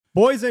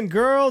Boys and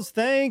girls,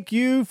 thank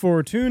you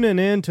for tuning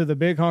in to the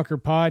Big Honker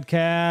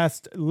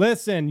Podcast.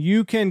 Listen,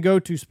 you can go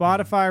to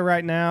Spotify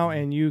right now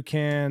and you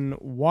can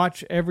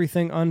watch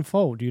everything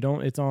unfold.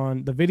 It's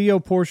on the video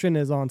portion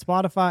is on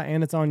Spotify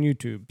and it's on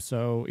YouTube.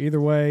 So either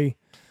way,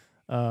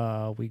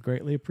 we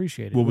greatly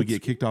appreciate it. Will we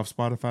get kicked off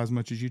Spotify as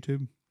much as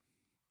YouTube?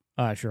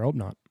 I sure hope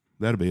not.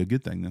 That'll be a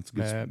good thing. That's a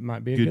good. That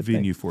might be a good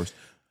venue thing. for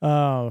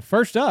us.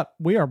 First up,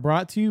 we are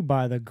brought to you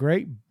by the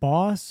great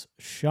Boss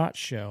Shot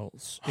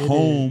Shells.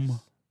 Home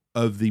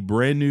of the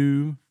brand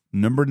new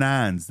number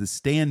 9s, the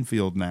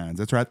Stanfield 9s.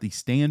 That's right, the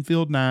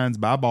Stanfield 9s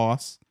by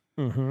Boss.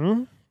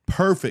 Mm-hmm.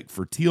 Perfect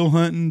for teal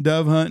hunting,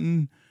 dove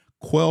hunting,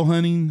 quail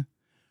hunting.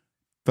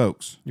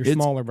 Folks,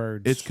 Smaller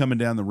birds. It's coming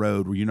down the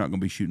road where you're not going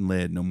to be shooting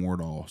lead no more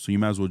at all. So you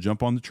might as well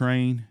jump on the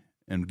train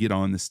and get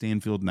on the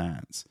Stanfield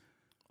 9s.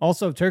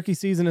 Also, turkey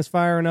season is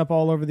firing up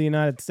all over the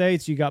United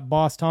States. You got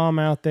Boss Tom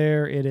out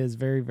there. It is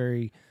very,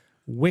 very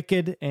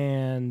wicked,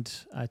 and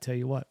I tell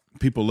you what.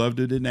 People loved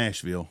it in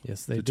Nashville.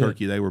 Yes, they did. The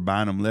turkey, they were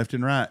buying them left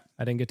and right.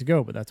 I didn't get to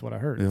go, but that's what I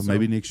heard. Yeah, So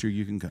maybe next year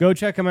you can come. go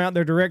check them out.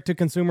 They're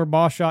direct-to-consumer,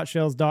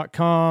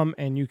 BossShotShells.com,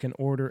 and you can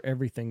order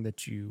everything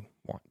that you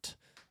want.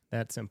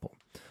 That simple.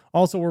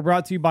 Also, we're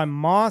brought to you by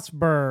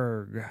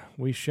Mossberg.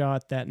 We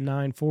shot that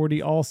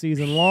 940 all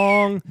season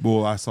long.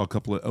 Boy, I saw a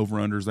couple of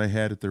over-unders they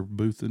had at their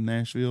booth in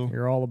Nashville.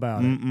 You're all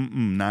about it.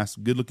 Nice,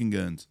 good-looking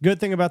guns.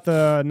 Good thing about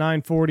the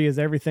 940 is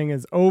everything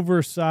is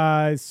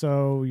oversized,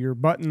 so your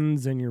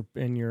buttons and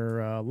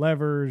your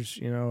levers,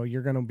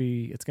 you're gonna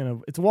be. It's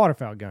a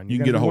waterfowl gun. You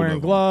can get a hold of them.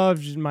 Wearing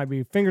gloves. You might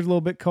be fingers a little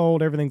bit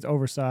cold. Everything's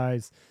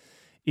oversized.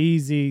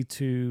 Easy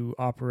to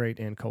operate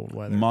in cold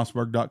weather.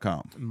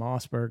 Mossberg.com.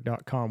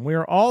 Mossberg.com. We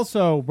are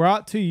also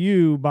brought to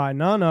you by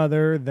none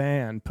other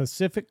than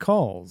Pacific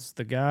Calls.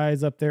 The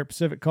guys up there at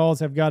Pacific Calls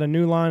have got a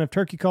new line of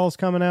turkey calls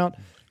coming out.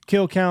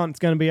 Kill count, it's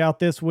going to be out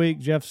this week.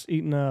 Jeff's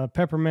eating a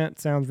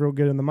peppermint. Sounds real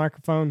good in the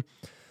microphone.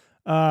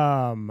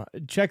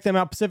 Check them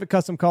out,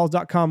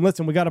 pacificcustomcalls.com.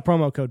 Listen, we got a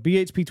promo code.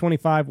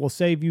 BHP25 will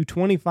save you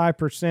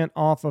 25%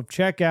 off of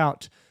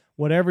checkout.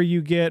 Whatever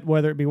you get,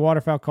 whether it be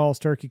waterfowl calls,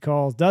 turkey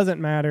calls, doesn't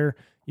matter.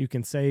 You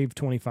can save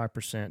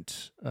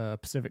 25%.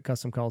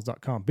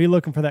 PacificCustomCalls.com. Be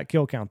looking for that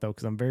kill count, though,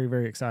 because I'm very,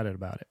 very excited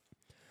about it.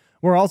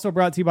 We're also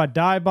brought to you by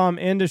Dive Bomb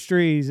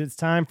Industries. It's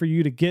time for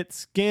you to get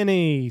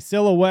skinny.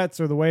 Silhouettes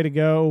are the way to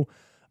go.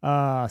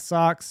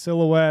 Socks,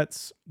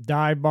 silhouettes.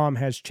 Dive Bomb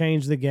has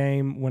changed the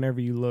game whenever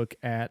you look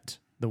at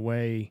the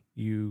way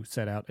you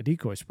set out a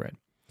decoy spread.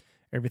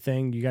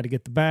 Everything, you got to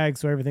get the bag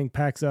so everything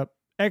packs up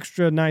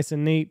extra nice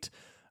and neat.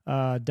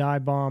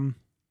 Dive Bomb,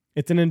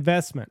 it's an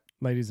investment,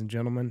 ladies and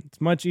gentlemen.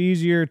 It's much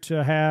easier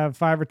to have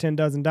 5 or 10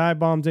 dozen dive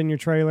bombs in your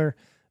trailer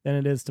than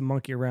it is to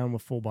monkey around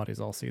with full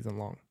bodies all season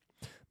long.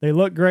 They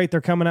look great.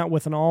 They're coming out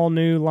with an all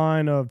new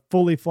line of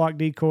fully flocked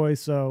decoys,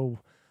 so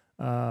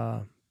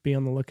be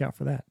on the lookout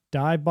for that.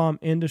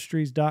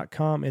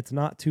 DiveBombIndustries.com. It's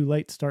not too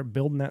late to start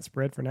building that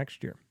spread for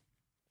next year.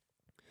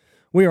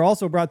 We are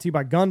also brought to you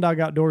by Gundog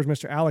Outdoors.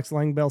 Mr. Alex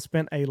Langbell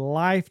spent a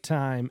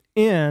lifetime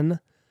in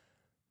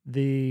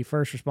the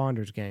first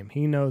responders game.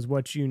 He knows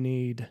what you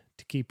need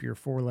to keep your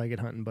four-legged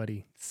hunting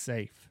buddy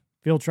safe.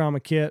 Field trauma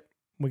kit,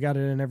 we got it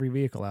in every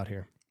vehicle out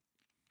here.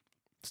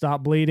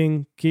 Stop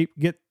bleeding,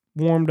 get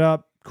warmed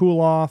up, cool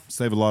off.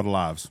 Save a lot of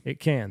lives. It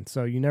can.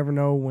 So you never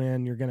know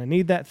when you're going to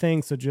need that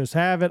thing. So just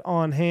have it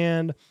on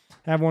hand.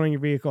 Have one in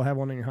your vehicle. Have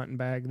one in your hunting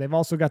bag. They've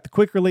also got the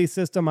quick release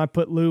system. I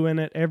put Lou in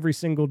it every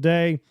single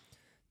day.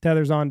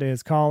 Tethers onto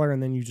his collar,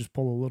 and then you just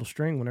pull a little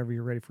string whenever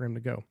you're ready for him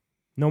to go.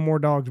 No more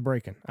dogs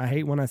breaking. I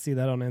hate when I see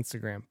that on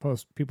Instagram.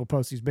 People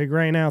post these big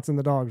rainouts and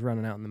the dog's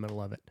running out in the middle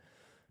of it.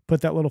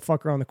 Put that little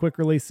fucker on the quick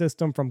release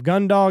system from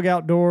Gundog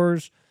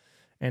Outdoors,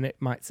 and it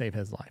might save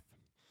his life.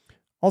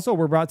 Also,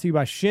 we're brought to you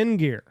by Shin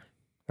Gear.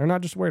 They're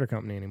not just a wader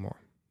company anymore.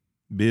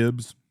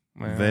 Bibs,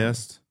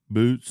 vest,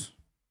 boots,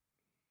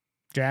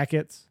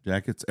 jackets,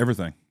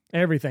 everything.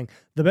 Everything.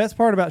 The best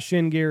part about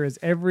Shin Gear is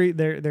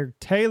they're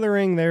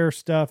tailoring their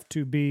stuff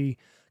to be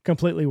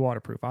completely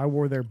waterproof. I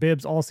wore their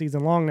bibs all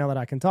season long now that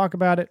I can talk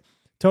about it.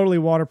 Totally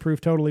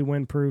waterproof, totally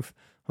windproof.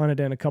 Hunted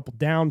in a couple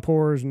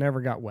downpours, never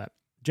got wet.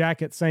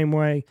 Jacket, same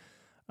way.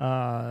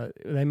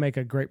 They make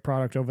a great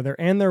product over there.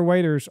 And their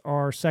waders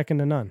are second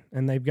to none.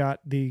 And they've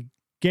got the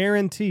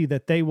guarantee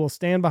that they will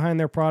stand behind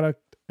their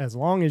product as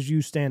long as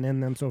you stand in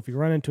them. So if you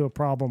run into a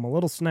problem, a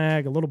little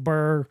snag, a little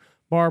burr,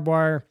 barbed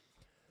wire,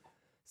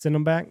 send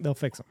them back, they'll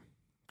fix them.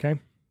 Okay?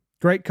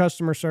 Great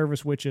customer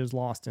service, which is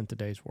lost in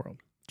today's world.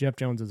 Jeff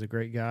Jones is a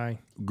great guy.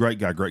 Great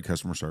guy, great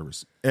customer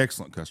service.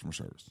 Excellent customer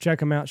service. Check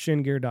him out,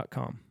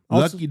 shingear.com.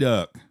 Lucky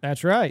Duck.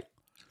 That's right.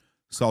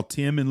 Saw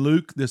Tim and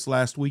Luke this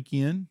last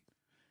weekend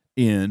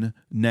in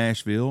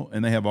Nashville,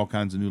 and they have all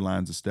kinds of new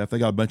lines of stuff. They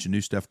got a bunch of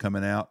new stuff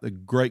coming out. They're a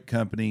great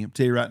company. I'll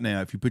tell you right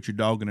now, if you put your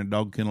dog in a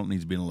dog kennel, it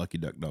needs to be in a Lucky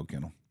Duck dog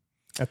kennel.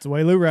 That's the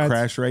way Lou rides.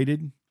 Crash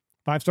rated.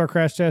 5-star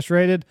crash test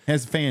rated.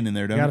 Has a fan in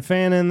there, doesn't it? Got a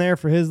fan in there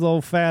for his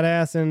little fat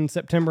ass in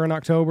September and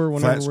October.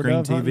 Flat screen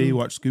TV, hunting.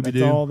 watch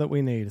Scooby-Doo. That's all that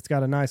we need. It's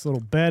got a nice little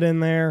bed in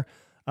there.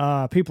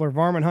 People are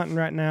varmint hunting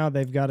right now.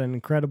 They've got an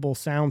incredible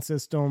sound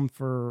system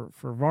for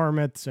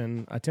varmints.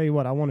 And I tell you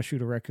what, I want to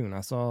shoot a raccoon.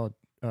 I saw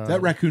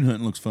that raccoon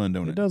hunting looks fun,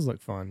 don't it? It does look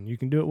fun. You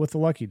can do it with the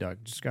Lucky Duck.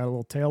 Just got a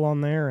little tail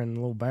on there, and the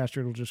little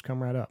bastard will just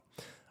come right up.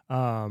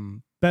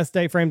 Best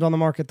day frames on the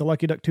market, the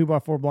Lucky Duck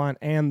 2x4 blind,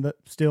 and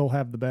still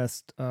have the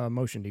best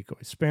motion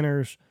decoys.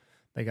 Spinners,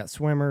 they got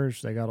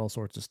swimmers, they got all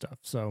sorts of stuff.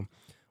 So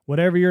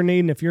whatever you're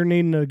needing, if you're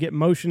needing to get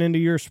motion into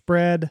your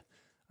spread,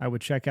 I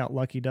would check out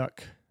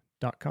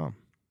luckyduck.com.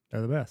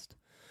 They're the best.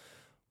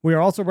 We are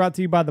also brought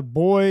to you by the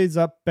boys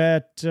up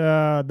at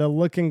the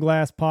Looking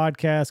Glass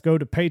Podcast. Go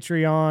to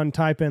Patreon,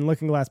 type in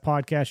Looking Glass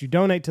Podcast. You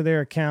donate to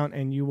their account,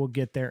 and you will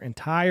get their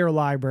entire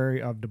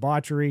library of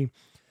debauchery.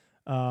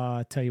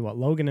 Tell you what,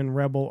 Logan and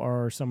Rebel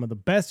are some of the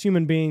best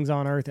human beings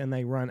on earth, and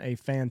they run a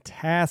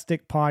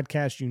fantastic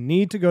podcast. You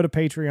need to go to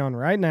Patreon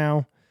right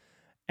now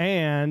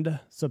and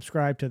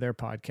subscribe to their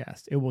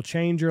podcast. It will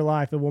change your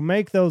life. It will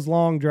make those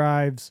long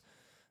drives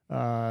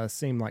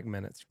seem like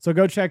minutes. So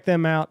go check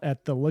them out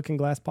at the Looking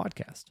Glass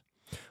Podcast.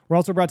 We're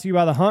also brought to you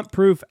by the Hunt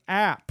Proof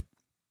app.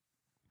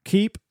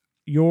 Keep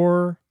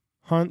your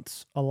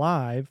hunts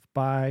alive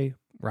by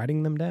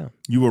writing them down.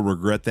 You will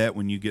regret that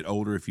when you get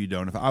older if you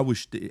don't. If I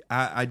wish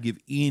I'd give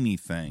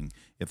anything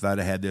if I'd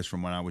have had this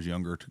from when I was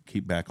younger to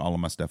keep back all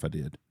of my stuff I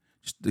did.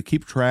 Just to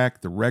keep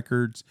track, the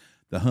records,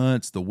 the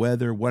hunts, the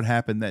weather, what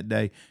happened that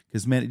day.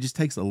 Because, man, it just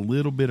takes a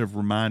little bit of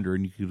reminder,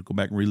 and you can go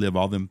back and relive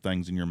all them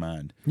things in your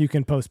mind. You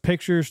can post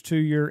pictures to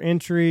your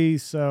entry,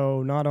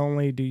 so not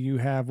only do you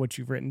have what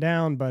you've written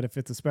down, but if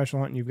it's a special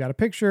hunt and you've got a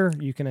picture,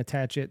 you can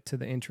attach it to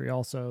the entry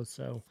also.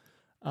 So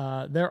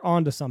they're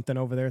on to something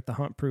over there at the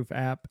Hunt Proof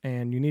app,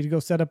 and you need to go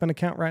set up an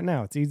account right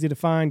now. It's easy to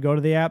find. Go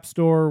to the App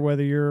Store,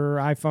 whether you're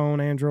iPhone,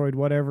 Android,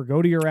 whatever.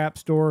 Go to your App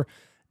Store.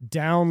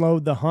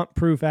 Download the Hunt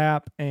Proof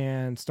app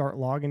and start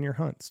logging your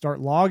hunts. Start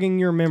logging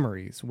your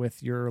memories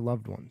with your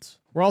loved ones.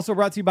 We're also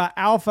brought to you by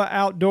Alpha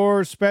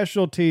Outdoor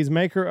Specialties,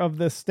 maker of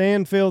the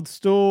Stanfield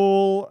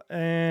stool.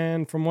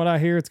 And from what I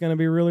hear, it's going to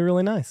be really,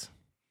 really nice.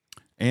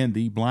 And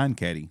the blind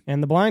caddy.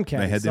 And the blind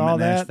caddy. They had them Saw at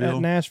that Nashville.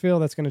 at Nashville.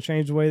 That's going to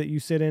change the way that you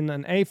sit in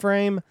an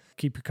A-frame.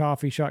 Keep your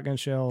coffee, shotgun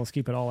shells,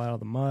 keep it all out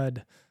of the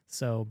mud.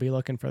 So be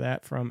looking for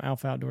that from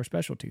Alpha Outdoor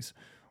Specialties.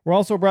 We're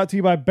also brought to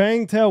you by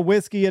Bangtail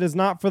Whiskey. It is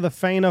not for the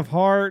faint of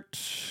heart.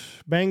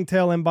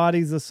 Bangtail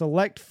embodies a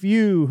select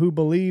few who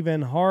believe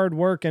in hard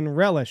work and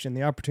relish in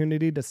the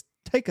opportunity to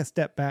take a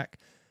step back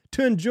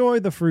to enjoy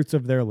the fruits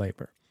of their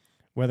labor.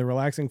 Whether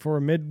relaxing for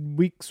a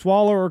midweek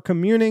swallow or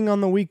communing on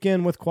the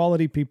weekend with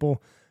quality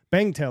people,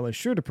 Bangtail is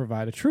sure to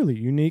provide a truly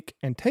unique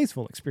and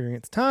tasteful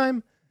experience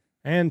time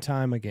and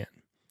time again.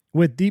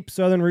 With deep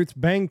southern roots,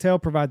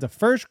 Bangtail provides a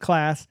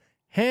first-class,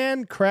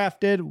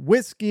 handcrafted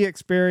whiskey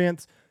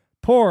experience.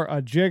 Pour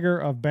a jigger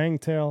of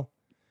Bangtail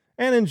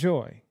and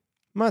enjoy.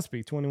 Must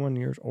be 21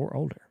 years or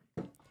older.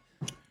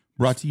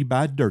 Brought to you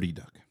by Dirty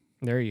Duck.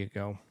 There you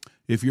go.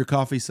 If your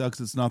coffee sucks,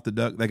 it's not the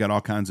duck. They got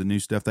all kinds of new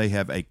stuff. They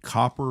have a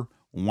copper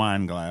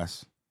wine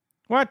glass.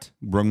 What?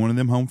 Brung one of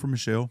them home for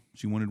Michelle.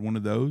 She wanted one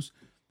of those.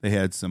 They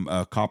had some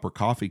copper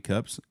coffee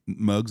cups,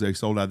 mugs. They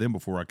sold out of them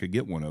before I could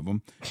get one of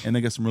them. And they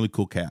got some really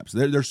cool caps.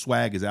 Their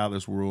swag is out of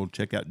this world.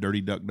 Check out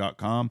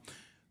dirtyduck.com.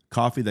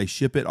 Coffee, they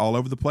ship it all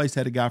over the place.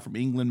 Had a guy from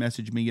England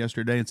message me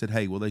yesterday and said,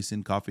 hey, will they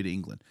send coffee to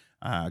England?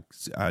 I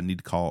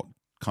need to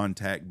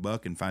contact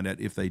Buck and find out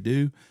if they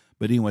do.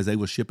 But anyways, they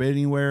will ship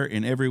anywhere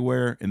and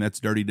everywhere, and that's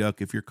Dirty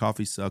Duck. If your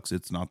coffee sucks,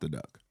 it's not the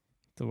duck.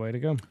 The way to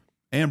go.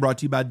 And brought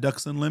to you by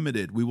Ducks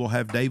Unlimited. We will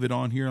have David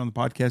on here on the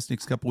podcast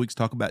next couple weeks,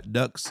 talk about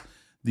Ducks,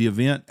 the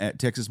event at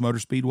Texas Motor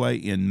Speedway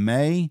in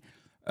May.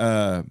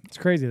 It's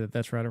crazy that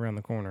that's right around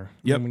the corner.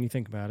 Yep. When you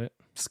think about it.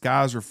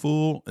 Skies are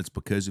full. It's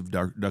because of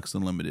Ducks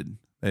Unlimited.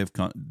 They have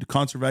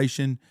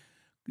conservation.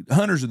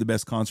 Hunters are the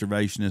best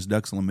conservationists.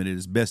 Ducks Unlimited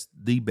is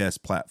the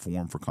best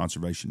platform for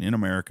conservation in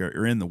America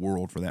or in the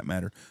world for that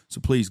matter.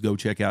 So please go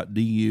check out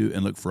DU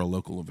and look for a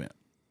local event.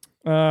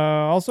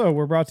 Also,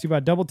 we're brought to you by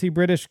Double T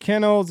British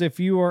Kennels. If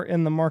you are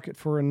in the market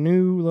for a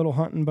new little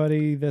hunting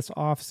buddy this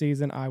off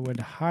season, I would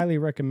highly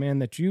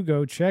recommend that you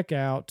go check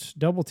out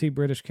Double T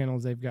British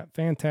Kennels. They've got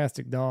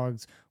fantastic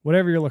dogs,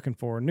 whatever you're looking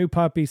for. New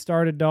puppy,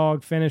 started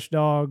dog, finished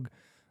dog.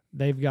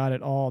 They've got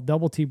it all.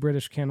 Double T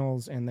British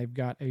Kennels, and they've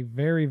got a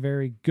very,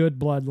 very good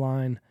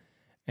bloodline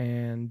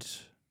and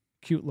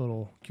cute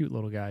little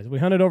guys. We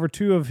hunted over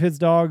 2 of his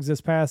dogs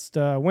this past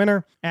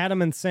winter.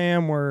 Adam and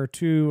Sam were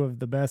 2 of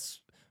the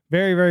best,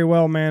 very, very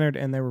well-mannered,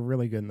 and they were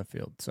really good in the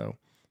field. So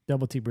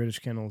Double T British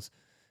Kennels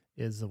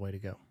is the way to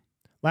go.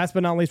 Last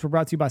but not least, we're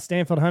brought to you by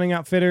Stanfield Hunting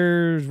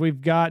Outfitters. We've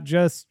got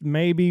just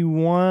maybe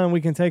one. We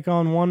can take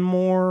on one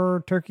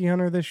more turkey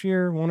hunter this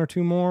year, 1 or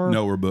 2 more.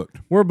 No, we're booked.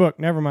 We're booked.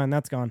 Never mind.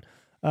 That's gone.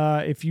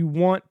 If you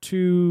want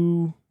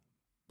to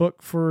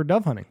book for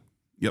dove hunting.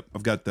 Yep.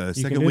 I've got the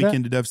second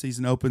weekend of dove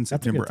season open, That's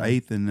September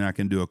 8th, and then I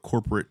can do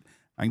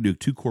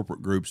 2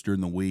 corporate groups during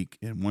the week,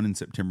 and one in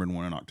September and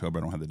one in October.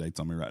 I don't have the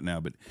dates on me right now,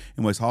 but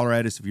anyways, holler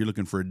at us if you're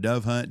looking for a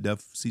dove hunt.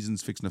 Dove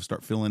season's fixing to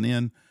start filling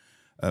in.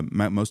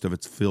 Most of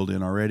it's filled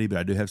in already, but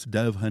I do have some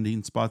dove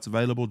hunting spots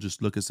available.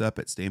 Just look us up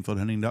at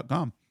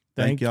stanfieldhunting.com.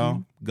 Thank y'all.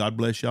 you. God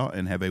bless y'all,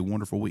 and have a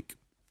wonderful week.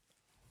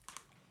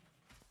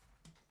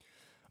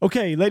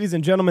 Okay, ladies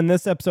and gentlemen,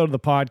 this episode of the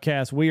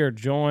podcast, we are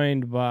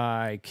joined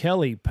by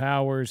Kelley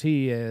Powers.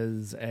 He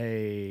is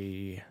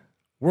a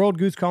World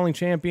Goose Calling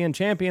champion,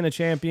 champion of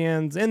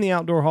champions in the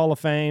Outdoor Hall of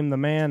Fame. The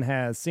man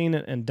has seen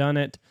it and done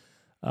it.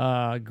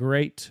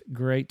 Great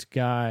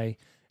guy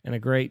and a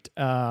great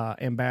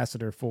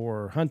ambassador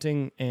for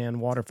hunting and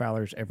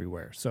waterfowlers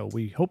everywhere. So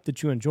we hope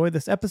that you enjoy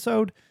this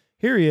episode.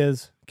 Here he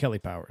is, Kelley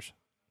Powers.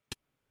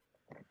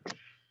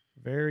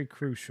 Very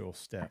crucial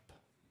step.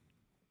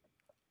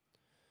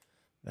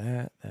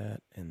 That,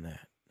 and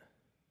that.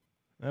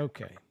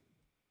 Okay.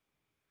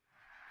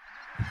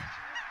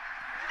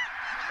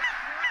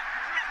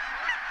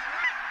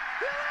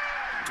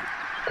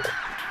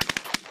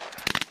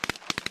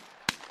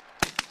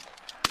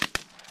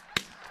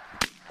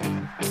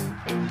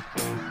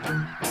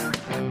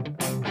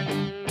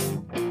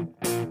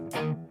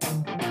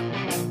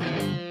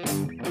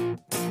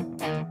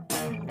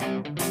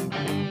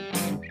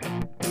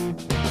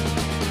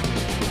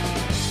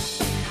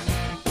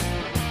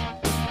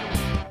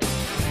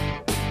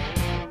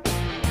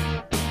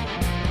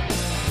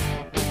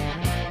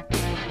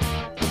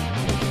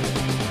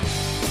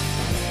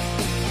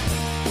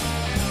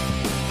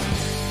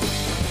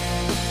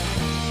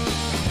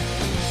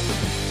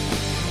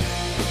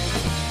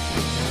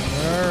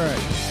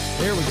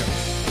 Here we go.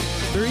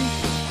 3,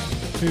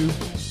 2,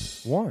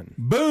 1.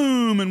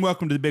 Boom, and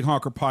welcome to the Big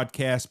Honker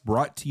Podcast,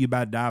 brought to you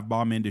by Dive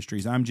Bomb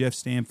Industries. I'm Jeff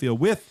Stanfield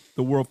with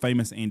the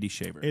world-famous Andy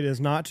Shaver. It is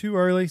not too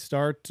early.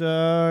 Start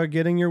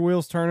getting your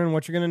wheels turning,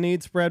 what you're going to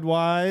need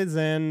spread-wise,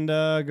 and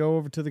go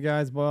over to the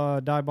guys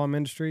Dive Bomb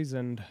Industries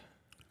and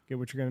get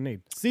what you're going to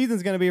need.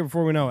 Season's going to be here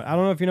before we know it. I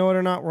don't know if you know it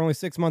or not. We're only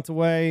 6 months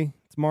away.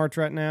 It's March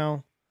right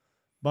now.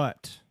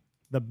 But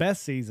the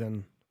best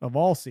season of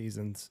all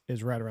seasons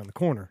is right around the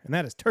corner, and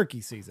that is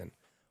turkey season.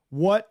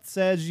 What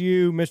says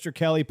you, Mr.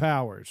 Kelley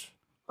Powers?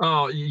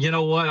 Oh, you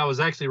know what? I was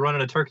actually running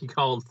a turkey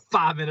call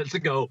 5 minutes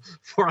ago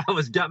before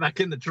I got back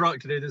in the truck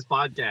to do this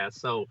podcast.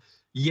 So,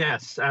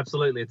 yes,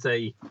 absolutely. It's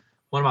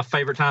one of my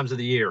favorite times of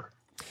the year.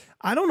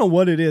 I don't know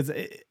what it is.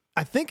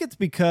 I think it's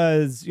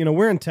because,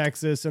 we're in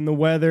Texas and the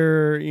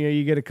weather,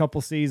 you get a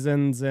couple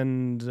seasons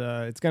and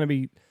it's going to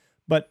be,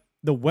 but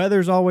the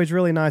weather's always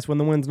really nice when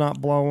the wind's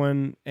not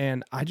blowing.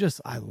 And I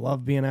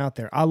love being out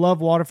there. I love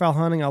waterfowl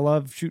hunting. I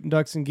love shooting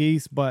ducks and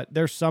geese, but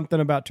there's something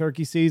about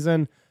turkey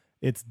season.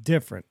 It's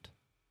different.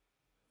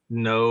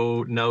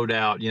 No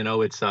doubt.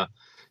 It's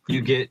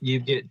you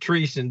get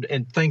trees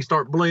and things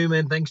start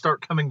blooming, things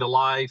start coming to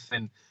life,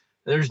 and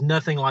there's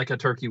nothing like a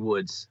turkey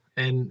woods.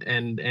 And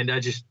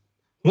I just,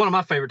 one of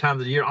my favorite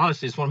times of the year,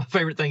 honestly, it's one of my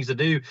favorite things to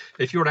do.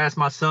 If you were to ask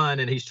my son,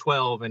 and he's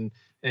 12,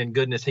 and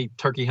goodness, he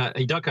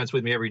duck hunts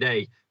with me every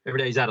day. Every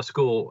day he's out of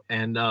school,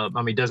 and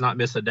does not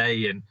miss a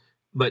day.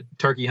 But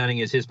turkey hunting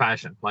is his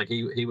passion. Like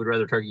he would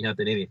rather turkey hunt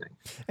than anything.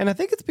 And I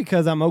think it's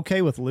because I'm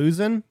okay with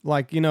losing.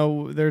 Like,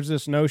 there's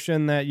this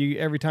notion that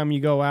every time you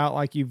go out,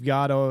 like you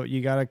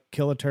gotta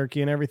kill a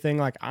turkey and everything.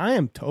 Like, I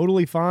am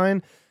totally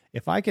fine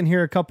if I can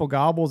hear a couple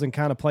gobbles and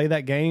kind of play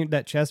that game,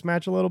 that chess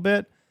match a little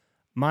bit.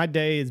 My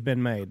day has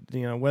been made.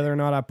 Whether or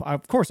not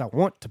of course I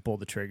want to pull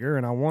the trigger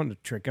and I want to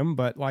trick him,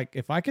 but like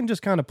if I can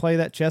just kind of play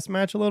that chess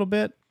match a little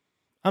bit,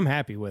 I'm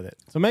happy with it.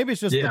 So maybe it's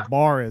just the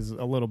bar is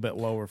a little bit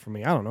lower for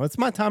me. I don't know. It's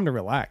my time to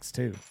relax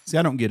too. See,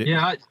 I don't get it.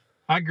 Yeah,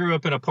 I grew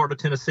up in a part of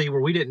Tennessee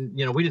where we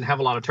didn't have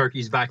a lot of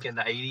turkeys back in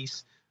the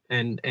 80s,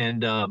 and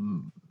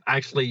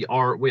actually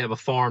we have a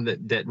farm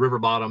that River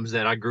Bottoms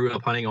that I grew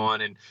up hunting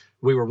on, and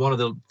we were one of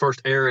the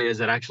first areas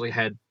that actually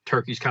had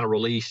turkeys kind of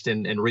released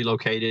and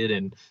relocated,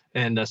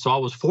 and so I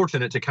was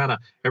fortunate to kind of,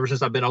 ever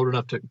since I've been old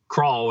enough to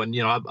crawl, and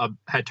I've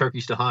had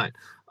turkeys to hunt.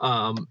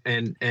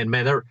 And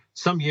man, there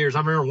some years, I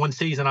remember one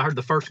season I heard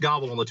the first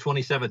gobble on the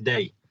 27th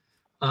day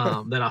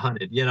that I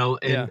hunted,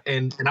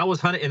 and I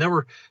was hunting, and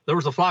there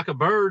was a flock of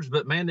birds,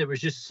 but man, there was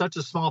just such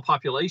a small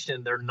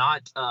population. They're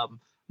not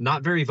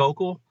very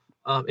vocal,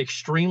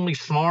 extremely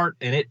smart,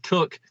 and it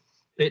took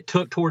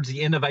towards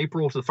the end of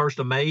April to the 1st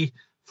of May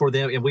for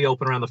them, and we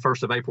open around the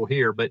 1st of April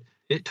here, but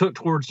it took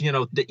towards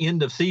the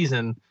end of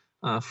season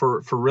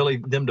for really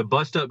them to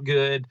bust up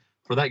good,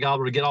 for that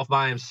gobbler to get off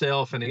by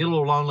himself and to get a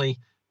little lonely,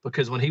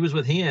 because when he was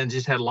with hens,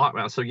 just had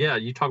lockdown. So yeah,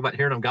 you talk about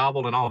hearing them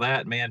gobble and all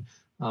that, man.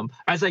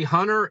 As a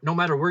hunter, no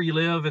matter where you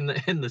live in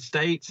the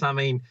States,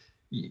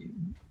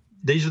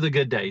 these are the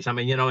good days. And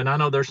I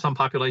know there's some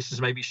populations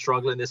maybe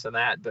struggling this and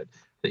that, but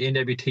the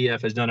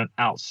NWTF has done an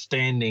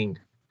outstanding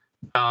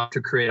job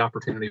to create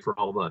opportunity for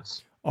all of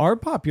us. Our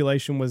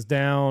population was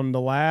down the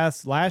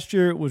last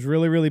year. It was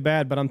really, really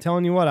bad. But I'm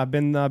telling you what, I've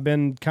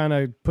been kind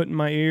of putting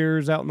my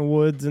ears out in the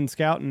woods and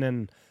scouting,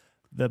 and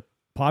the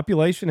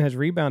population has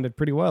rebounded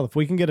pretty well. If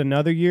we can get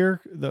another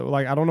year,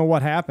 I don't know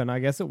what happened. I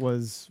guess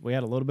we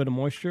had a little bit of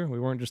moisture. We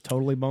weren't just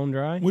totally bone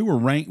dry.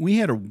 We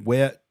had a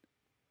wet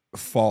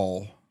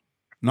fall,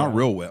 not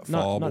real wet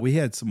fall, but we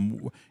had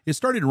some. It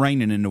started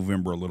raining in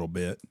November a little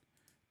bit,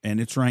 and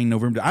it's rained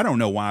November. I don't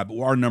know why, but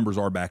our numbers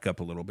are back up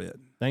a little bit.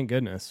 Thank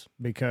goodness,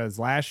 because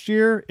last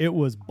year it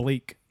was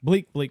bleak.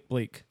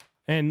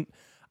 And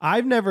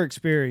I've never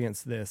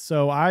experienced this.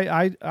 So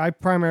I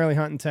primarily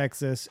hunt in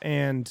Texas,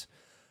 and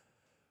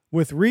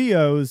with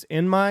Rios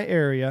in my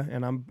area,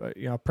 and I'm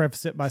I'll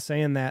preface it by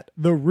saying that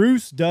the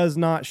roost does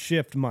not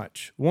shift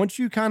much. Once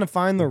you kind of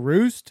find the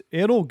roost,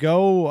 it'll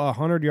go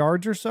 100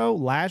 yards or so.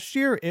 Last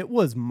year, it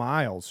was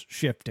miles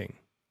shifting,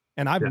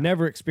 and I've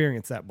never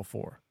experienced that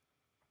before.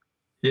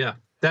 Yeah,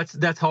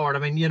 that's hard. I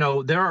mean,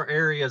 there are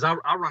areas. I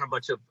run a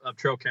bunch of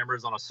trail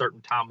cameras on a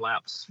certain time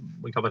lapse.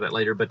 We can talk about that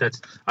later, but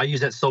I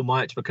use that so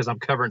much because I'm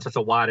covering such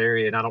a wide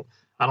area, and I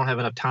don't have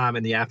enough time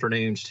in the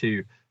afternoons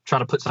to try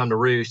to put some to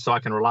roost, so I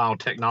can rely on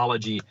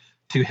technology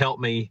to help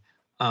me.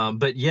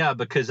 But yeah,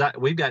 because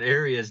we've got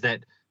areas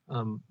that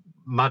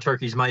my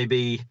turkeys may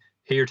be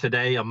here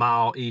today, a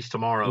mile east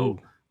tomorrow.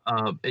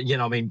 I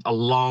mean, a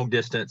long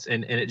distance,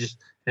 and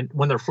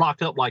when they're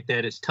flocked up like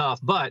that, it's tough.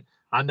 But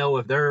I know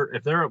if they're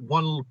at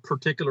one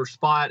particular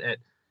spot at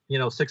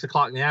 6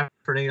 o'clock in the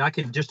afternoon, I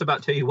can just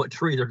about tell you what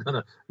tree they're going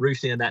to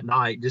roost in that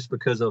night, just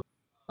because of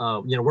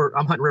I'm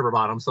hunting river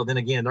bottom, so then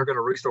again they're going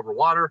to roost over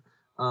water.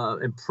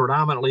 And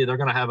predominantly, they're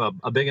going to have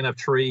a big enough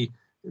tree,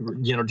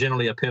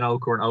 generally a pin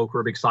oak or an oak or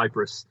a big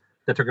cypress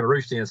that they're going to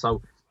roost in.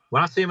 So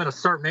when I see them in a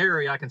certain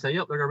area, I can say,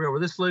 yep, they're going to be over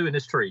this slough in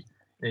this tree.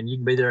 And you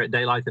can be there at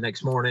daylight the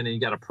next morning, and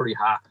you got a pretty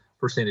high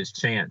percentage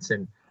chance.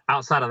 And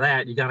outside of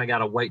that, you kind of got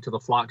to wait till the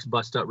flocks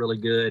bust up really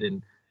good,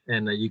 and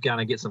you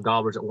kind of get some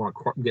gobblers that want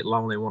to get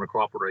lonely and want to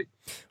cooperate.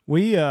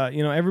 We,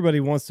 everybody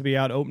wants to be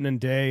out opening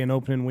day and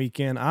opening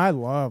weekend. I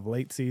love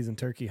late season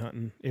turkey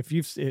hunting.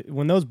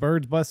 When those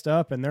birds bust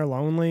up and they're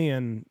lonely,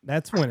 and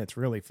that's when it's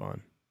really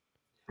fun.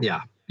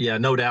 Yeah,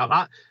 no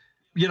doubt.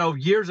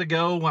 Years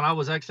ago when I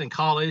was actually in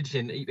college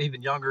and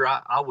even younger,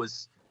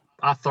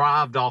 I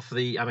thrived off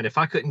if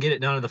I couldn't get it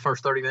done in the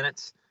first 30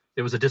 minutes,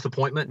 it was a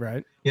disappointment,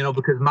 right?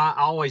 Because I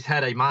always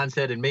had a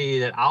mindset in me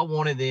that I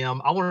wanted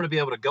to be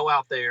able to go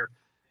out there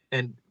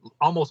and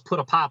almost put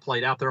a pie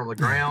plate out there on the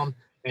ground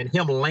and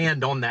him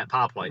land on that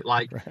pie plate.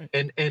 Like, right.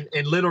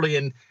 and literally,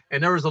 and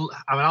there was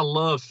I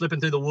love slipping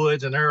through the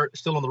woods and they're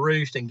still on the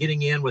roost and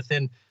getting in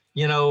within,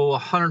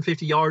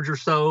 150 yards or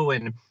so.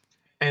 And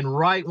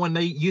right when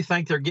you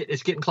think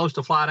it's getting close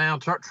to fly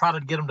down, try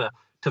to get them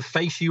to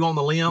face you on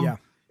the limb. Yeah.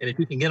 And if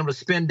you can get them to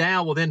spin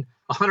down, well, then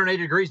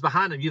 180 degrees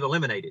behind them, you've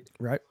eliminated.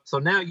 Right. So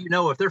now,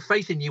 if they're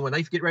facing you when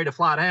they get ready to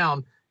fly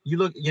down,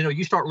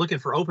 you start looking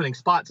for opening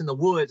spots in the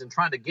woods and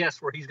trying to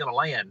guess where he's going to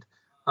land.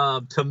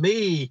 To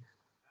me,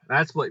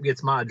 that's what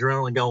gets my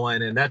adrenaline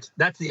going, and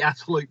that's the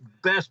absolute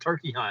best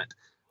turkey hunt.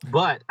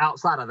 But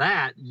outside of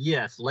that,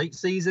 yes, late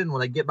season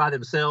when they get by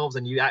themselves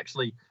and you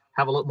actually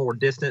have a little more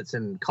distance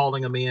and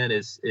calling them in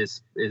is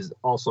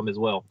awesome as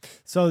well.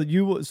 So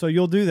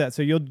you'll do that.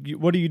 So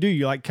what do?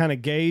 You like kind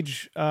of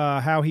gauge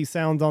how he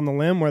sounds on the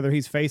limb, whether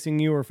he's facing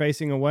you or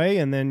facing away,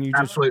 and then you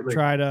just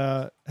try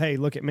to, hey,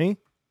 look at me.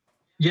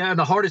 Yeah, and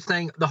the hardest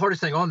thing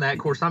on that, of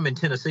course, I'm in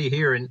Tennessee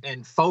here,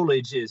 and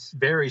foliage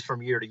varies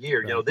from year to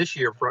year. Right. This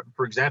year,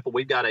 for example,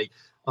 we've got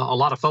a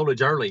lot of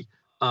foliage early.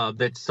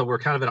 So we're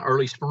kind of in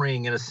early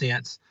spring in a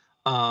sense.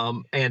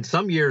 And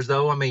some years,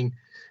 though,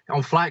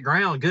 on flat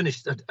ground,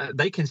 goodness,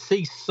 they can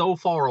see so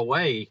far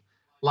away.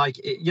 Like,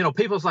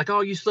 people's like, oh,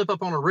 you slip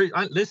up on a roost.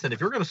 Listen, if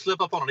you're going to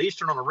slip up on an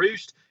eastern on a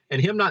roost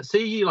and him not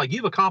see you, like,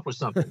 you've accomplished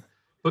something.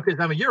 Because,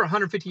 you're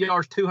 150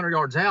 yards, 200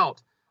 yards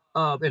out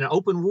in an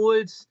open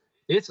woods.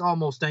 It's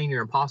almost dang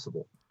near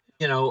impossible,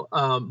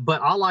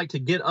 but I like to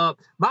get up.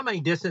 My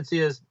main distance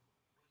is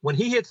when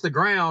he hits the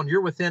ground, you're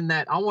within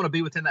that. I want to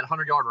be within that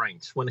 100-yard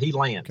range when he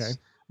lands, okay.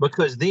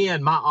 Because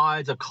then my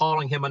odds of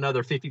calling him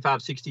another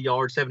 55, 60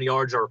 yards, 70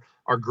 yards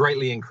are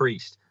greatly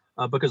increased.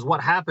 Because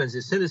what happens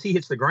as soon as he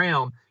hits the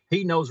ground,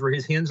 he knows where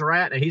his hens are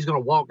at, and he's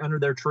going to walk under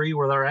their tree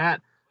where they're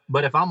at.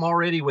 But if I'm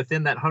already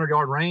within that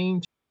 100-yard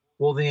range,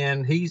 well,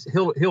 then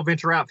he'll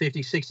venture out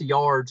 50, 60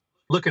 yards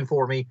looking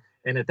for me.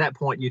 And at that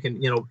point, you can,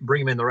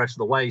 bring him in the rest of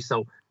the way.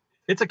 So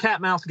it's a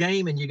cat mouse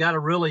game, and you got to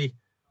really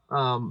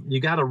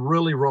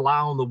rely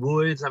on the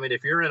woods.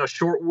 If you're in a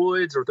short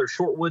woods or if there's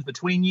short woods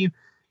between you,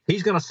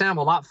 he's going to sound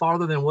a lot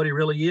farther than what he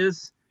really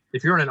is.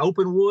 If you're in an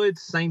open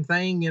woods, same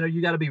thing.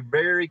 You got to be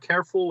very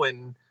careful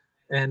and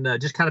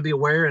just kind of be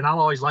aware. And I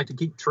always like to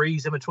keep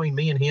trees in between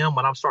me and him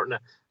when I'm starting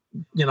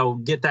to,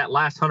 get that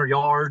last 100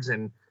 yards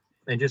and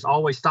just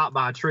always stop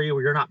by a tree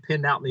where you're not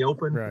pinned out in the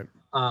open. Right.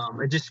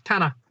 And just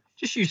kind of.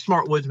 Just use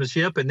smart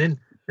woodsmanship,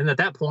 and at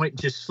that point,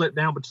 just slip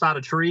down beside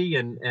a tree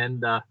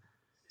and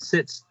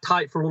sits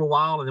tight for a little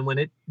while. And then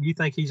when you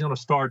think he's going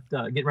to start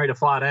getting ready to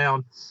fly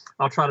down,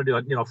 I'll try to do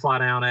fly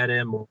down at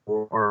him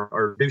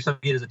or do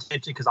something to get his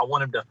attention because I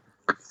want him to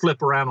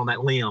flip around on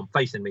that limb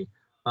facing me.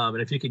 And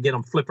if you could get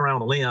him flip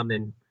around on the limb,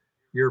 then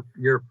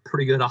you're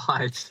pretty good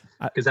odds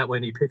because that way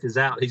when he pitches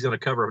out, he's going to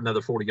cover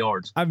another 40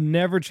 yards. I've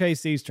never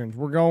chased Easterns.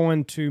 We're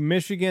going to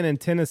Michigan and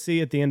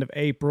Tennessee at the end of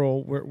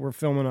April. We're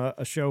filming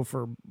a show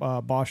for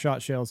Boss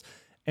Shot Shells,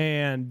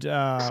 and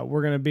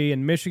we're going to be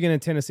in Michigan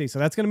and Tennessee. So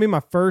that's going to be my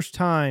first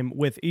time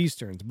with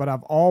Easterns, but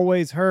I've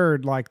always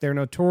heard like they're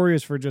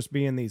notorious for just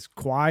being these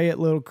quiet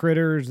little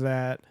critters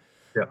that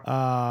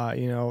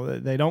You know,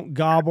 they don't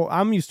gobble.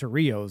 I'm used to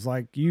Rios.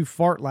 Like, you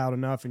fart loud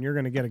enough and you're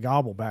going to get a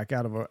gobble back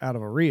out of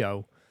a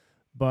Rio.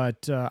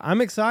 But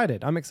I'm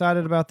excited. I'm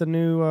excited about the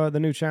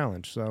new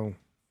challenge. So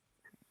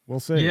we'll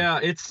see. Yeah,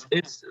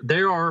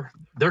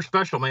 they're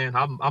special, man.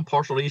 I'm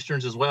partial to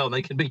Easterns as well, and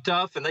they can be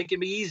tough and they can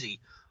be easy.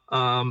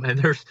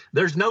 And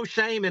there's no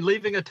shame in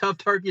leaving a tough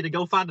turkey to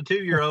go find a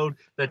 2-year-old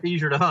that's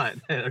easier to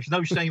hunt. There's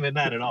no shame in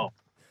that at all.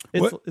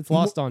 It's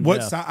lost on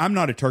Jeff. I'm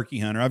not a turkey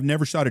hunter. I've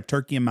never shot a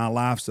turkey in my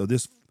life. So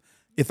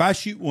if I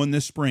shoot one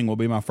this spring, will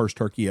be my first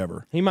turkey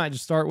ever. He might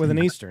just start with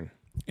an Eastern.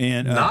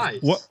 And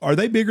nice. What are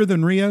they bigger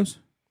than Rios?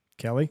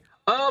 Kelley?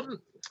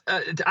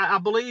 I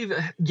believe,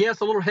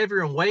 yes, a little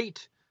heavier in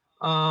weight.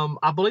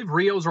 I believe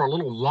Rios are a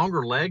little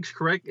longer legs.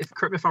 Correct me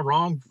if I'm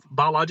wrong.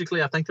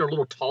 Biologically, I think they're a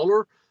little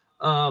taller.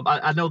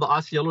 I know the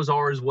Osceolas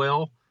are as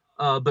well.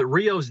 But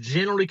Rios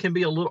generally can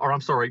be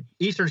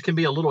Easterns can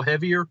be a little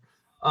heavier.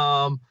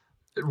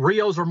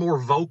 Rios are more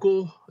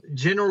vocal,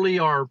 generally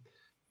and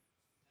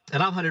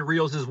I've hunted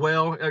Rios as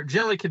well,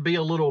 generally could be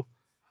a little,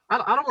 I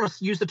don't want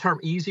to use the term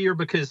easier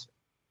because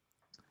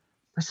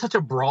it's such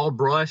a broad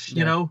brush,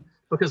 you know,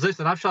 because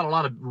listen, I've shot a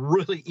lot of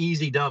really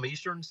easy, dumb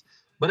Easterns,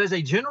 but as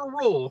a general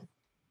rule,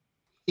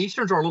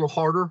 Easterns are a little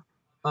harder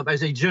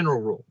as a general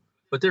rule.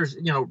 But there's,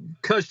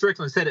 Cuz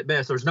Strickland said it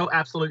best. There's no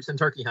absolutes in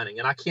turkey hunting.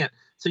 And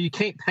so you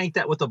can't paint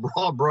that with a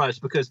broad brush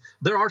because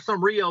there are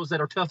some Rios that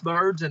are tough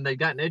birds and they've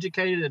gotten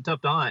educated and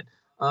tough to hunt.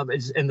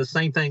 And the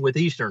same thing with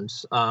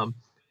Easterns.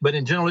 But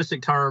in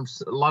generalistic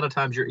terms, a lot of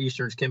times your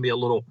Easterns can be a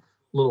little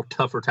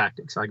tougher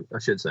tactics, I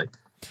should say.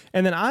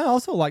 And then I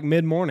also like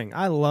mid-morning.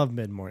 I love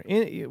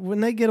mid-morning. When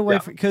they get away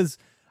from, because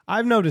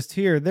I've noticed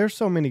here, there's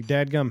so many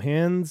dadgum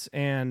hens.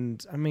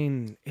 And I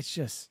mean, it's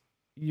just,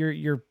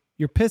 you're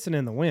pissing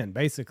in the wind,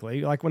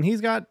 basically. Like when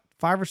he's got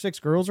 5 or 6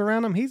 girls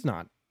around him, he's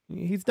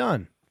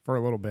done for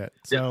a little bit.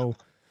 So,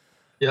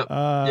 Yep.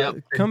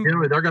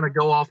 Generally, they're going to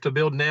go off to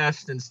build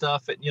nests and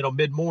stuff at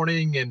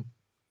mid-morning, and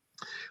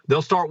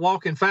they'll start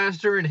walking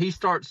faster, and he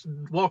starts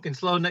walking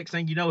slow. Next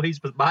thing you know, he's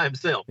by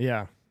himself.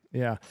 Yeah.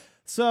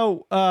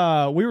 So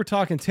we were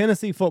talking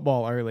Tennessee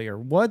football earlier.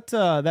 What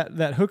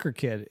that Hooker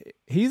kid?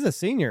 He's a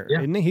senior,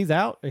 isn't he? He's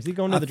out. Is he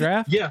going to the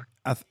draft? Yeah,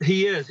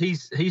 he is.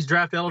 He's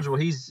draft eligible.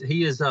 He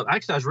is.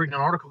 Actually, I was reading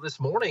an article this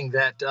morning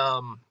that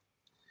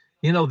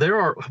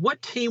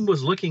what team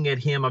was looking at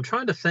him? I'm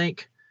trying to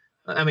think.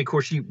 I mean, of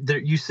course,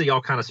 you see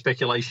all kind of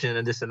speculation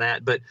and this and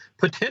that, but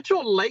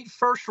potential late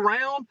first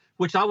round,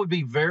 which I would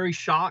be very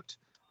shocked.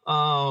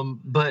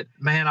 But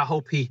man, I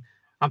hope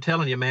I'm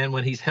telling you, man,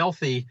 when he's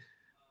healthy,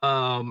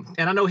 and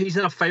I know he's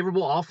in a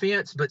favorable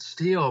offense, but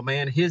still,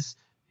 man, his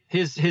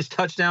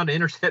touchdown to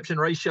interception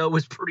ratio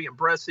was pretty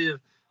impressive.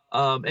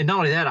 And not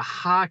only that, a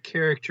high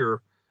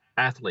character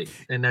athlete,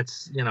 and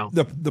that's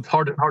the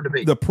hard to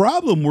beat. The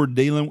problem we're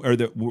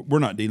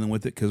not dealing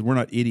with it because we're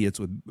not idiots.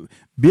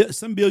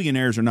 Some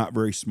billionaires are not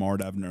very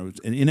smart. I've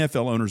noticed, and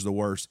NFL owners the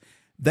worst.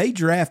 They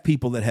draft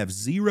people that have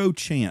zero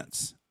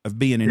chance of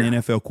being an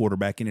NFL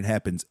quarterback, and it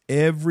happens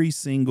every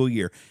single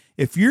year.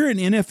 If you're an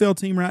NFL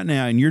team right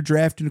now and you're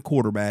drafting a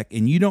quarterback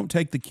and you don't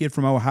take the kid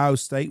from Ohio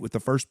State with the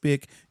first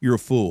pick, you're a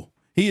fool.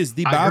 He is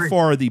by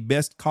far the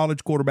best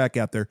college quarterback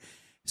out there.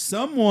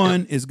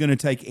 Someone is going to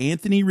take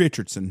Anthony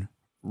Richardson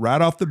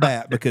right off the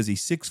bat because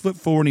he's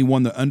 6'4" and he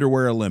won the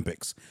underwear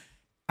Olympics.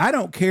 I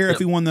don't care if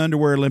he won the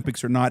underwear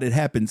Olympics or not. It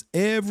happens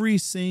every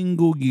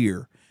single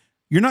year.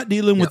 You're not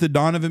dealing with the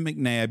Donovan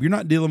McNabb. You're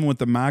not dealing with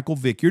the Michael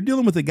Vick. You're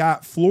dealing with a guy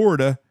at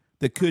Florida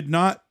that could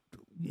not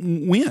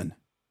win,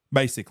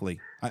 basically.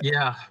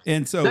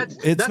 And so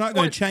it's not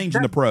going to change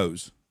in the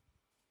pros.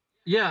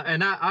 Yeah,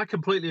 and I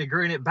completely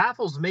agree. And it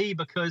baffles me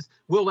because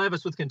Will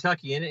Levis with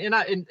Kentucky and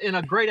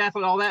a great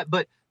athlete, all that,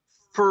 but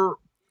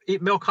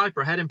Mel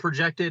Kiper had him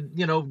projected,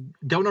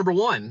 go number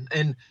 1,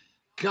 and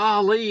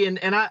golly, and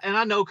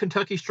I know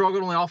Kentucky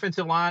struggled on the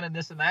offensive line and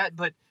this and that,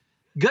 but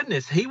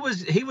goodness, he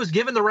was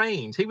given the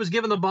reins, he was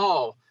given the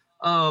ball,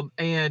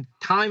 and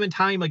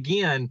time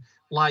again,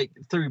 like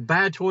through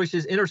bad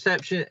choices,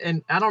 interception,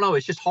 and I don't know,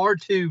 it's just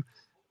hard to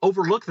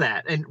overlook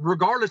that, and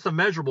regardless of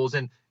measurables,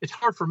 and it's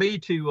hard for me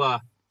to,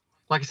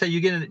 like I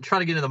say, try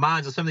to get in the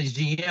minds of some of these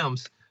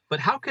GMs. But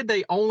how could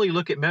they only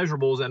look at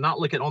measurables and not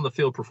look at on the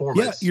field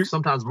performance?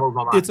 Sometimes blows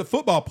my mind. It's a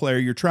football player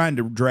you're trying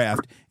to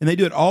draft, and they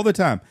do it all the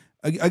time.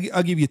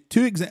 I'll give you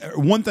 2 examples.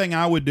 One thing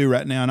I would do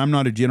right now, and I'm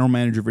not a general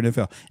manager for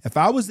NFL. If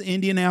I was the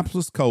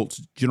Indianapolis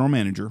Colts general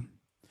manager,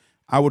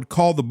 I would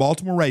call the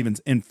Baltimore Ravens.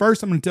 And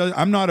first, I'm going to tell you,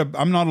 I'm not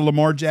a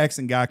Lamar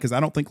Jackson guy because I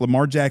don't think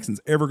Lamar Jackson's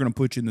ever going to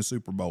put you in the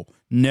Super Bowl.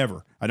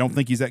 Never. I don't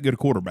think he's that good a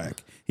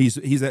quarterback. He's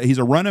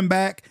a running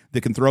back that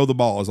can throw the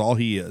ball. Is all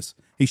he is.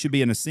 He should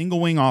be in a single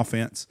wing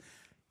offense.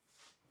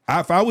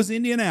 If I was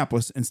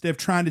Indianapolis, instead of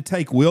trying to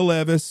take Will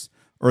Levis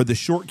or the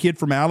short kid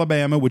from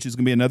Alabama, which is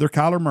going to be another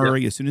Kyler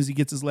Murray, as soon as he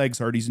gets his legs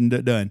hurt, he's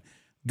done.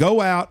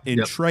 Go out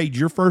and trade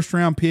your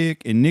first-round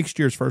pick and next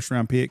year's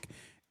first-round pick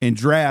and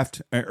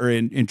draft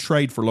and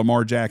trade for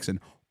Lamar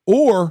Jackson.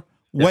 Or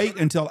wait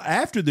until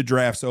after the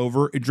draft's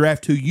over and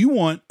draft who you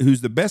want,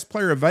 who's the best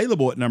player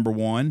available at number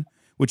 1,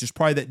 which is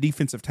probably that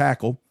defensive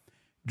tackle.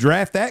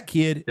 Draft that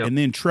kid and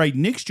then trade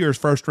next year's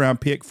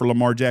first-round pick for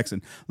Lamar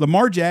Jackson.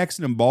 Lamar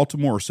Jackson and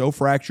Baltimore are so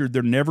fractured;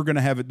 they're never going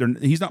to have it.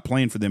 He's not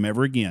playing for them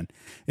ever again.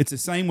 It's the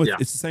same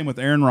with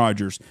Aaron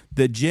Rodgers.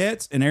 The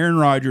Jets and Aaron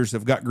Rodgers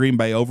have got Green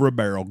Bay over a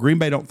barrel. Green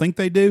Bay don't think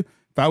they do.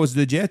 If I was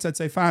the Jets, I'd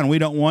say, fine, we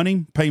don't want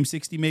him. Pay him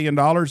 $60 million.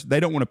 They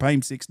don't want to pay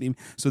him $60.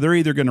 So they're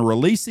either going to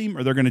release him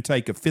or they're going to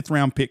take a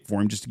fifth-round pick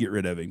for him just to get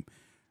rid of him.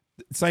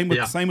 Same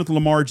with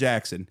Lamar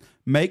Jackson.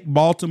 Make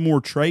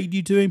Baltimore trade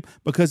you to him,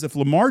 because if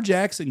Lamar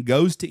Jackson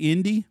goes to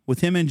Indy with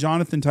him and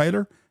Jonathan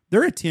Taylor,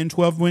 they're a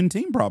 10-12 win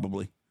team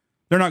probably.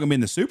 They're not going to be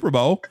in the Super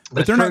Bowl,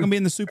 but they're not going to be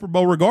in the Super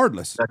Bowl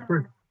regardless. That's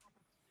true.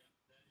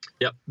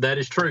 Yep, that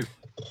is true.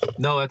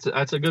 No,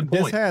 that's a good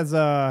point. This has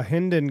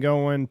Hendon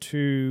going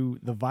to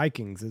the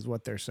Vikings is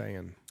what they're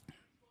saying.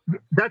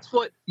 That's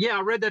what. Yeah,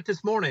 I read that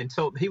this morning.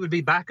 So he would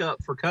be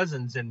backup for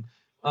Cousins and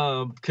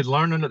could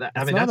learn under that.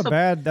 That's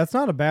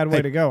not a bad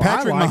way to go.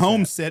 Patrick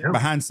Mahomes sat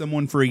behind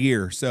someone for a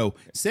year, so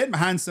sitting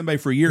behind somebody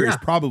for a year is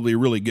probably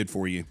really good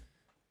for you.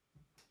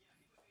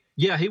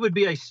 Yeah, he would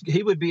be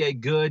a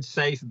good,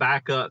 safe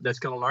backup that's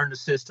going to learn the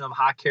system,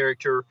 high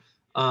character.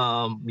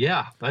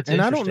 That's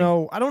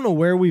interesting. I don't know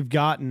where we've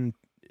gotten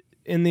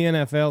in the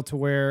NFL to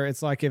where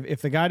it's like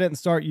if the guy didn't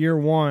start year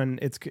one,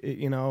 it's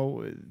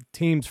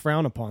teams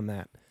frown upon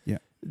that.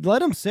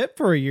 Let him sit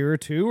for a year or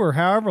two or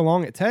however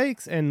long it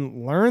takes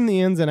and learn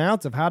the ins and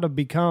outs of how to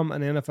become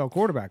an NFL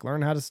quarterback.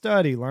 Learn how to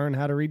study, learn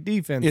how to read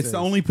defenses. It's the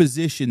only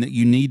position that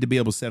you need to be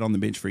able to sit on the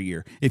bench for a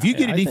year. If you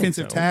get a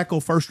defensive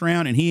tackle first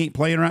round and he ain't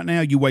playing right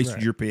now, you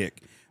wasted your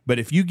pick. But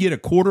if you get a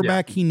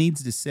quarterback, he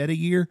needs to sit a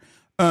year.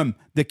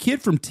 The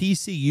kid from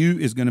TCU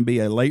is going to be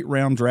a late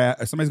round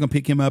draft. Somebody's going to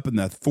pick him up in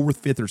the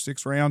 4th, 5th, or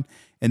 6th round.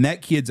 And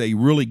that kid's a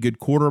really good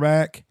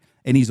quarterback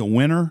and he's a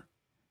winner.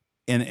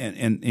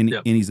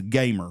 And he's a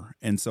gamer.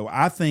 And so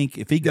I think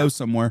if he goes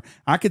somewhere,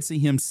 I could see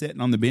him sitting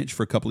on the bench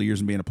for a couple of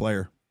years and being a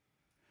player.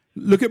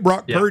 Look at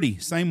Brock Purdy,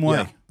 same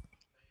way.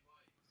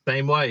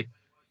 Same way.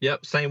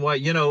 Yep, same way.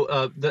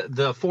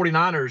 The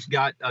 49ers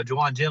got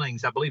Juwan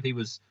Jennings. I believe he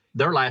was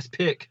their last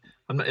pick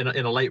in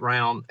a late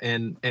round.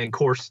 And of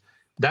course,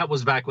 that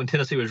was back when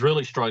Tennessee was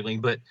really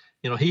struggling. But,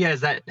 he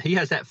has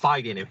that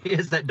fight in him. He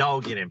has that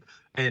dog in him.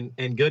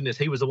 And goodness,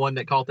 he was the one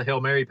that caught the Hail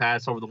Mary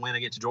pass over the win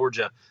against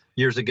Georgia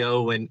years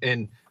ago.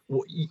 And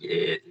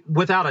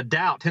without a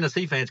doubt,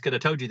 Tennessee fans could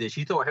have told you this.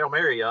 You throw a Hail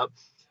Mary up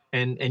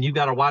and you've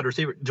got a wide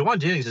receiver. Juwan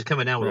Jennings is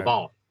coming down with the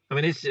ball. I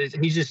mean,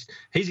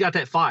 he's got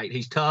that fight.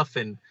 He's tough.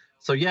 And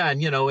so,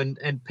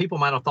 and people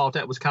might have thought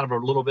that was kind of a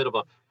little bit of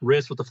a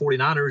risk with the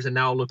 49ers. And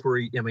now look where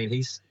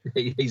he's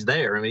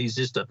there. I mean, he's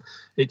just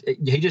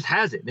he just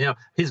has it.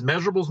 His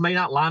measurables may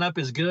not line up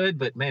as good,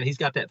 but man, he's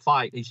got that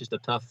fight. He's just a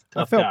tough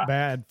I felt guy.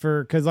 bad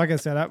because like I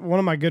said, one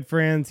of my good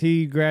friends,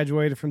 he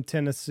graduated from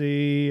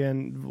Tennessee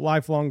and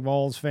lifelong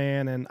Vols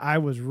fan. And I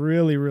was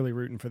really, really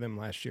rooting for them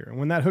last year. And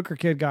when that Hooker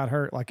kid got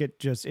hurt, like it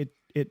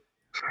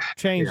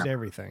changed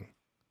everything.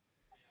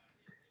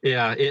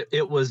 Yeah,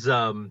 it was,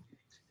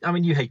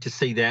 you hate to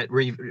see that.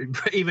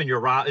 Even your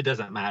rival, it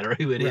doesn't matter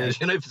who it is.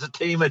 If it's a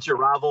team that's your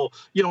rival,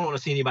 you don't want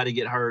to see anybody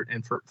get hurt.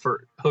 And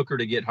for Hooker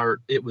to get hurt,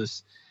 it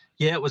was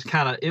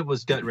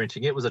gut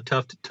wrenching. It was a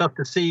tough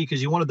to see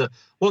because you wanted the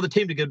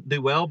team to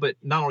do well, but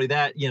not only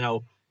that,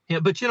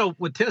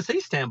 with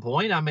Tennessee's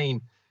standpoint,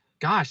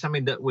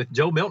 with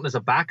Joe Milton as a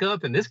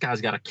backup, and this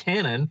guy's got a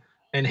cannon,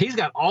 and he's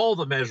got all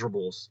the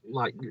measurables.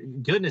 Like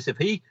goodness, if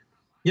he.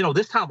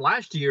 This time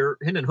last year,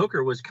 Hendon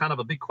Hooker was kind of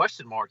a big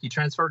question mark. He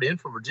transferred in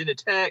from Virginia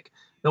Tech.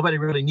 Nobody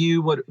really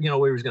knew where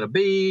he was going to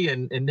be.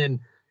 And then,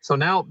 so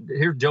now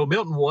here Joe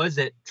Milton was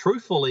that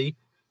truthfully, I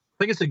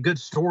think it's a good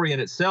story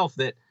in itself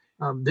that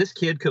this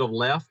kid could have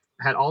left,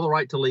 had all the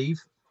right to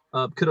leave,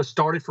 could have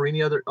started for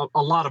any other,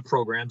 a lot of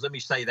programs. Let me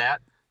say that.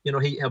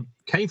 He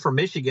came from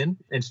Michigan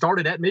and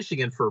started at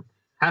Michigan for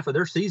half of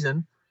their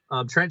season,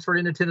 transferred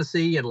into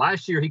Tennessee. And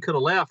last year he could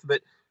have left,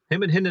 but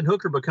him and Hendon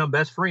Hooker become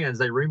best friends.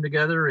 They roomed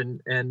together, and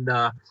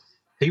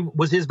he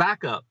was his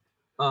backup.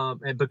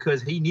 And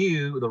because he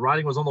knew the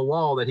writing was on the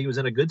wall that he was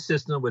in a good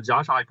system with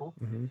Josh Heupel.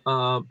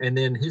 Mm-hmm. And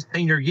then his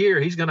senior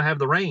year, he's going to have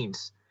the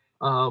reins.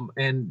 That's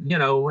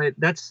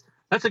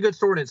a good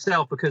story in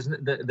itself because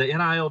the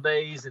NIL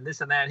days and this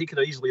and that, he could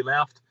have easily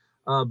left.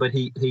 But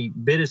he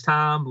bid his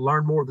time,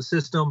 learned more of the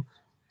system.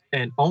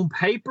 And on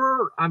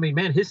paper,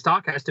 his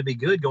stock has to be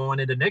good going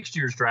into next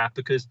year's draft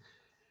because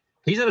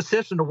he's in a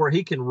system to where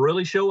he can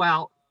really show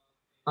out.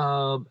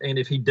 And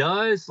if he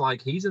does,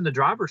 he's in the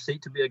driver's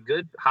seat to be a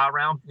good high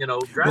round,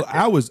 draft. Well,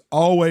 I was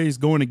always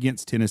going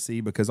against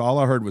Tennessee because all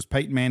I heard was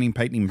Peyton Manning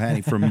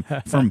from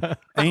from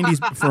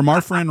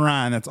our friend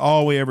Ryan. That's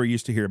all we ever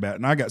used to hear about.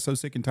 And I got so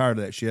sick and tired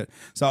of that shit.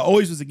 So I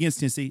always was against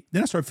Tennessee.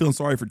 Then I started feeling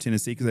sorry for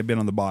Tennessee because they've been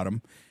on the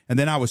bottom. And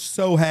then I was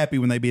so happy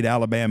when they beat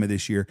Alabama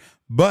this year.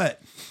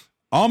 But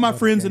all my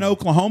friends in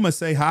Oklahoma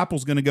say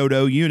Heupel's going to go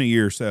to OU in a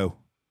year or so.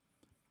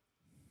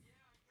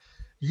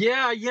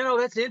 Yeah,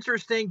 that's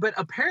interesting. But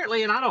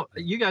apparently, and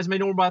you guys may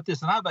know more about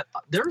this than I, but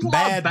there's a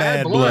lot of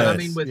bad blood.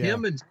 With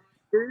him and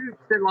Stoops,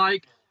 and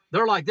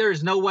there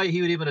is no way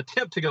he would even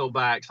attempt to go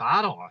back. So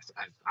I don't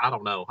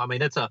know.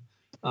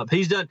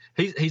 He's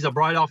a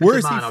bright offensive Where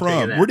is he mind, I'll tell you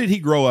from? that. Where did he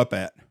grow up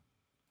at?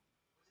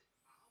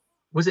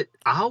 Was it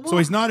Iowa? So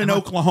he's not in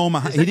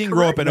Oklahoma. He didn't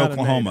grow up in Not a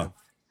Oklahoma.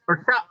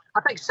 Or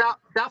I think South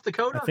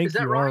Dakota. I think is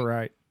that you right? are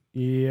right.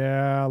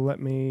 Yeah,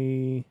 let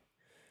me.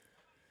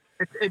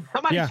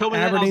 Somebody Yeah, told me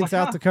Aberdeen, that.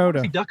 South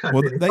Dakota. Duck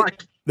Well,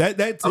 hunting.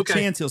 that's a Okay.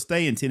 chance he'll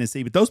stay in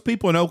Tennessee. But those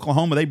people in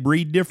Oklahoma, they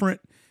breed different.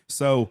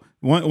 So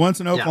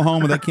once in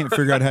Oklahoma, they can't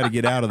figure out how to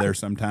get out of there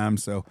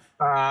sometimes. So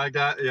I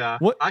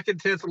can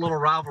sense a little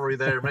rivalry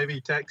there.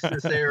 Maybe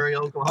Texas area,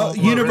 Oklahoma.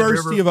 Red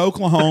University River. of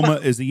Oklahoma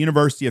is the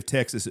University of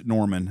Texas at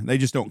Norman. They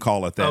just don't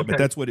call it that, Okay. but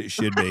that's what it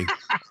should be.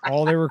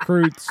 All their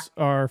recruits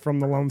are from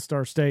the Lone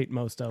Star State,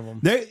 most of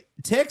them.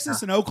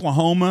 Texas and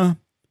Oklahoma,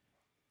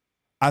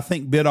 I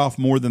think, bit off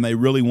more than they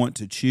really want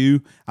to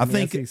chew. I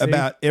think SEC?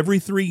 about every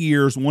 3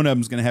 years, one of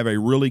them is going to have a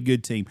really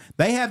good team.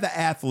 They have the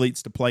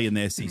athletes to play in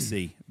the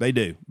SEC. They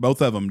do.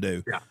 Both of them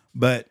do. Yeah.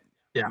 But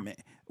man,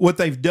 what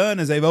they've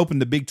done is they've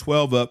opened the Big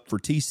 12 up for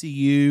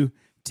TCU,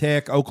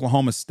 Tech,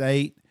 Oklahoma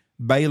State,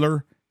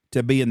 Baylor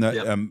to be in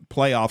the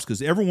playoffs,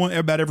 because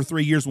about every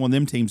 3 years, one of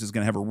them teams is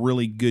going to have a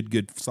really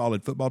good,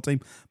 solid football team.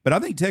 But I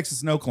think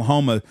Texas and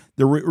Oklahoma,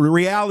 the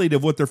reality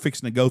of what they're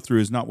fixing to go through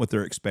is not what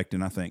they're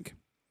expecting, I think.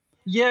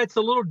 Yeah, it's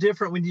a little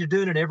different when you're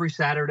doing it every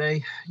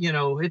Saturday. You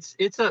know, it's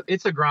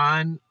a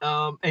grind.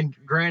 And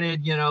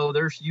granted, you know,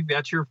 you've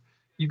got your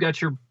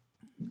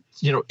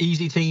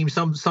easy team,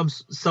 some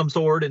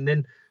sort, and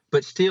then,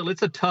 but still,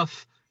 it's a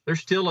tough.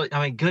 There's still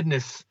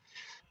goodness,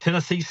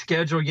 Tennessee's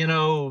schedule. You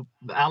know,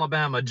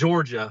 Alabama,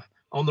 Georgia,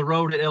 on the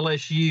road at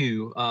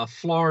LSU,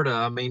 Florida.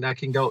 I mean, I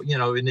can go. You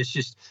know, and it's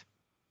just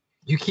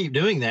you keep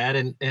doing that,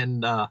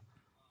 and out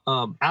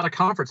of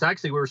conference.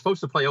 Actually, we were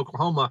supposed to play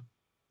Oklahoma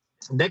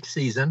next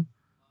season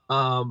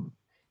in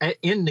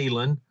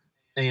Neyland,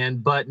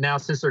 but now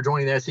since they're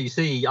joining the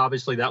SEC,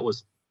 obviously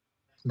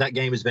that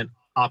game has been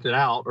opted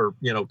out or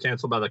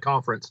canceled by the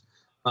conference,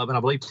 and I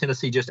believe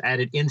Tennessee just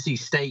added NC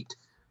State.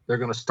 They're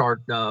going to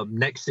start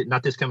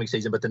not this coming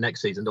season, but the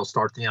next season they'll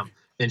start them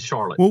in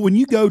Charlotte. Well, when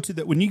you go through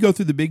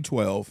the Big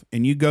 12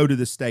 and you go to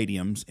the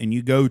stadiums and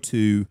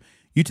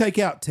you take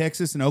out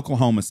Texas and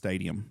Oklahoma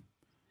Stadium,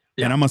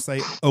 and I'm going to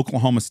say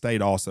Oklahoma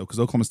State also,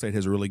 because Oklahoma State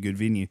has a really good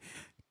venue.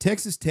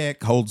 Texas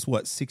Tech holds,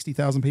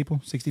 60,000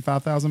 people,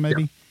 65,000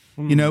 maybe?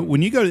 Yeah. You know,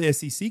 when you go to the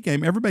SEC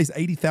game, everybody's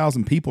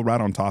 80,000 people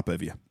right on top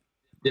of you.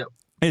 Yep.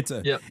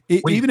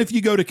 Even if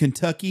you go to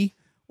Kentucky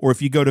or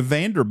if you go to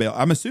Vanderbilt,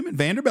 I'm assuming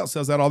Vanderbilt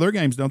sells out all their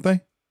games, don't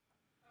they?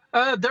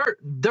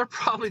 They're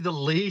probably the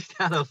least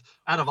out of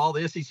all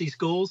the SEC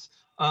schools.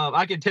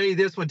 I can tell you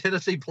this: when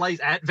Tennessee plays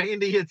at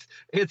Vandy,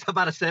 it's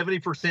about a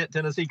 70%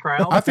 Tennessee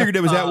crowd. I figured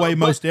it was that way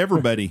most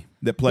everybody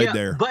that played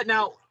there. But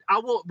now I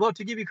will. Well,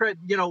 to give you credit,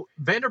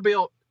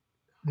 Vanderbilt,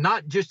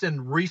 not just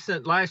in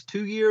recent last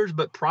 2 years,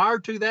 but prior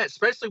to that,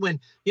 especially when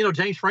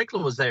James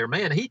Franklin was there,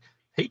 man, he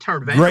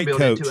turned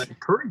Vanderbilt into a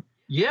pretty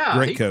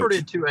turned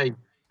it into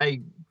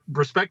a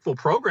respectful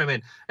program,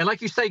 and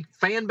like you say,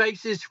 fan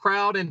bases,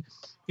 crowd, and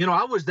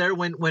I was there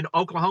when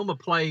Oklahoma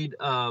played,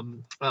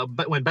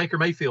 but when Baker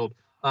Mayfield.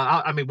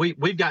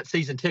 We've got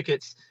season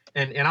tickets,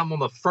 and I'm on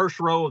the first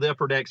row of the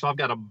upper deck, so I've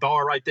got a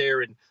bar right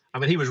there, and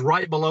he was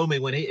right below me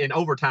in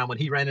overtime when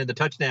he ran in the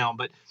touchdown.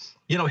 But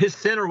his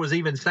center was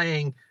even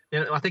saying,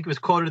 I think it was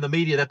quoted in the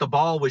media that the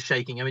ball was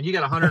shaking. I mean, you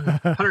got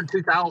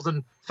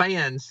 102,000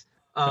 fans.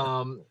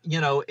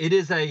 It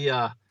is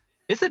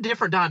it's a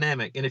different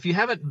dynamic, and if you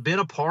haven't been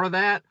a part of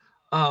that,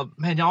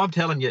 man, y'all, I'm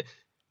telling you.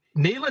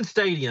 Neyland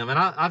Stadium, and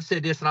I've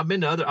said this, and I've been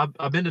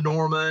to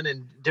Norman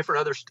and different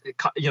other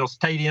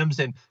stadiums,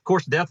 and of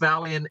course Death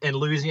Valley and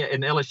Louisiana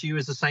and LSU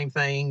is the same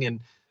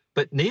thing.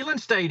 But Neyland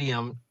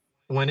Stadium,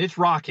 when it's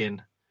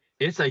rocking,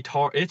 it's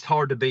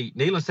hard to beat.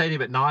 Neyland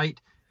Stadium at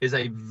night is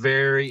a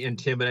very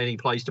intimidating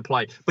place to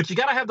play. But you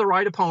got to have the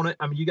right opponent.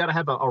 I mean, you got to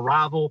have a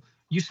rival.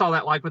 You saw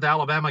that like with the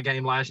Alabama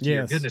game last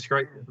year. Yes. Goodness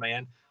gracious,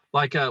 man!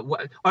 Like,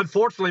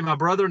 unfortunately, my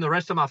brother and the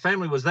rest of my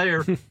family was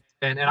there.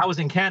 And I was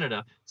in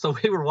Canada, so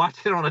we were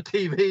watching on a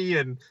TV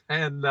and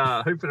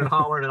hooping and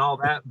hollering and all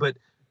that. But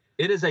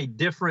it is a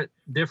different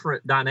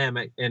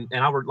dynamic. And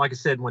like I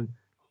said, when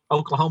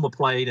Oklahoma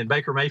played and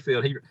Baker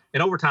Mayfield,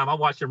 in overtime, I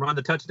watched him run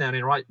the touchdown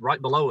in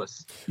right below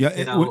us. Yeah,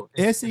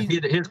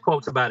 his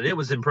quotes about it. It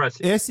was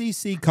impressive.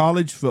 SEC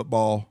college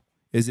football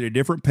is at a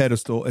different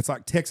pedestal. It's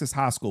like Texas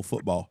high school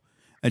football.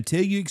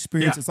 Until you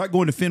experience, it's like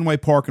going to Fenway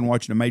Park and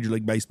watching a Major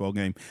League Baseball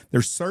game.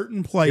 There's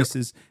certain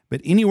places,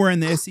 but anywhere in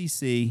the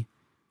SEC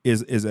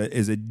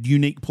is a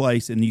unique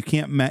place, and you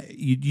can't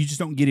you just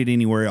don't get it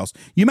anywhere else.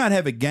 You might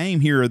have a game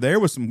here or there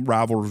with some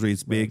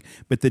rivalries big,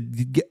 but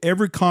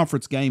every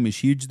conference game is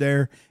huge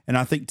there. And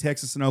I think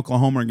Texas and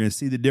Oklahoma are going to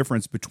see the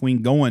difference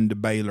between going to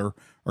Baylor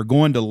or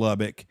going to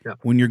Lubbock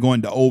when you're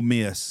going to Ole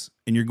Miss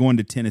and you're going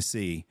to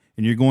Tennessee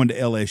and you're going to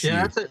LSU.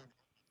 Yeah,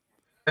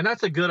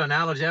 that's a good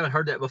analogy. I haven't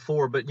heard that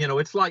before, but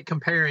it's like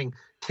comparing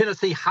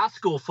Tennessee high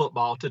school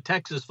football to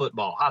Texas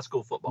high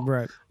school football.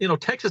 Right.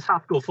 Texas high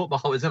school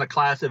football is in a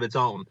class of its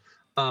own.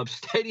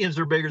 Stadiums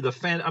are bigger.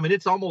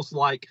 It's almost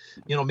like,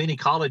 many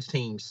college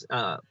teams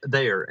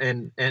there.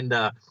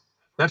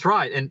 But That's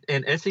right.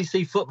 And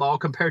SEC football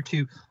compared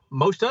to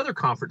most other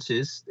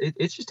conferences,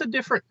 it's just a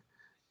different.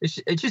 It's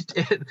just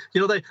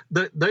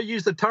they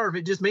use the term.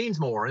 It just means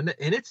more, and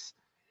it's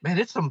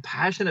some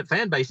passionate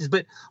fan bases.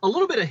 But a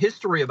little bit of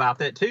history about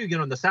that too.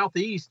 In the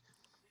Southeast,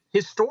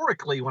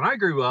 historically, when I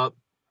grew up,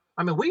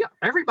 I mean,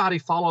 everybody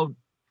followed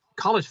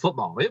college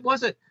football. It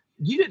wasn't.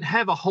 You didn't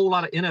have a whole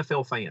lot of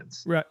NFL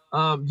fans. Right.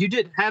 You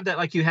didn't have that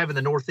like you have in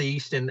the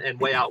Northeast and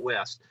way out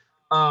west.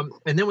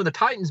 And then when the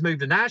Titans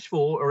moved to Nashville,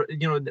 or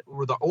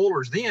the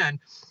Oilers, then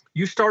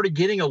you started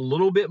getting a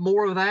little bit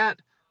more of that.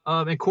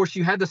 And of course,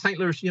 you had the St.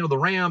 Louis, the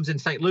Rams in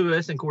St.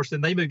 Louis, and of course,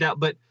 then they moved out.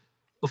 But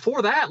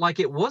before that,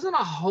 like, it wasn't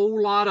a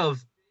whole lot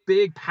of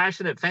big,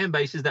 passionate fan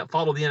bases that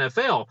followed the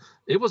NFL.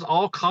 It was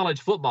all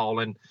college football.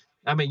 And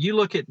I mean, you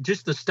look at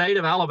just the state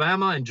of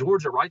Alabama and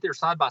Georgia right there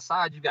side by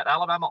side. You've got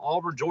Alabama,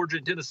 Auburn, Georgia,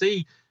 and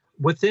Tennessee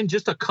within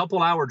just a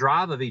couple-hour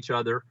drive of each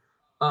other.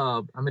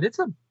 I mean, it's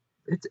a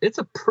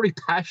pretty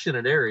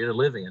passionate area to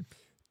live in.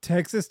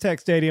 Texas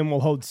Tech Stadium will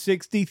hold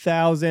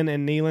 60,000,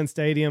 and Neyland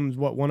Stadium's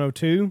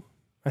 102,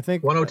 I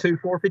think. 102,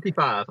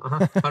 455,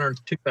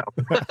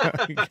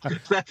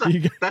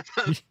 102,000. That's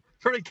a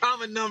pretty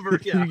common number.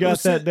 Yeah. You got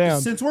that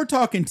down. Since we're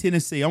talking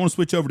Tennessee, I want to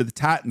switch over to the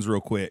Titans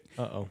real quick.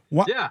 Uh-oh.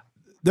 Yeah.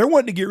 They're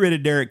wanting to get rid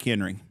of Derrick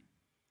Henry.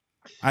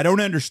 I don't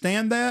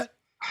understand that,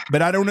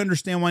 but I don't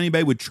understand why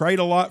anybody would trade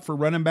a lot for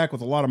running back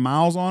with a lot of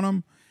miles on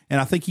him,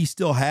 and I think he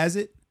still has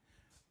it.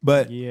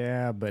 But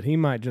yeah, but he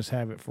might just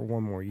have it for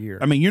one more year.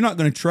 I mean, you're not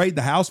going to trade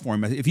the house for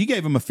him. If you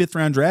gave him a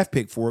 5th-round draft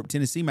pick for it,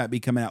 Tennessee might be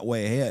coming out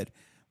way ahead.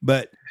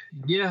 But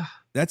yeah,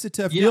 that's a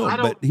tough deal.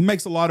 But he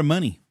makes a lot of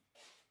money.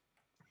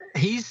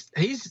 He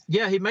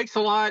makes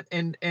a lot,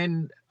 and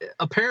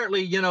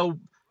apparently,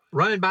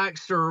 running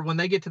backs when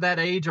they get to that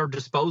age are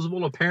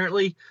disposable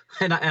apparently.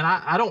 And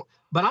I don't,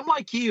 but I'm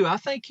like you. I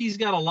think he's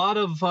got a lot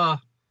of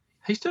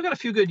he's still got a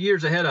few good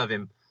years ahead of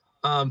him.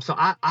 So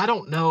I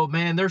don't know,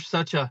 man. There's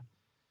such a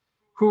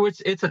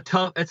it's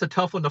a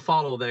tough one to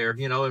follow there,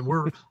 and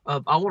we're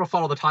I want to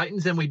follow the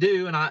Titans, and we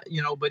do, and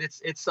but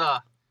it's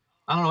I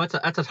don't know,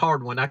 that's a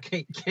hard one. I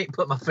can't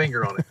put my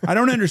finger on it. I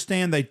don't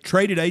understand. They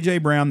traded A.J.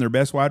 Brown, their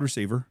best wide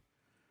receiver.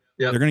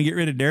 Yeah, they're going to get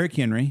rid of Derrick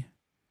Henry.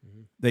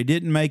 They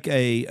didn't make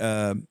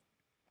a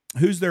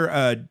who's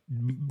their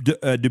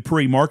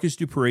Dupree, Marcus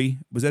Dupree,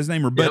 was that his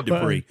name, or Bud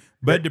Dupree?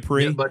 Bud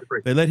Dupree. Yeah, Bud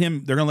Dupree. They're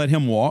going to let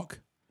him walk.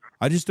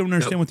 I just don't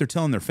understand what they're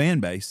telling their fan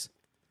base.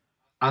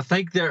 I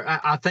think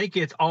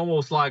it's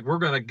almost like we're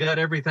going to gut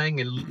everything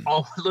and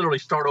literally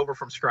start over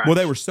from scratch. Well,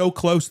 they were so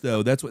close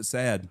though. That's what's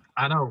sad.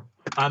 I know.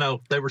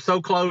 They were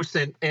so close,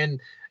 and the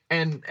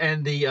when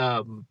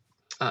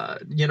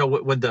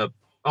the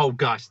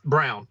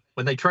Brown,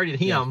 when they traded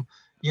him,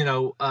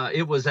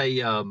 it was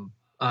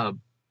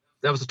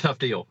that was a tough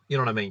deal. You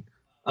know what I mean?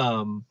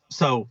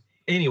 So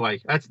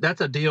anyway,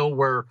 that's a deal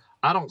where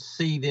I don't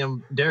see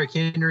them, Derrick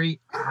Henry.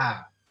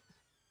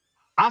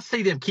 I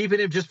see them keeping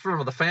him just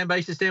from the fan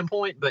base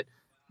standpoint, but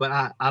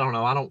I don't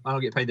know. I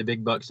don't get paid the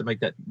big bucks to make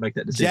that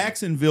decision.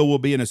 Jacksonville will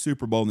be in a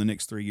Super Bowl in the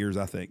next 3 years,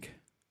 I think.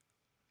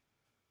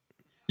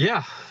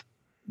 Yeah,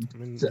 I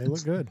mean, they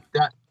look good.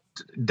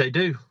 They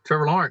do.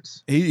 Trevor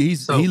Lawrence. He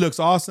looks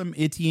awesome.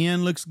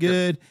 Etienne looks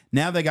good.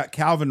 Now they got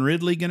Calvin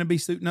Ridley going to be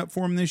suiting up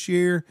for him this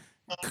year.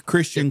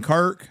 Christian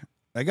Kirk.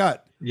 They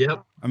got.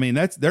 Yep. I mean,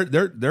 they're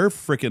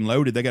freaking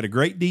loaded. They got a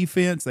great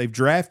defense. They've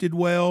drafted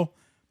well.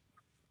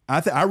 I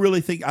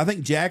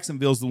think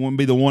Jacksonville's the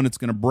one that's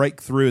going to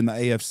break through in the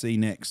AFC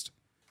next.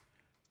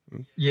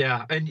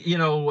 Yeah, and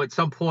at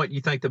some point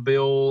you think the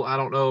Bill, I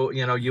don't know,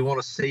 you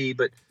want to see,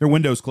 but their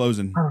window's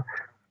closing.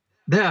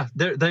 Yeah,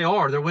 they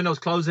are. Their window's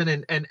closing,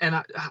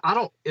 and I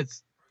don't.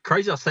 It's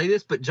crazy I'll say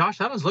this, but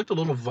Josh Allen's looked a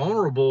little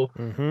vulnerable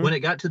when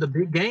it got to the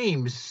big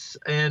games,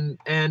 and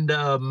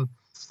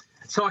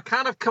so I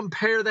kind of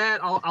compare that.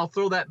 I'll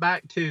throw that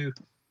back to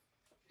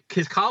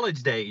his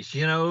college days.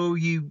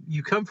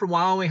 You come from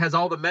Wyoming, has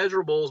all the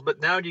measurables, but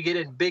now you get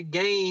in big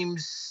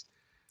games,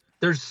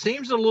 there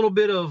seems a little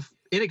bit of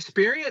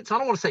inexperience. I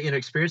don't want to say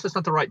inexperience, that's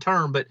not the right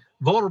term, but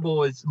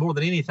vulnerable is more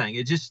than anything.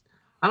 It just,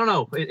 I don't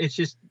know. It's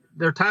just,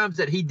 there are times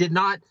that he did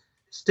not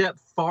step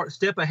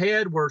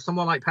ahead where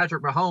someone like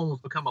Patrick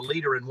Mahomes become a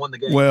leader and won the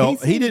game. Well,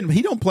 he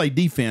don't play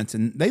defense,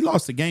 and they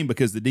lost the game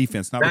because of the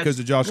defense, not because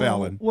of Josh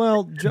Allen.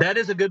 Well, that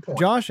is a good point.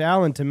 Josh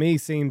Allen to me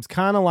seems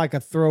kind of like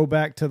a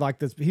throwback to like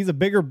this. He's a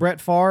bigger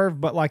Brett Favre,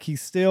 but like he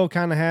still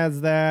kind of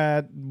has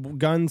that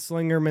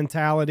gunslinger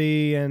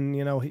mentality, and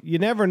you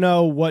never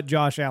know what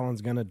Josh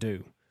Allen's going to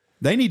do.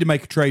 They need to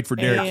make a trade for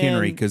Derrick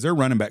Henry because they're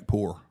running back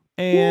poor.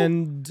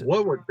 And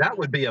that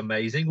would be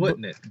amazing,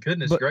 wouldn't it?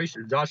 Goodness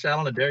gracious, Josh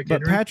Allen and Derrick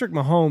Henry. But Patrick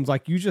Mahomes,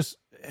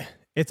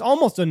 it's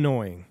almost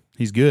annoying.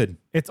 He's good.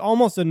 It's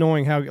almost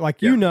annoying how,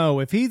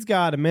 if he's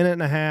got a minute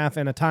and a half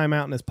and a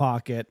timeout in his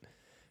pocket,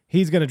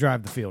 he's going to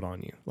drive the field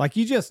on you. Like,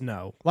 you just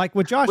know. Like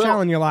with Josh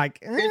Allen, you're like,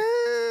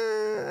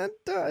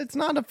 it's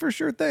not a for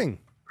sure thing.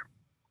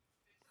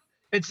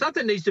 And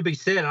something needs to be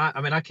said.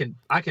 I mean,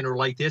 I can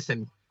relate this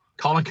in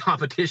calling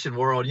competition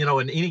world.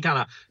 In any kind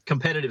of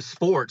competitive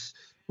sports.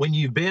 When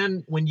you've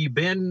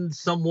been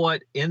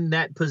somewhat in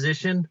that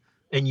position,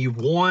 and you've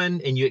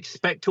won and you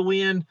expect to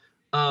win,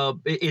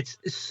 it's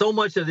so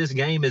much of this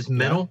game is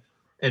mental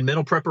and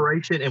mental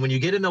preparation. And when you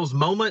get in those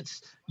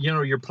moments,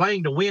 you're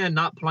playing to win,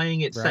 not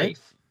playing it safe.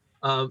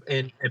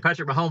 And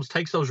Patrick Mahomes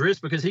takes those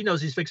risks because he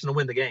knows he's fixing to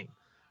win the game.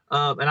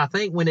 And I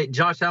think when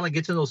Josh Allen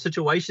gets in those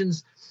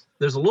situations,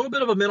 there's a little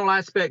bit of a mental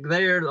aspect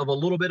there, of a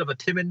little bit of a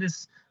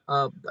timidness.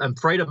 I'm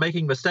afraid of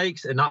making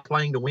mistakes and not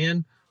playing to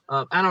win.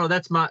 I don't know.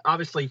 That's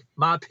obviously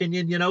my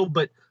opinion,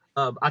 but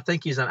I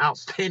think he's an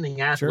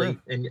outstanding athlete.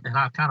 Sure. And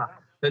I kind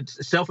of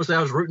selfishly,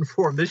 I was rooting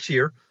for him this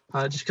year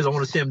just because I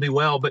want to see him do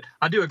well. But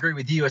I do agree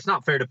with you. It's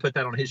not fair to put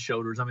that on his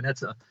shoulders. I mean,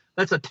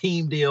 that's a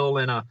team deal,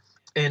 and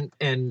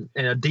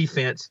a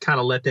defense kind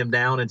of let them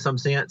down in some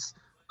sense.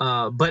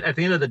 But at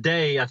the end of the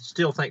day, I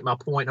still think my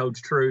point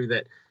holds true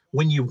that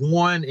when you've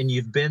won and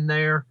you've been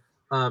there,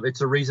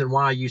 it's a reason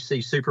why you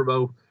see Super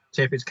Bowl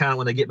champions kind of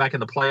when they get back in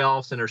the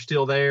playoffs and they're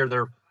still there,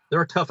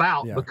 they're a tough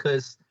out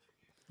because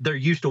they're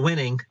used to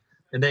winning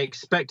and they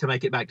expect to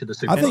make it back to the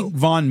Super Bowl. I think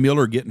Von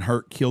Miller getting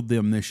hurt killed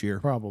them this year.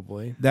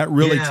 Probably. That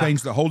really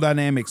changed the whole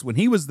dynamics. When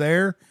he was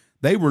there,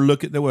 they were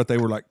looking at what they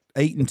were like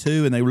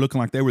 8-2, and they were looking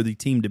like they were the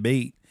team to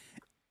beat.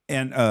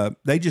 And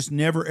they just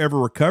never, ever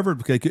recovered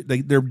because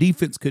their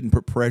defense couldn't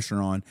put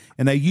pressure on.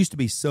 And they used to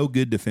be so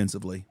good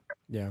defensively.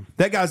 Yeah.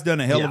 That guy's done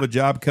a hell of a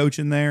job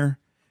coaching there.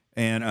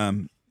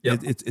 And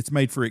it's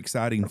made for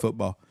exciting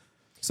football.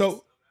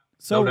 So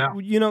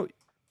no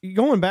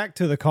going back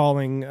to the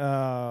calling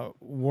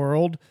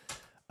world,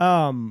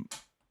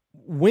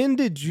 when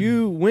did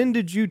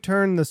you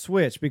turn the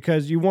switch?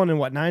 Because you won in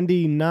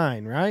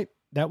 99, right?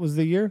 That was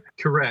the year?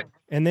 Correct.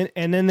 And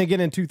then they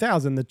get in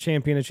 2000, the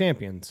champion of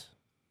champions.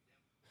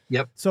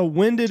 Yep. So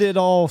when did it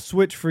all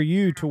switch for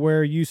you to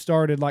where you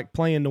started like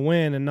playing to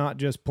win and not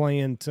just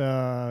playing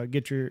to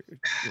get your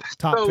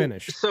top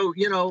finish? So,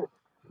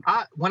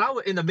 when I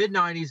was in the mid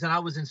 90s and I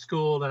was in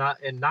school and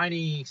in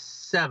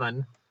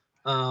 97,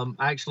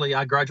 actually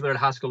I graduated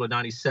high school in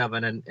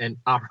 97 and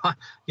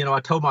I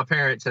told my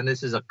parents, and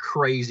this is a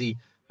crazy,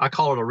 I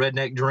call it a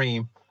redneck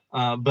dream.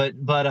 But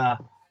I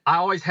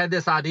always had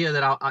this idea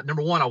that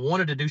number one, I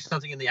wanted to do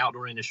something in the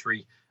outdoor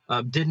industry.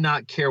 Did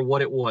not care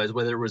what it was,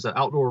 whether it was an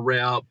outdoor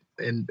rep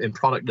and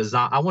product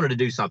design. I wanted to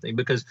do something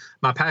because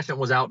my passion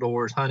was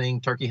outdoors,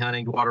 hunting, turkey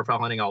hunting, waterfowl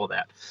hunting, all of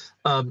that.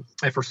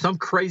 And for some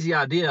crazy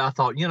idea, I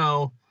thought,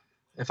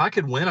 if I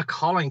could win a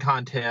calling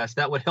contest,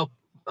 that would help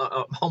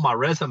on my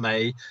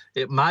resume.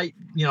 It might,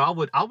 I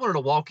wanted to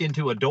walk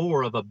into a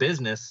door of a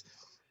business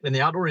in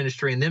the outdoor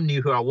industry and them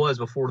knew who I was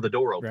before the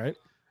door opened.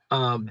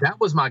 Right. That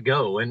was my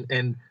goal.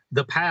 And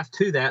the path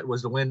to that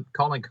was to win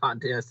calling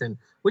contest, and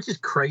which is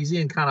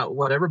crazy and kind of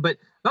whatever. But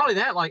not only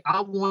that, like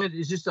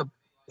it's just a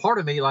part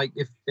of me. Like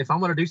if I'm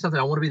going to do something,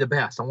 I want to be the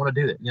best. I want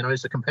to do it.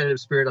 It's a competitive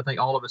spirit. I think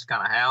all of us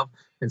kind of have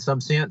in some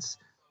sense.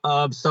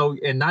 So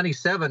in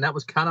 97, that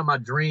was kind of my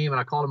dream. And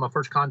I called it my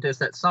first contest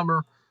that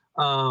summer.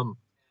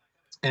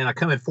 And I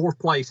come in fourth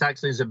place,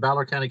 actually, is in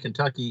Ballard County,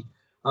 Kentucky.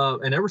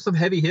 And there were some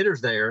heavy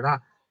hitters there. And I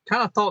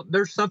kind of thought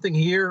there's something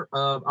here.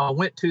 I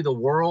went to the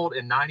World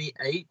in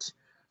 98.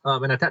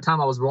 And at that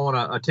time I was blowing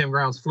a Tim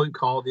Grounds flute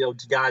call, the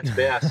old Guide's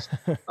Best.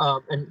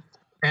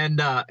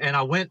 And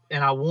I went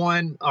and I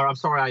won,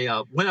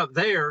 I went up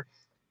there,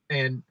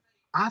 and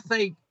I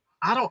think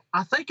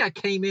I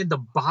came in the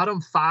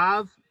bottom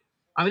 5.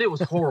 I mean, it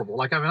was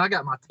horrible. I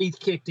got my teeth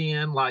kicked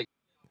in,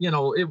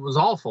 it was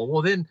awful.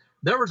 Well, then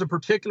there was a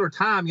particular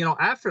time,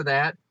 after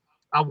that,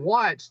 I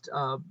watched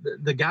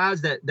the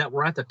guys that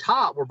were at the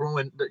top were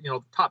blowing,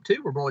 top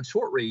 2 were blowing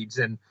short reeds.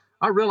 And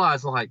I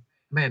realized,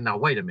 man, now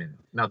wait a minute.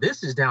 Now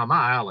this is down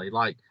my alley.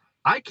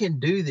 I can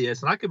do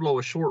this, and I could blow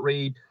a short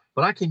reed,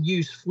 but I can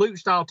use flute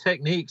style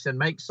techniques and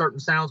make certain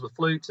sounds with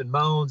flutes and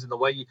moans and the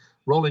way you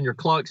roll in your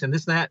clucks and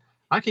this and that.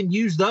 I can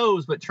use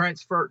those, but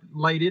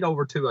translate it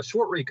over to a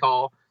short reed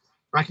call.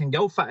 I can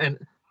go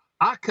and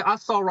I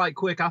saw right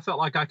quick. I felt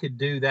like I could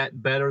do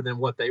that better than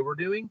what they were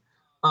doing.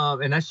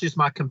 And that's just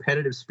my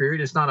competitive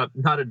spirit. It's not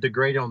a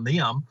degrade on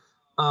them.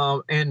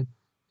 And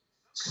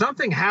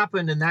something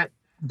happened in that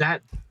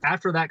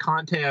after that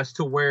contest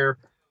to where,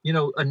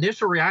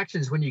 initial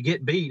reactions when you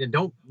get beat, and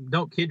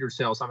don't kid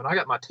yourselves. I mean, I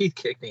got my teeth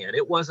kicked in.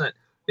 It wasn't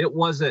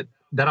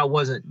that I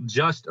wasn't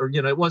just, or,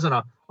 it wasn't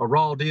a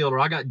raw deal or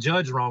I got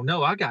judged wrong.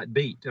 No, I got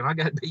beat, and I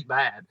got beat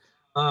bad.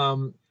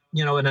 And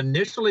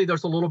initially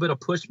there's a little bit of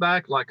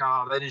pushback, like,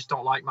 oh, they just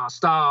don't like my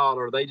style,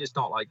 or they just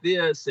don't like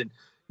this. And,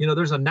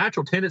 there's a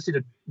natural tendency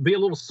to be a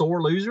little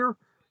sore loser,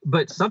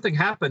 but something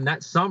happened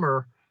that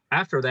summer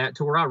after that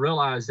to where I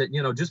realized that,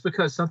 just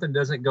because something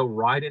doesn't go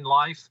right in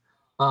life,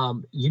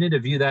 you need to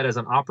view that as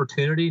an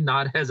opportunity,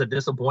 not as a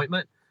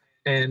disappointment.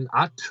 And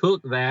I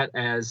took that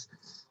as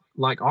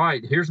like, all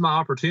right, here's my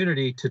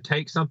opportunity to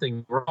take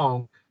something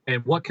wrong,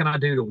 and what can I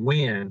do to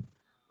win?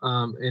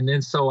 And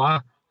then so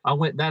I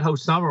went that whole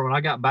summer when I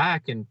got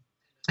back, and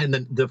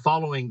the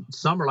following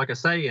summer, like I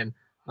say, and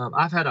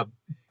I've had a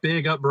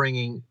big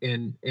upbringing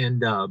in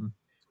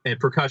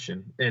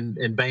percussion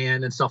and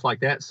band and stuff like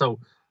that. So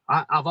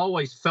I've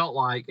always felt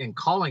like in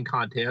calling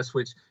contests,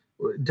 which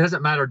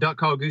doesn't matter, duck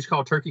call, goose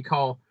call, turkey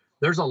call,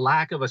 there's a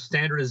lack of a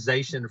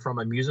standardization from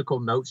a musical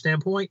note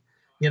standpoint.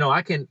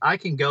 I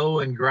can go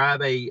and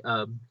grab a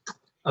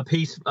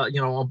piece, on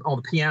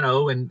the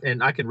piano,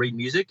 and I can read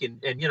music,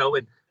 and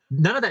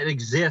none of that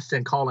exists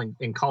in calling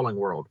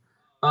world.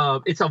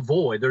 It's a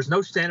void. There's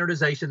no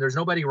standardization. There's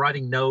nobody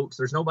writing notes.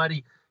 There's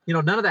nobody,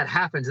 none of that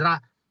happens. And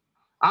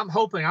I'm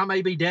hoping I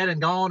may be dead and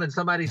gone, and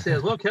somebody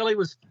says, well, Kelley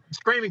was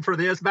screaming for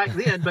this back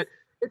then, but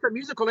it's a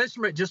musical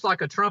instrument, just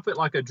like a trumpet,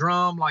 like a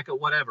drum, like a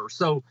whatever.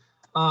 So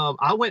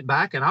I went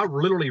back and I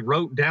literally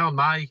wrote down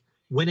my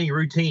winning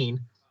routine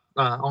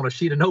on a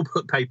sheet of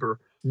notebook paper,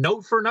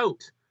 note for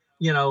note,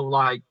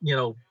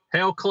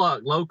 hail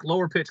cluck,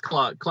 lower pitch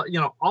cluck,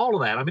 all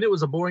of that. I mean, it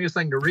was the boringest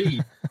thing to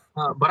read,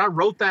 but I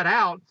wrote that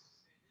out,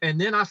 and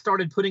then I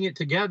started putting it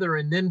together.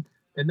 And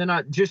then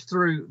I, just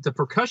through the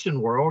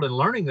percussion world and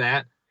learning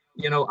that,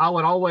 I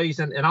would always,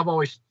 and I've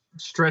always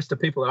stressed to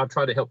people that I've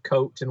tried to help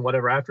coach and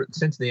whatever after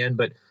since then.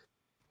 But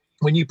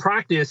when you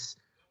practice,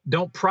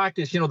 don't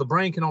practice, the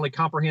brain can only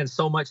comprehend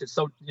so much. It's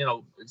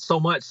so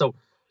much. So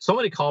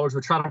many callers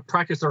would try to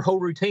practice their whole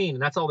routine,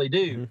 and that's all they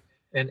do.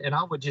 Mm-hmm. And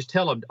I would just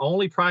tell them,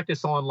 only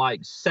practice on like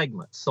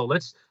segments. So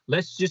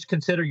let's just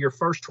consider your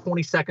first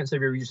 20 seconds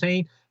of your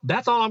routine.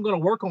 That's all I'm going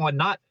to work on,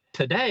 not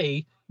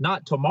today,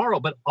 not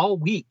tomorrow, but all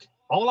week.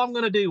 All I'm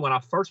going to do when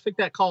I first pick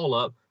that call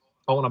up,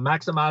 I want to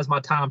maximize my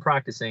time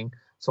practicing.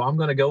 So I'm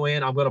going to go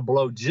in, I'm going to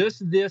blow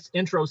just this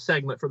intro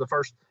segment for the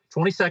first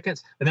 20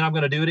 seconds, and then I'm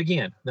going to do it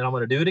again. Then I'm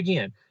going to do it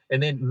again,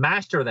 and then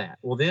master that.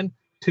 Well, then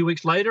 2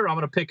 weeks later, I'm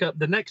going to pick up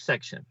the next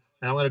section,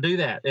 and I'm going to do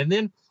that. And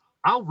then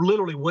I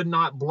literally would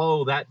not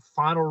blow that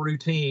final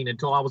routine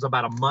until I was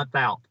about a month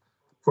out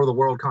for the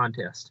world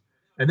contest.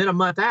 And then a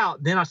month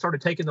out, then I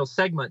started taking those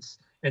segments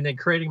and then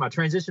creating my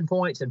transition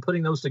points and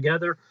putting those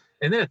together.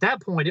 And then at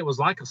that point, it was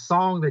like a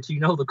song that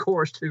the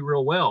chorus to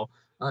real well.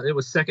 It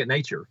was second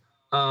nature.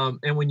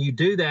 And when you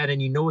do that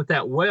and you know it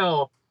that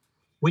well,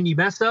 when you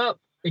mess up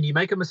and you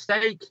make a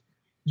mistake,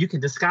 you can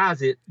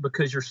disguise it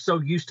because you're so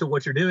used to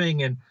what you're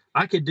doing. And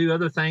I could do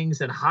other things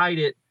and hide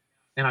it.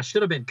 And I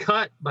should have been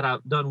cut, but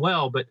I've done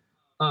well. But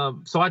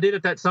so I did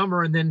it that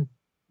summer. And then,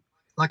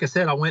 like I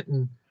said, I went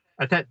and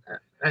at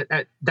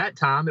that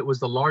time, it was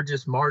the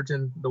largest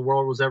margin the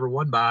world was ever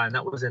won by. And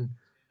that was in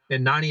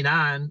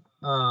 99.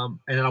 And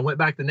then I went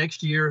back the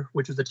next year,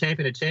 which was the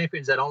Champion of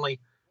Champions that only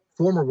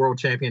former world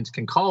champions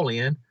can call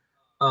in.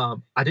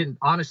 I didn't,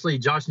 honestly,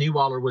 Josh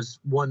Neuwaller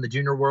won the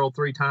junior world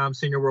 3 times,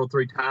 senior world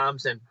 3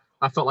 times. And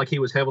I felt like he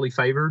was heavily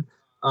favored.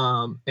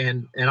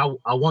 And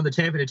I won the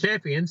Champion of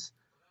Champions.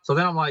 So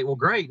then I'm like, well,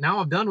 great. Now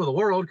I'm done with the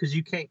world because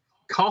you can't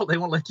call. They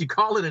won't let you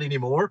call it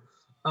anymore.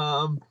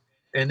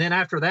 And then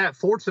after that,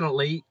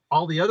 fortunately,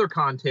 all the other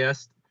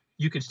contests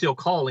you could still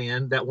call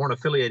in that weren't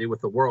affiliated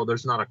with the world.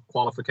 There's not a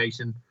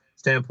qualification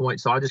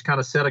standpoint. So I just kind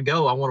of set a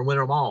go. I want to win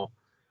them all.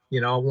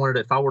 I wanted,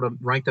 if I were to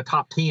rank the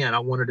top 10, I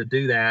wanted to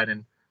do that.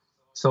 And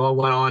so I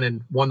went on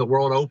and won the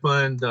World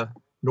Open, the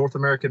North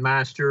American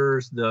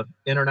Masters, the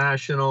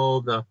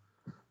International, the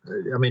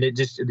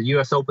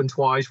U.S. Open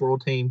twice,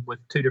 world team with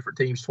 2 different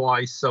teams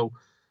twice. So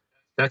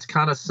that's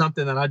kind of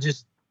something that I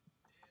just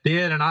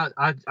did. And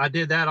I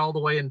did that all the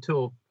way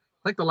until,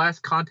 I think the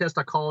last contest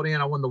I called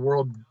in, I won the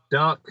World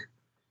Duck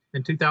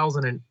in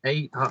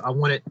 2008. I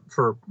won it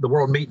for the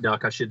World Meat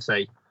Duck, I should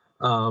say.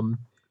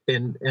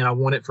 And I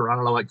won it for, I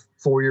don't know, like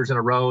 4 years in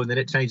a row. And then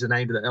it changed the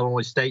name to the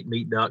Illinois State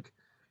Meat Duck.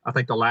 I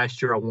think the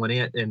last year I won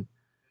it. And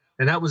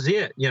that was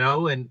it,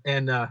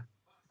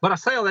 but I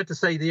say all that to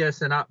say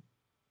this. And I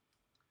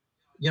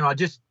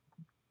just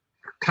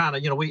kind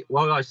of, we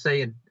always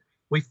say, and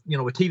we,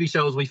 with TV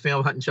shows, we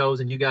film hunting shows,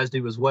 and you guys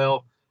do as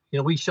well.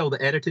 We show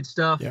the edited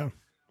stuff, and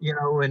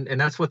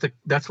that's what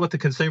the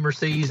consumer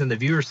sees and the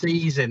viewer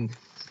sees. And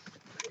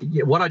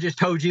what I just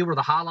told you were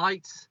the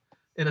highlights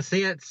in a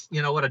sense.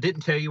 What I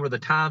didn't tell you were the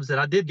times that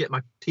I did get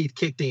my teeth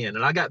kicked in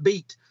and I got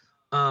beat.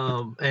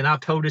 And I've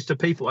told this to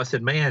people. I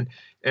said, man,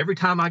 every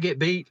time I get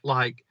beat,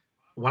 like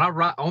when I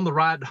ride on the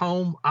ride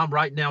home, I'm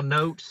writing down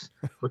notes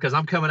because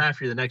I'm coming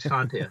after you the next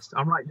contest.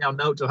 I'm writing down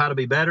notes of how to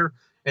be better.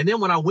 And then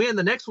when I win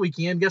the next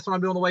weekend, guess what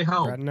I'm doing on the way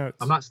home?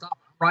 I'm not stopping.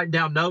 I'm writing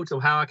down notes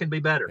of how I can be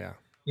better. Yeah.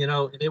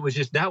 And it was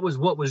just, that was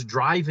what was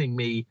driving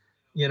me,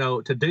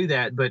 to do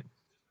that. But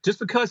just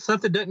because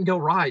something doesn't go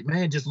right,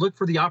 man, just look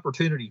for the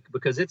opportunity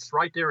because it's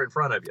right there in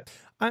front of you.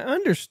 I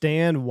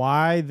understand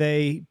why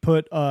they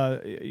put a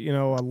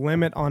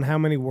limit on how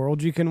many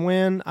worlds you can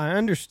win. I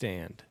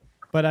understand,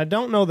 but I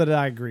don't know that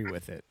I agree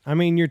with it. I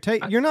mean,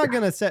 you're not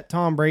going to set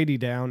Tom Brady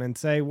down and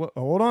say, well,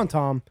 hold on,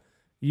 Tom,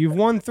 you've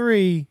won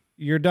 3,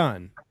 you're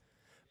done.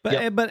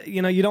 But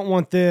you don't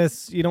want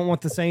this. You don't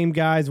want the same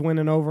guys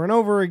winning over and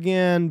over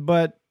again.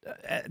 But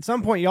at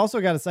some point, you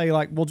also got to say,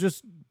 like, well,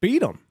 just beat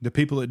them. The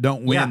people that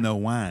don't win,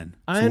 they'll whine.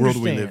 It's the world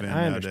we live in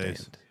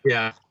nowadays.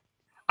 Yeah.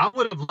 I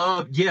would have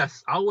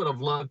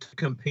loved to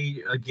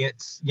compete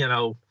against,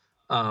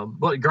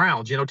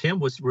 grounds. Tim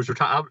was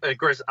retired. Of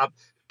course, I've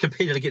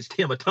competed against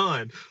Tim a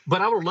ton,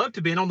 but I would love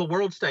to be on the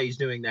world stage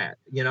doing that,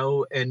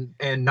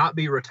 and not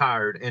be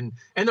retired. And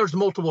there's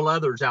multiple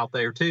others out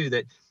there too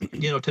that,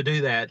 to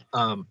do that.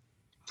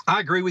 I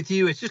agree with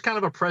you. It's just kind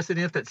of a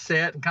precedent that's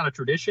set and kind of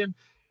tradition,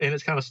 and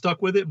it's kind of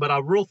stuck with it. But I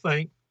real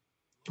think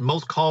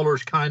most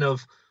callers kind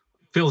of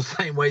feel the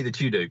same way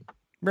that you do.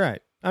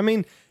 Right. I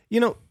mean,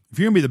 If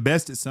you're gonna be the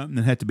best at something,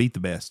 then have to beat the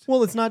best.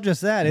 well, it's not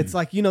just that. It's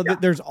like,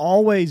 there's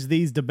always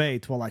these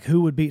debates. Well, like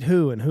who would beat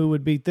who and who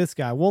would beat this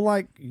guy? Well,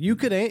 like you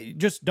could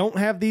just don't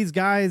have these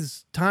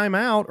guys time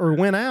out or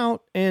win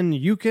out, and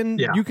you can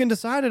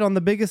decide it on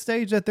the biggest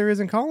stage that there is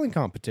in calling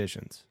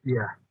competitions.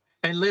 Yeah.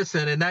 And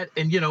listen, and I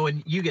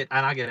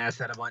get asked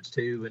that a bunch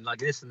too, and like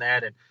this and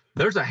that. And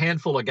there's a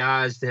handful of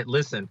guys that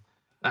listen.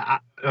 I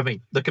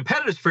mean, the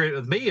competitive spirit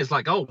with me is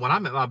like, oh, when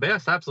I'm at my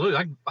best, absolutely,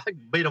 I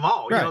can beat them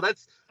all. Right.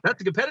 That's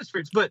the competitive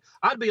spirit. But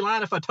I'd be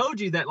lying if I told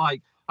you that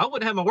like I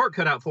wouldn't have my work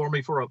cut out for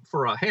me for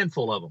a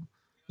handful of them.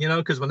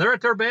 Because when they're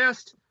at their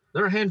best,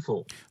 they're a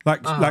handful.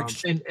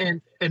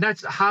 And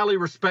that's highly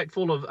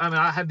respectful of. I mean,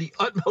 I have the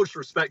utmost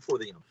respect for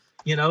them.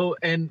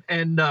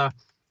 And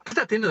because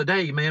at the end of the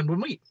day, man,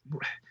 when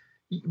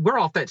we're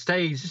off that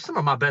stage, some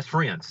of my best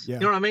friends. Yeah.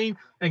 You know what I mean?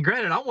 And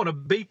granted, I want to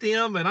beat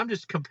them, and I'm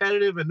just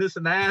competitive and this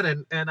and that,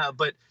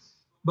 but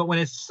when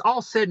it's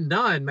all said and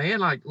done, man,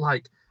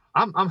 like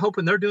I'm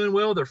hoping they're doing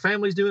well, their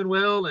family's doing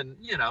well, and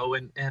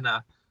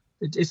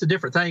it's a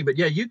different thing. But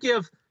yeah, you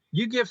give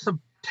some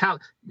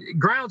talent.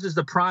 Grounds is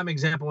the prime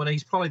example, and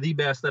he's probably the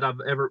best that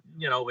I've ever,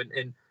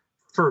 and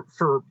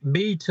for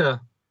me to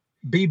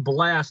be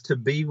blessed to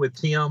be with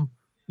Tim,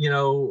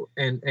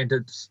 and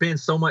to spend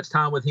so much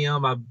time with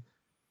him,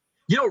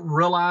 you don't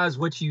realize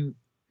what you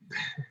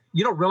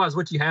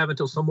have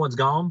until someone's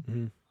gone.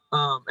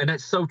 Mm-hmm. And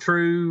that's so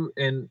true.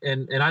 And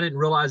I didn't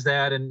realize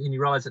that. And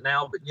you realize it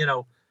now, but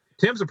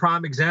Tim's a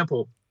prime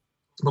example.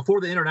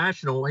 Before the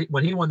international,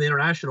 when he won the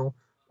international,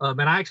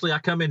 and I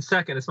come in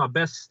second. It's my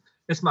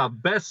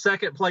best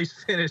second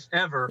place finish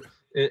ever.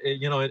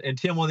 And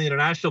Tim won the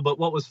international. But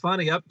what was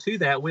funny up to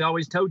that, we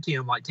always told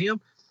Tim, like, Tim,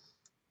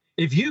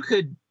 if you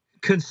could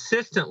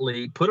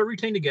consistently put a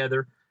routine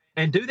together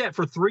and do that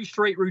for 3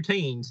 straight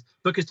routines,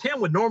 because Tim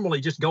would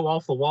normally just go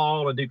off the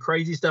wall and do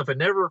crazy stuff and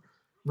never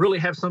really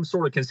have some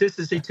sort of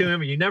consistency to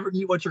him, and you never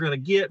knew what you're going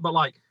to get. But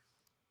like,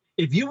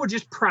 if you would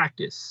just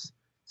practice,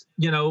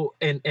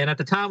 and at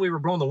the time we were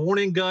blowing the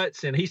warning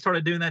guts, and he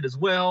started doing that as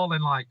well.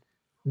 And like,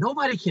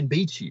 nobody can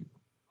beat you,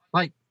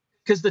 like,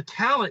 because the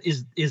talent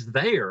is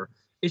there.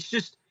 It's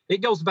just, it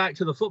goes back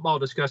to the football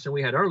discussion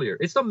we had earlier.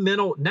 It's the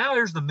mental. Now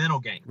there's the mental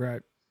game.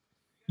 Right.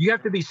 You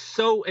have to be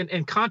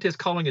and contest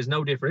calling is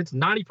no different. It's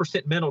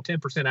 90% mental,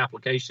 10%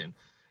 application.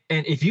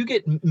 And if you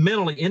get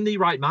mentally in the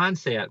right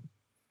mindset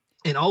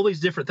and all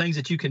these different things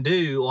that you can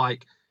do,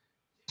 like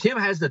Tim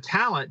has the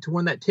talent to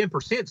when that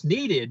 10% is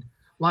needed,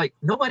 like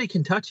nobody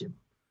can touch him.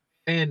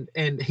 And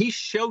he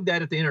showed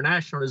that at the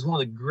international. Is one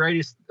of the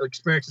greatest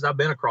experiences I've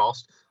been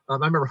across. I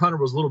remember Hunter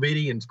was little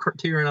bitty and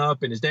tearing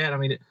up, and his dad, I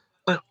mean,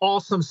 an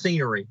awesome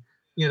scenery,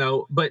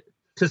 but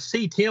to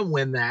see Tim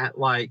win that,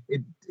 like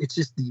it's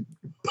just the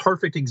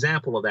perfect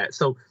example of that.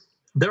 So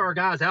there are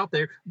guys out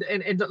there,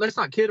 and let's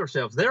not kid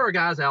ourselves. There are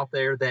guys out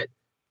there that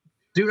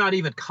do not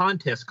even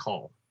contest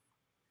call.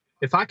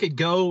 If I could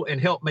go and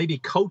help maybe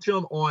coach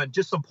them on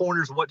just some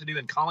pointers of what to do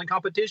in calling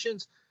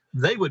competitions,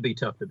 they would be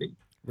tough to beat.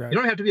 Right. You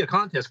don't have to be a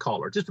contest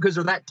caller just because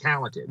they're that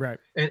talented. Right.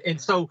 And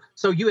so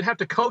you would have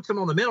to coach them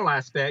on the mental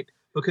aspect,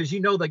 because they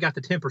got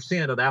the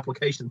 10% of the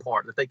application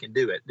part that they can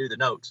do the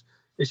notes.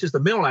 It's just the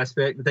mental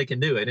aspect that they can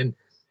do it. And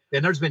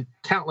there's been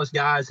countless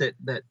guys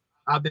that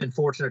I've been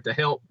fortunate to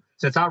help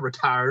since I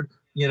retired,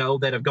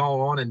 that have gone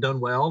on and done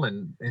well.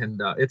 And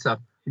it's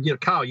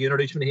Kyle, you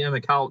introduced me to him,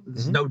 and Kyle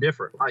is no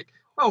different. Like,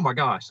 oh my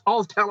gosh,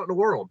 all the talent in the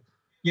world,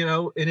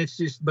 and it's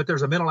just, but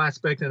there's a mental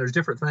aspect, and there's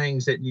different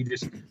things that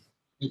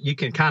you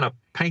can kind of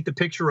paint the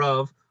picture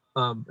of.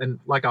 And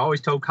like I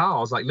always told Kyle, I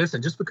was like,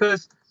 listen, just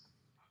because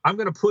I'm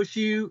going to push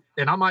you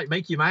and I might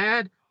make you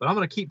mad, but I'm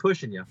going to keep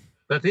pushing you.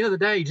 But at the end of the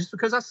day, just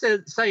because I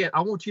say it,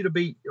 I want you to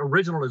be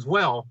original as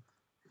well.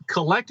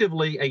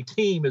 Collectively, a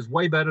team is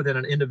way better than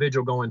an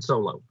individual going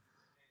solo.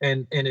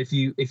 And if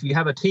you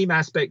have a team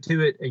aspect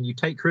to it, and you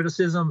take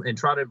criticism and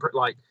try to,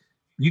 like,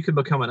 you can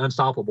become an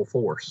unstoppable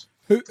force.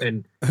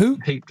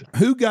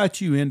 Who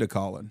got you into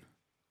calling?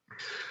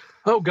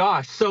 Oh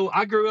gosh. So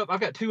I grew up, I've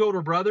got 2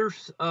 older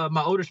brothers.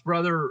 My oldest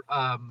brother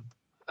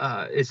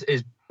is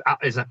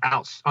an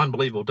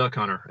unbelievable duck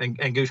hunter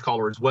and goose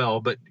caller as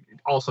well, but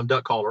awesome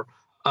duck caller.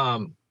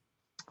 I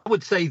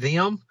would say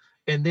them.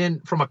 And then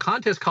from a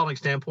contest calling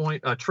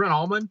standpoint, Trent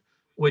Allman,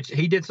 which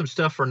he did some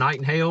stuff for Night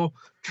and Hail.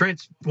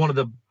 Trent's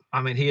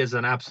he is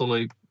an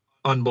absolute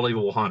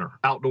unbelievable hunter,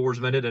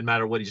 outdoorsman. It doesn't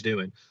matter what he's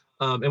doing.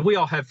 And we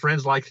all have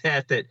friends like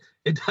that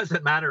it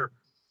doesn't matter.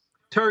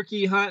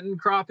 Turkey hunting,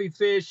 crappie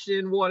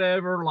fishing,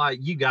 whatever, like,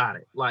 you got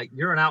it. Like,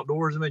 you're an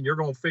outdoorsman, you're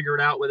going to figure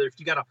it out. Whether if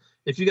you got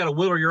to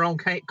whittle your own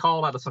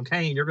call out of some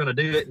cane, you're going to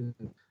do it, and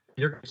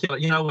you're going to kill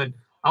it. And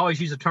I always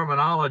use the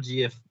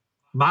terminology, if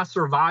my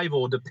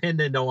survival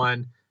depended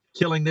on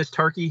killing this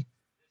turkey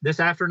this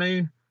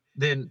afternoon,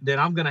 then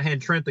I'm going to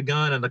hand Trent the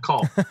gun and the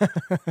call.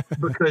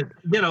 Because,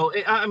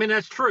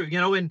 that's true,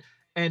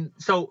 and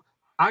so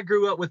I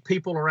grew up with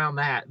people around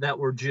that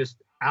were just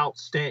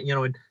outstanding,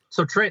 and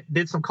so Trent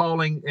did some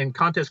calling and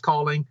contest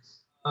calling.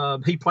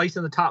 He placed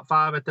in the top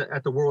 5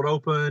 at the World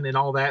Open and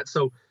all that.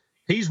 So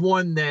he's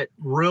one that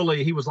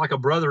really, he was like a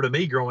brother to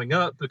me growing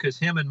up, because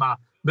him and my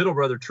middle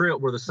brother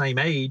Trent were the same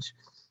age.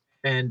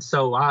 And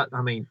so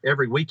I mean,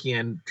 every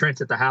weekend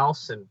Trent's at the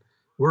house, and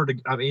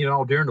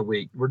all during the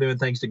week we're doing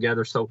things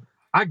together. So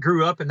I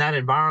grew up in that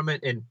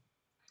environment, and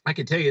I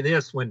can tell you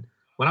this: when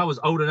I was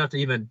old enough to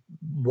even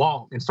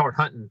walk and start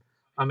hunting,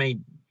 I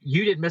mean,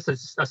 you didn't miss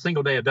a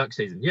single day of duck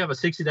season. You have a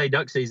 60-day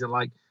duck season.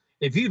 Like,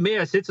 if you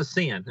miss, it's a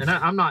sin. And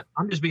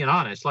I'm just being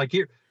honest. Like,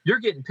 you're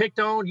getting picked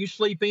on, you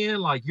sleep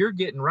in, like you're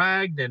getting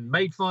ragged and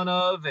made fun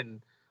of,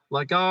 and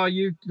like, oh,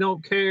 you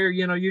don't care,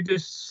 you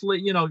just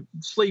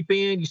sleep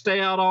in, you stay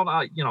out all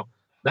night,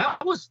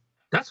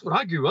 that's what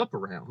I grew up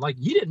around. Like,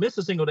 you didn't miss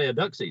a single day of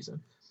duck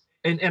season.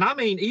 And I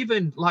mean,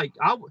 even like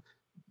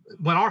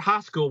when our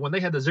high school, when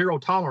they had the zero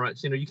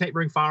tolerance, you can't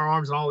bring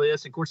firearms and all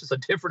this. Of course, it's a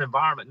different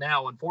environment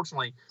now,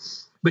 unfortunately.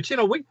 But,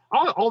 we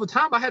all the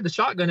time I had the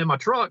shotgun in my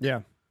truck.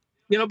 Yeah.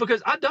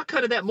 Because I duck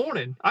hunted that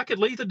morning. I could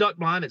leave the duck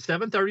blind at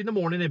 7:30 in the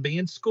morning and be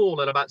in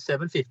school at about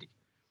 7:50.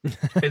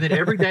 And then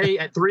every day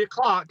at 3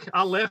 o'clock,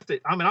 I left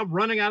it. I mean, I'm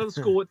running out of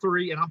the school at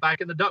 3, and I'm back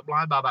in the duck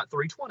blind by about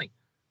 3:20.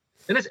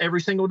 And that's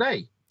every single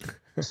day.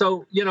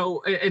 So,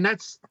 and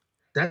that's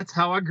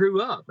how I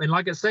grew up. And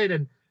like I said,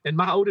 and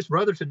my oldest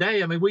brother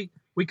today, I mean, we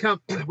come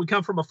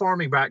from a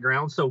farming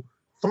background. So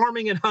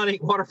farming and hunting,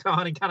 waterfowl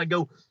hunting kind of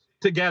go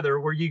together,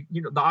 where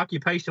the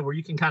occupation where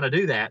you can kind of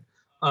do that.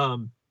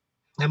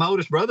 And my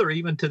oldest brother,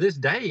 even to this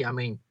day, I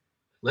mean,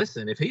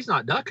 listen, if he's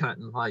not duck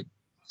hunting, like,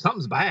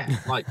 something's bad.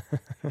 Like,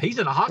 he's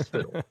in a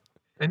hospital.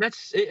 And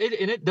that's it.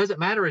 And it doesn't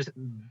matter as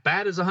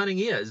bad as the hunting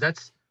is.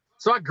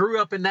 So I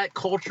grew up in that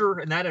culture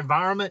and that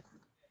environment,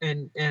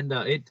 and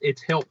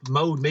it's helped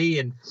mold me.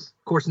 And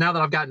of course, now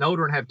that I've gotten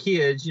older and have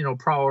kids,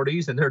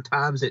 priorities, and there are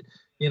times that,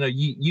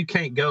 you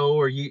can't go,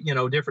 or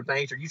different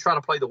things, or you try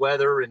to play the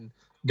weather and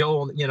go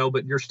on,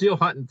 but you're still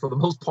hunting for the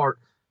most part.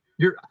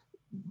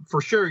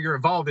 For sure, you're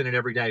involved in it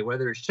every day,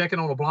 whether it's checking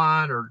on a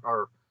blind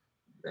or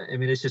I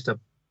mean, it's just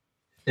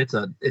it's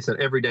an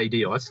everyday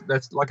deal.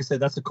 That's like I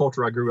said, that's the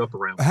culture I grew up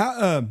around.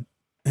 How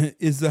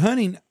is the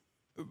hunting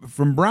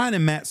from Brian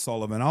and Matt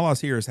Sullivan? All I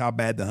hear is how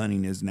bad the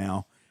hunting is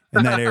now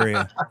in that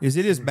area. Is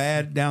it as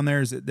bad down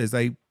there as it's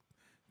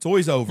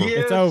always over?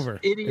 Yes, it's over.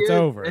 It's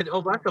over.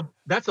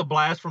 That's a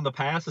blast from the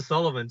past, the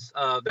Sullivans.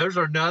 Those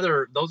are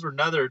another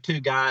 2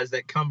 guys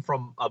that come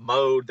from a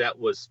mode that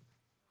was,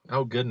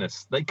 oh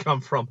goodness, they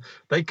come from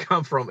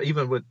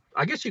even with,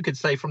 I guess you could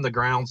say, from the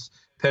grounds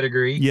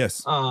pedigree.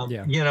 Yes.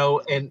 Yeah.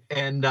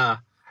 And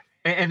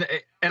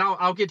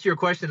I'll get to your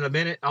question in a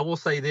minute. I will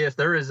say this: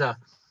 there is I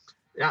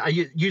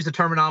use the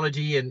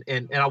terminology, and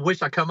I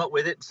wish I come up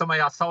with it.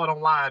 I saw it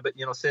online, but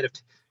said if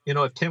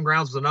Tim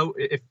Grounds was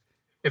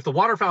if the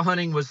waterfowl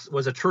hunting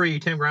was a tree,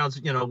 Tim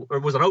Grounds, or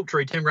was an oak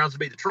tree, Tim Grounds would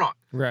be the trunk.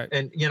 Right.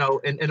 And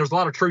and there's a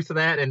lot of truth to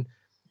that. And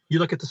you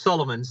look at the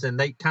Sullivans, and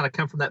they kind of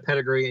come from that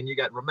pedigree, and you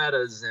got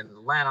Romettas and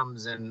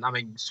Lanhams, and I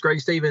mean Scray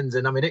Stevens,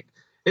 and I mean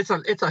it's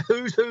a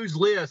who's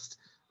list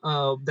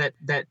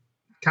that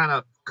kind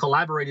of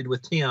collaborated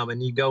with Tim,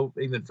 and you go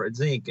even for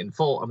Zink and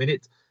Full. I mean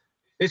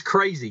it's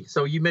crazy.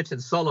 So you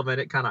mentioned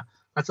Sullivan,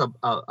 that's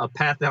a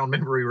path down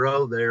memory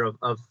road there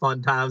of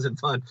fun times and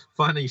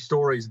funny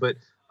stories. But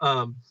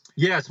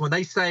yes, when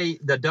they say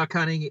the duck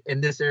hunting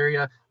in this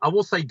area, I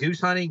will say goose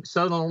hunting,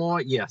 Southern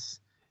Illinois, yes,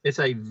 it's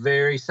a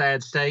very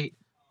sad state.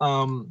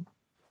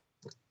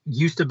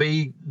 Used to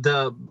be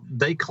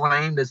they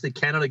claimed as the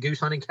Canada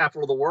goose hunting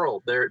capital of the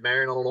world there at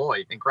Marion,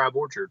 Illinois, in Crab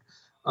Orchard.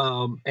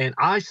 And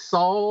I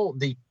saw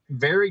the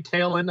very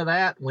tail end of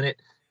that when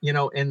it, in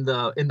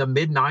the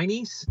mid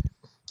 90s.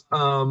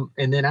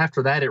 And then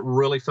after that, it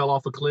really fell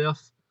off a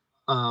cliff.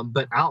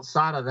 But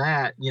outside of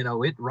that,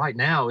 right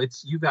now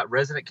you've got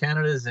resident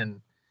Canadas, and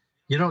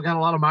you don't got a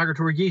lot of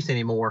migratory geese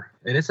anymore.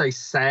 And it's a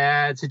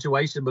sad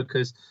situation,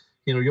 because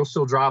you'll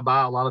still drive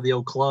by a lot of the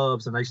old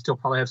clubs, and they still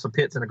probably have some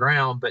pits in the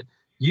ground. But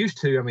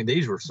used to, I mean,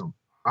 these were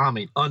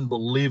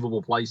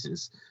unbelievable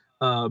places.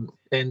 And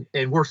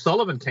where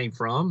Sullivan came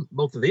from,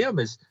 both of them,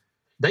 is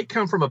they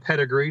come from a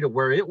pedigree to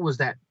where it was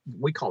that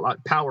we call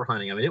it power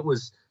hunting. I mean, it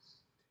was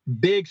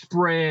big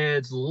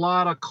spreads, a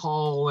lot of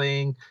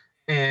calling,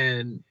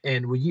 and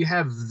when you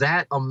have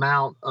that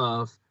amount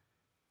of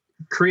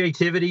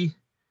creativity,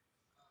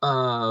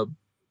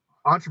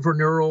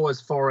 entrepreneurial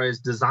as far as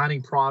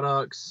designing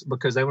products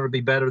because they want to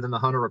be better than the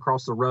hunter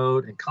across the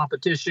road, and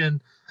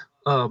competition.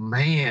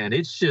 Man,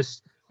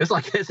 it's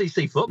like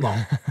SEC football.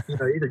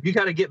 Either you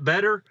got to get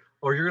better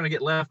or you're going to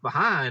get left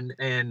behind.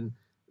 And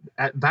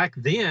back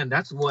then,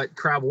 that's what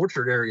Crab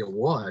Orchard area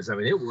was. I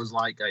mean, it was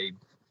like a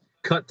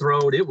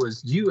cutthroat. It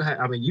was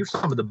you're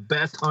some of the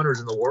best hunters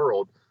in the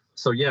world.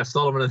 So yeah,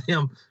 Sullivan and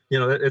them,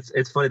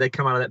 it's funny they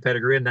come out of that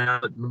pedigree and now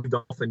it moved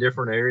off in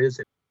different areas.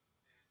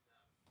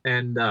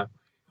 And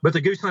but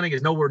the goose hunting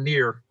is nowhere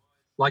near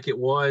like it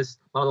was.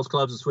 A lot of those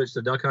clubs have switched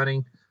to duck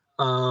hunting.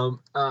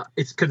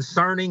 It's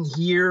concerning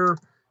here,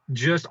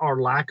 just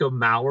our lack of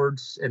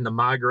mallards and the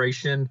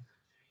migration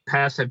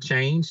paths have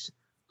changed.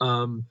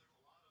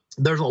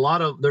 there's a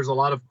lot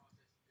of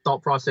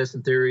thought process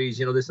and theories,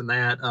 this and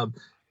that.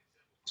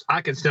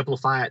 I can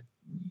simplify it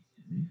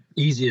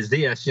easy as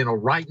this.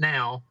 Right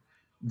now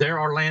there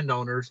are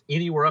landowners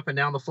anywhere up and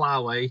down the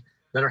flyway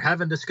that are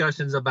having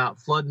discussions about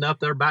flooding up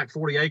their back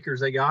 40 acres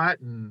they got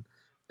and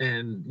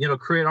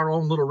create our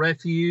own little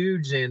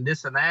refuge and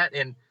this and that.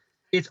 And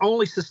it's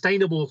only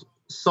sustainable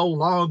so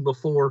long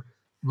before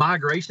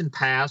migration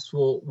paths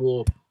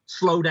will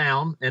slow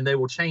down and they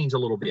will change a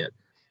little bit.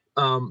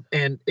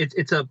 And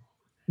it's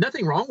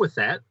nothing wrong with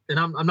that. And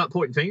I'm not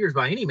pointing fingers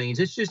by any means.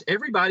 It's just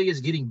everybody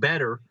is getting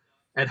better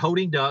at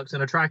holding ducks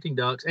and attracting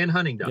ducks and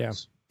hunting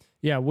ducks.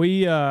 Yeah.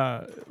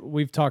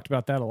 We've talked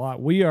about that a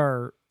lot. We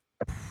are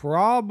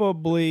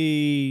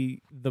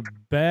probably the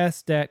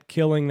best at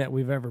killing that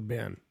we've ever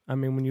been. I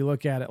mean, when you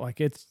look at it,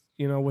 like it's,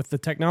 with the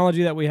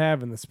technology that we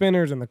have and the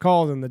spinners and the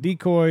calls and the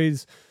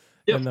decoys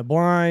and the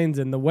blinds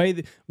and the way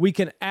that we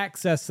can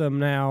access them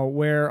now,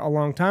 where a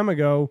long time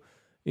ago,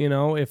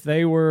 if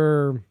they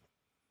were,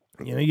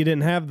 you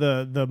didn't have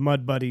the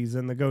mud buddies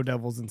and the go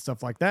devils and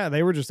stuff like that.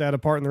 They were just at a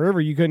part in the river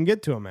you couldn't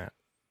get to them at.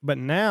 But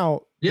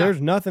now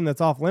there's nothing that's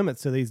off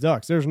limits to these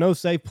ducks. There's no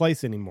safe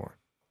place anymore.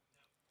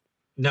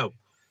 No.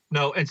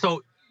 And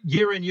so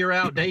year in, year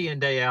out, day in,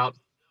 day out,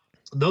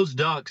 those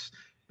ducks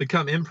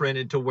become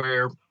imprinted to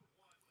where,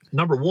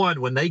 number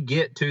one, when they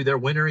get to their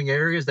wintering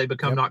areas, they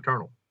become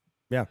nocturnal.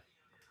 Yeah.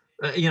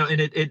 And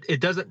it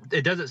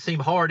doesn't seem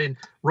hard. And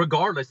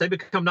regardless, they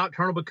become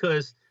nocturnal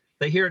because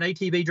they hear an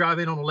ATV drive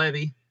in on a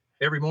levee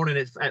every morning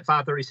at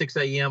 5:30, 6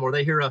 a.m., or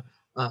they hear an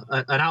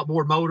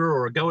outboard motor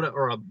or a Goda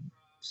or a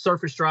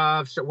surface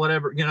drive,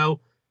 whatever,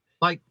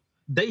 like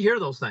they hear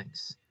those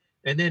things.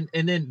 And then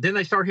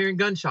they start hearing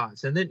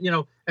gunshots. And then,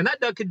 and that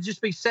duck could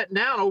just be sitting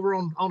down over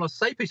on a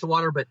safe piece of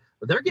water, but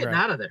they're getting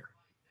out of there.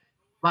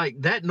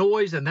 Like that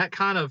noise and that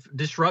kind of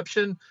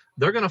disruption,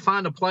 they're going to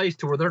find a place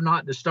to where they're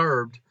not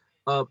disturbed.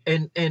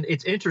 And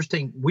it's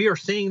interesting. We are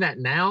seeing that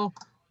now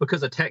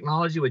because of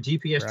technology with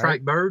GPS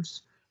tracked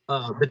birds.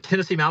 The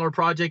Tennessee Mallard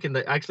Project, and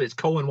actually it's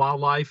Cohen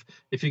Wildlife.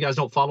 If you guys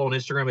don't follow on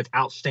Instagram, it's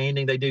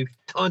outstanding. They do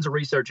tons of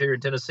research here in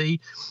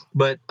Tennessee.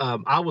 But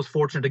I was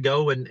fortunate to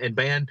go and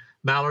band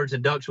mallards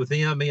and ducks with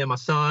them, me and my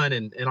son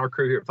and our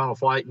crew here at Final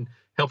Flight, and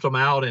helped them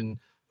out. And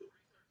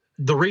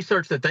the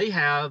research that they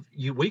have,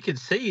 we can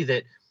see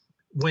that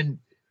when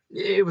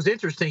it was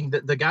interesting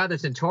that the guy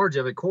that's in charge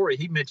of it, Corey,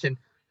 he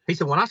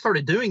said, when I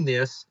started doing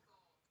this,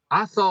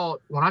 I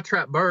thought when I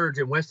trap birds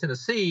in West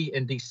Tennessee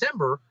in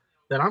December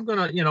that I'm going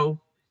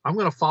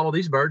to follow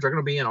these birds. They're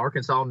going to be in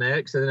Arkansas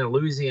next, and then in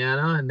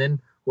Louisiana, and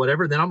then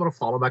whatever. Then I'm going to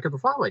follow back up the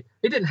flyway.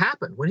 It didn't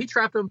happen. When he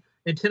trapped them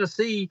in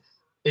Tennessee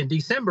in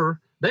December,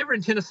 they were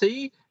in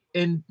Tennessee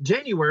in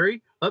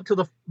January up to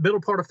the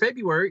middle part of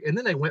February, and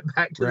then they went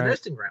back to the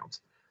nesting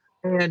grounds.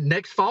 And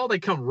next fall, they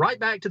come right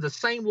back to the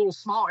same little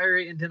small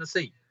area in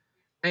Tennessee.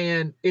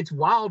 And it's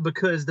wild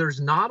because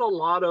there's not a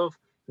lot of,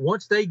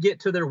 once they get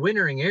to their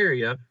wintering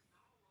area,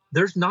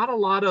 there's not a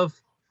lot of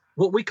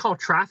what we call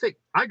traffic.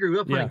 I grew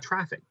up hunting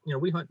traffic.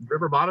 We hunt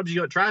river bottoms,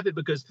 you hunt traffic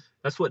because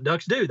that's what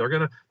ducks do.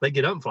 They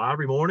get up and fly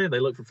every morning. They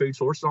look for food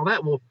sources and all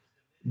that. Well,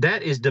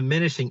 that is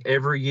diminishing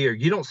every year.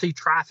 You don't see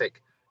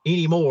traffic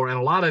anymore. And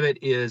a lot of it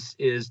is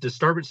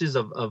disturbances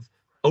of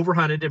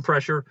overhunted and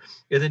pressure.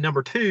 And then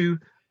number two,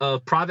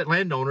 of private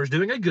landowners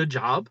doing a good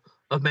job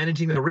of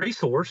managing the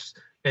resource,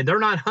 and they're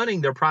not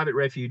hunting their private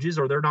refuges,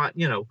 or they're not,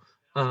 and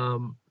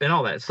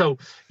all that. So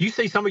you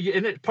see some of you,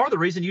 and part of the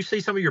reason you see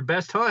some of your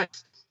best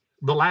hunts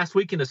the last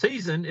week in the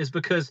season is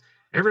because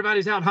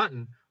everybody's out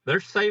hunting. They're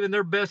saving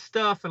their best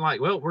stuff and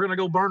like, well, we're going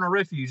to go burn our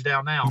refuge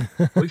down now.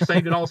 We've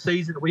saved it all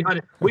season. We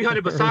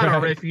hunted beside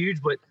our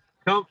refuge, but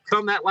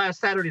come that last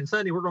Saturday and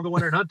Sunday, we're going to go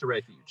in there and hunt the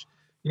refuge.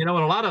 And a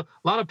lot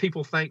of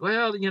people think,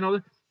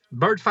 well,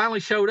 birds finally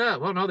showed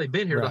up. Well, no, they've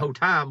been here the whole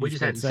time. We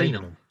just hadn't seen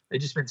them.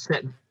 They've just been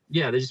sitting.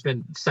 Yeah, they've just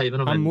been saving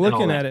them. I'm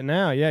looking at it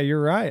now. Yeah,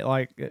 you're right.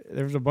 Like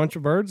there's a bunch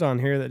of birds on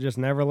here that just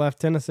never left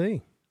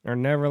Tennessee or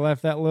never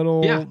left that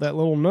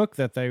little nook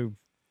that they.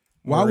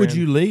 Why would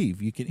you leave?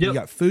 You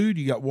got food,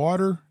 you got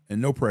water,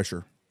 and no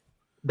pressure.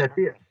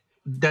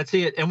 That's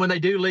it. And when they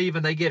do leave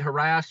and they get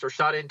harassed or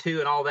shot into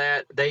and all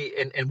that,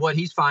 and what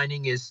he's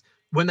finding is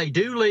when they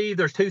do leave,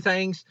 there's two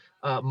things.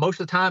 Most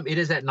of the time it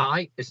is at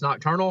night, it's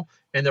nocturnal,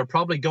 and they're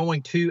probably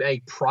going to a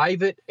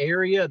private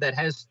area that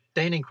has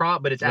standing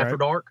crop, but it's after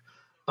dark.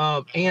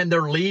 And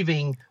they're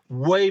leaving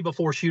way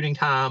before shooting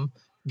time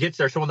gets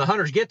there. So when the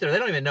hunters get there, they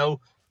don't even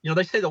know,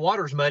 they say the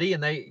water's muddy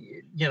and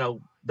they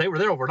were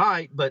there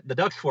overnight, but the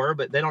ducks were,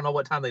 but they don't know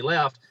what time they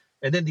left.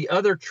 And then the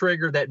other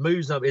trigger that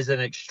moves them is an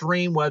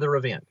extreme weather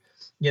event.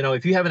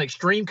 If you have an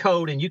extreme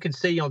cold, and you can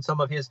see on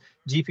some of his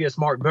GPS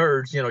marked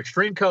birds,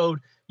 extreme cold,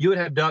 you would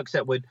have ducks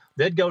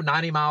they'd go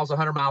 90 miles,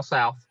 100 miles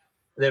south.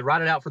 They'd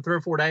ride it out for 3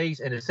 or 4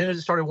 days. And as soon as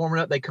it started warming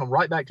up, they come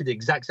right back to the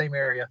exact same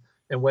area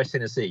in West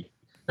Tennessee.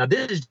 Now,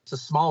 this is just a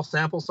small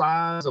sample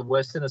size of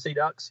West Tennessee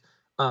ducks,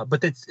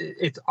 but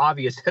it's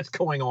obvious that's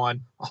going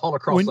on all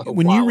across the whole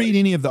When you read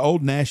any of the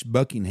old Nash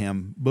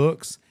Buckingham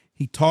books,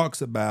 he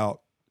talks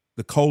about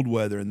the cold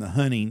weather and the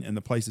hunting and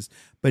the places.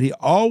 But he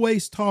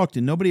always talked,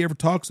 and nobody ever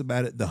talks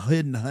about it, the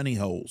hidden honey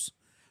holes.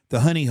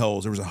 The honey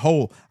holes. There was a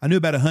hole. I knew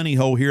about a honey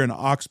hole here in an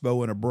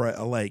oxbow and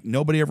a lake.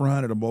 Nobody ever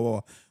hunted them, blah, blah,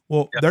 blah.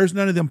 Well, there's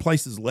none of them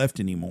places left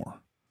anymore.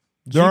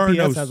 There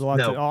GPS has a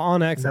lot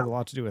Onyx has a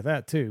lot to do with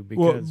that too.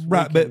 Because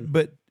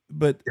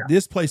but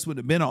this place would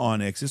have been an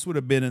Onyx. This would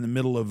have been in the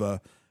middle of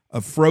a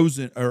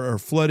frozen or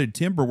flooded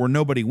timber where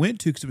nobody went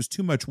to because it was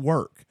too much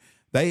work.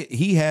 They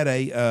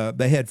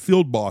had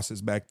field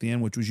bosses back then,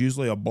 which was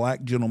usually a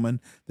black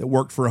gentleman that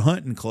worked for a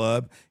hunting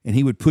club, and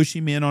he would push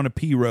him in on a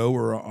pirogue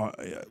or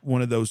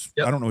one of those,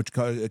 I don't know what you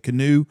call it, a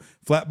canoe,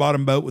 flat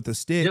bottom boat with a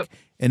stick,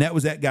 and that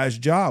was that guy's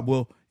job.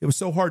 Well, it was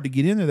so hard to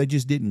get in there, they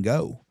just didn't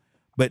go.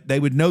 But they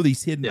would know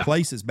these hidden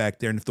places back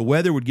there, and if the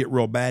weather would get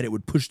real bad, it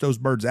would push those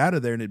birds out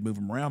of there and it'd move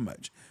them around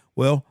much.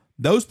 Well,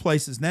 those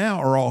places now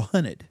are all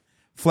hunted.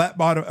 Flat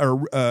bottom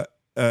or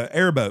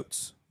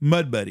airboats,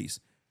 mud buddies.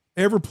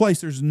 Every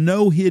place, there's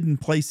no hidden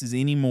places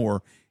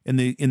anymore in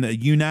the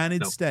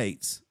United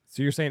States.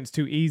 So you're saying it's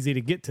too easy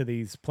to get to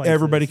these places.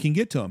 Everybody can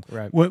get to them.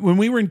 Right. When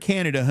we were in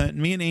Canada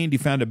hunting, me and Andy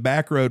found a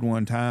back road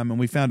one time, and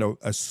we found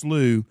a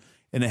slough,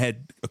 and it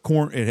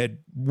had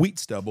wheat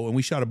stubble, and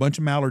we shot a bunch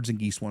of mallards and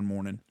geese one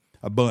morning,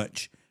 a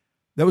bunch.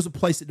 That was a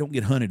place that don't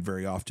get hunted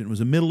very often. It was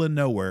the middle of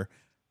nowhere.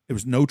 There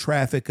was no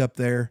traffic up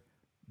there.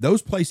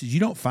 Those places you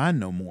don't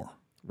find no more.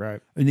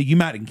 Right. And you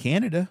might in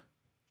Canada.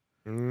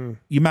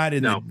 You might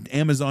in the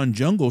Amazon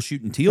jungle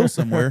shooting teal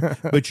somewhere,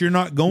 but you're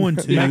not going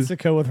to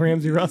Mexico with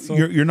Ramsey Russell.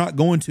 You're not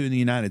going to in the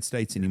United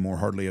States anymore,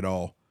 hardly at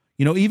all.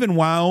 You know, even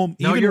Wyoming,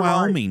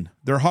 right.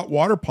 They're hot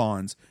water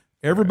ponds.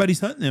 Everybody's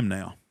hunting them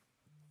now.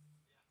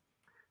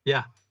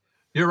 Yeah,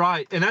 you're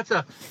right, and that's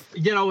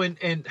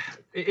and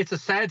it's a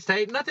sad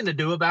state. Nothing to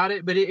do about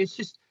it, but it's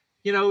just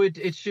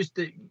it's just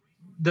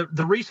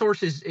the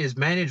resource is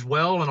managed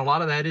well, and a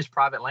lot of that is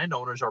private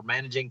landowners are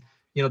managing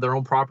their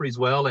own properties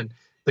well. And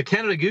the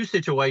Canada goose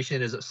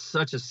situation is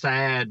such a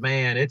sad,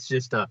 man. It's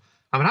just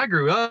I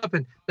grew up,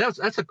 and that's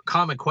a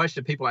common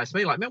question people ask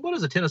me, like, man, what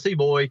does a Tennessee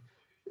boy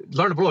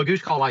learn to blow a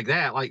goose call like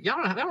that? Like,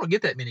 I don't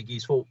get that many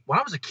geese. Well, when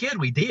I was a kid,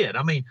 we did.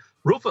 I mean,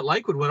 Reelfoot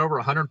Lakewood went over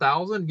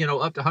 100,000,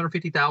 up to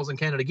 150,000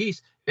 Canada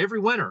geese every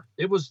winter.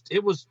 It was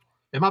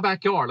in my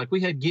backyard. Like,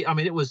 we had, I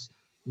mean, it wasn't,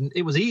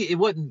 it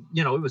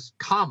was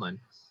common.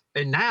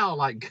 And now,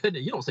 like,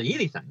 goodness, you don't see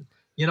anything,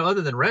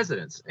 other than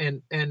residents.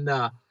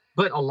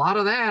 But a lot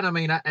of that, I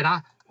mean,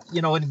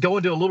 and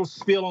going to a little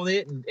spiel on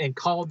it and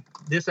called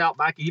this out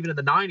back even in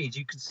the 90s,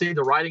 you could see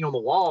the writing on the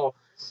wall.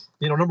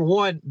 Number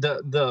one,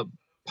 the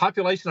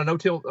population of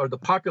no-till, or the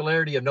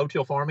popularity of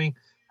no-till farming,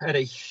 had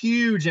a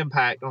huge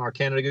impact on our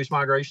Canada goose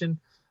migration.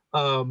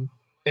 And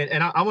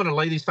I want to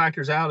lay these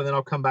factors out, and then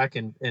I'll come back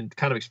and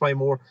kind of explain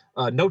more.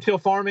 No-till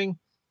farming,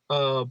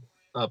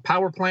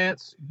 power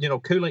plants,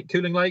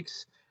 cooling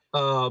lakes,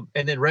 and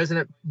then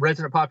resident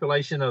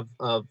population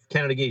of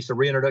Canada geese, the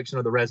reintroduction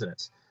of the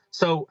residents.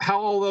 So how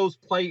all those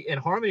play in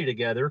harmony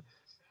together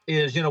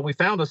is, we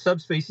found a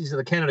subspecies of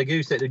the Canada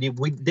goose that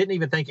we didn't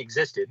even think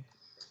existed,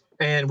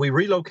 and we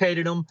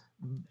relocated them.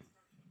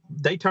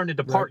 They turned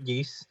into park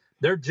geese.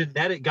 They're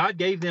genetic. God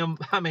gave them,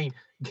 hey,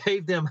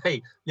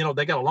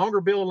 they got a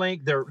longer bill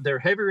length. They're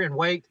heavier in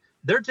weight.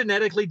 They're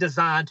genetically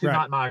designed to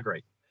not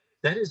migrate.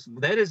 That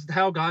is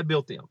how God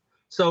built them.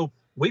 So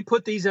we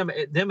put them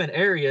in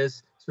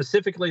areas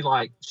specifically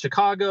like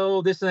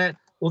Chicago, this and that.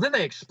 Well, then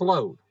they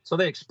explode. So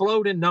they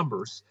explode in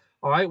numbers.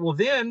 All right. Well,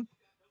 then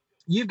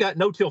you've got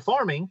no-till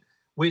farming,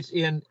 which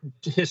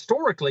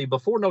historically,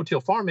 before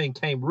no-till farming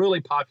came really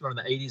popular in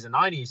the 80s and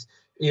 90s,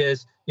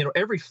 is,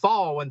 every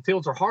fall when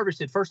fields are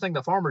harvested, first thing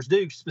the farmers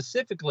do,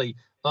 specifically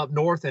up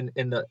north in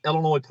the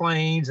Illinois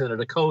plains and the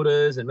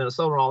Dakotas and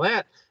Minnesota and all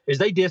that, is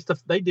they disc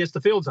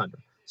the fields under.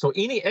 So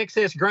any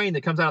excess grain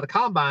that comes out of the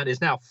combine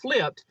is now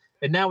flipped,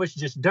 and now it's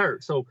just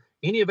dirt. So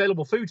any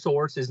available food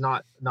source is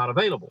not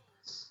available.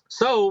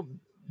 So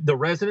the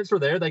residents are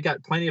there. They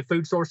got plenty of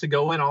food source to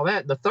go in, all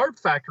that. The third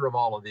factor of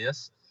all of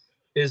this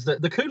is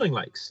the cooling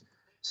lakes.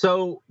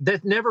 So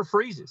that never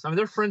freezes. I mean,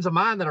 there are friends of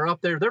mine that are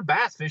up there. They're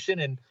bass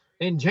fishing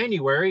in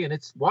January, and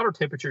it's water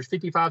temperatures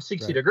 55,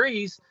 60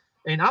 degrees,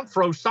 and I'm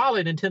froze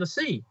solid in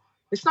Tennessee.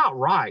 It's not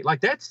right. Like,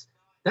 that's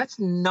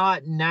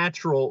not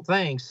natural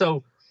thing.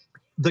 So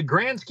the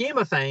grand scheme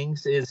of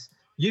things is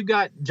you've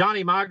got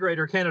Johnny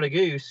Migrator Canada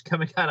goose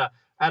coming out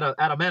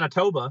of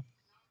Manitoba.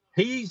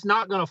 He's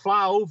not going to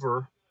fly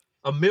over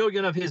a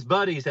million of his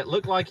buddies that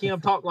look like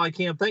him, talk like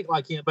him, think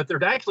like him, but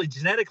they're actually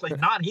genetically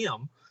not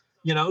him,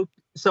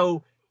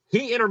 So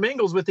he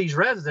intermingles with these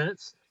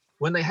residents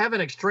when they have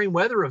an extreme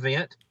weather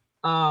event.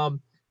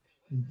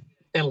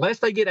 Unless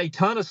they get a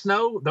ton of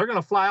snow, they're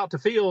going to fly out to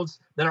fields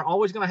that are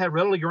always going to have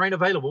readily grain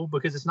available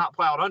because it's not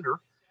plowed under.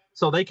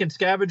 So they can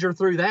scavenger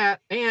through that.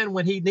 And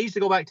when he needs to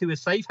go back to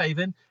his safe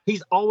haven,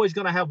 he's always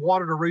going to have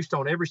water to roost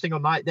on every single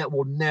night that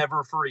will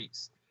never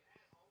freeze.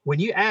 When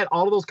you add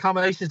all of those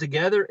combinations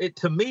together,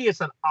 to me,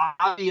 it's an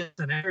obvious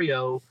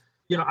scenario.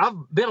 I've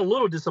been a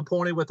little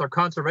disappointed with our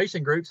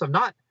conservation groups of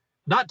not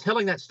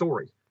telling that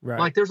story. Right.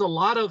 Like, there's a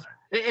lot of,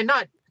 and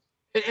not,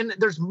 and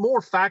there's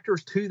more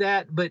factors to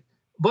that, but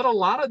a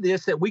lot of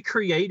this that we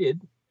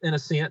created in a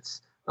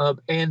sense,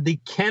 and the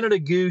Canada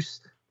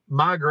goose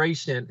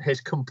migration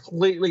has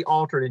completely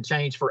altered and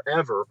changed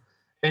forever.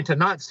 And to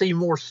not see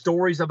more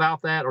stories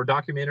about that or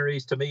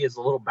documentaries, to me, is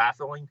a little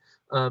baffling.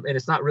 And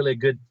it's not really a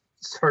good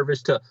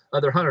service to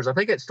other hunters. I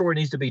think that story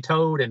needs to be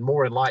told and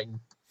more enlightened.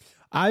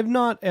 I've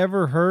not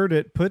ever heard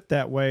it put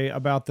that way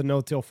about the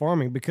no-till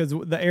farming, because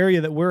the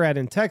area that we're at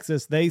in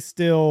Texas, they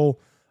still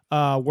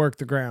work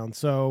the ground.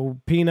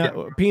 So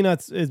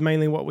peanuts is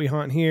mainly what we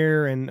hunt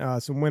here,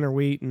 and some winter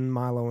wheat and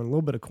milo and a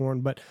little bit of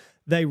corn, but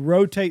they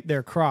rotate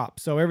their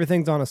crops. So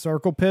everything's on a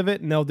circle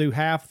pivot, and they'll do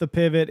half the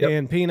pivot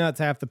in peanuts,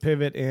 half the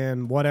pivot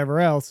in whatever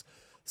else.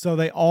 So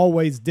they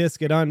always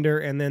disc it under,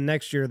 and then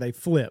next year they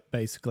flip,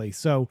 basically.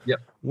 So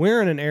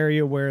we're in an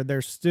area where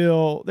there's a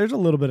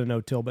little bit of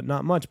no-till, but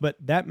not much. But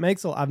that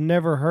makes I've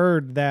never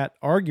heard that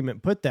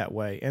argument put that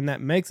way, and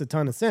that makes a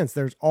ton of sense.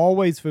 There's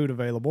always food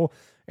available,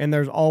 and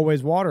there's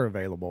always water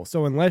available.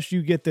 So unless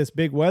you get this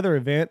big weather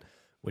event,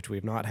 which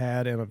we've not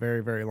had in a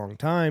very, very long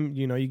time,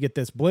 you get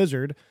this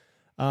blizzard.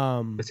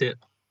 That's it.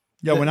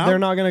 Yeah, they're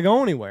not going to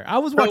go anywhere. I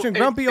was watching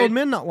Grumpy Old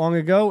Men not long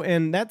ago,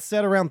 and that's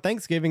set around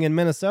Thanksgiving in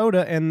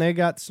Minnesota, and they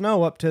got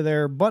snow up to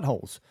their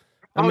buttholes.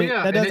 I mean,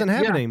 that doesn't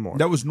happen anymore.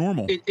 That was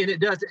normal. It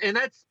does, and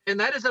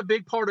that is a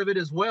big part of it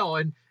as well.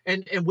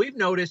 And we've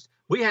noticed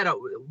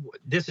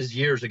this is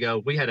years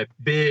ago. We had a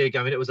big.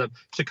 I mean, it was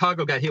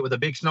Chicago got hit with a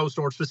big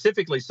snowstorm,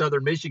 specifically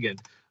southern Michigan,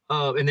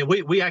 and then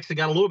we actually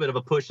got a little bit of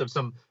a push of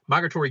some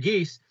migratory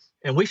geese.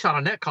 And we shot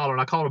a net caller,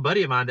 and I called a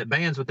buddy of mine that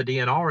bands with the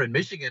DNR in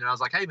Michigan, and I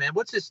was like, "Hey man,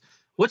 what's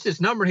this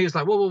number?" And he was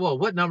like, "Whoa,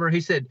 what number?" He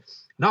said,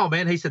 "No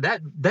man," he said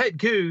that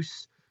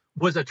goose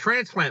was a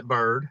transplant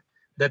bird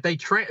that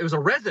it was a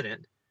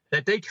resident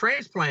that they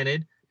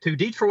transplanted to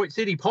Detroit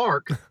City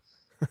Park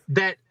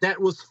that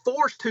was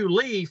forced to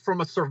leave from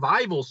a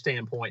survival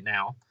standpoint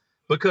now,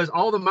 because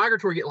all the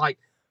migratory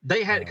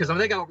they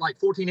got like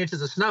 14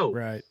 inches of snow.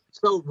 Right.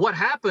 So what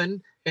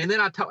happened? And then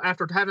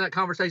after having that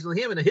conversation with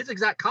him, and his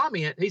exact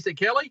comment, he said,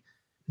 "Kelley,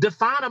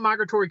 define a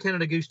migratory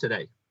Canada goose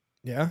today."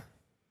 Yeah.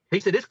 He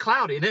said, "It's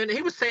cloudy." And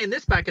he was saying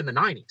this back in the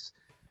 90s.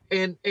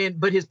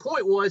 But his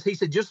point was, he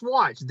said, "Just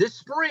watch. This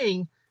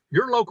spring,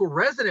 your local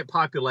resident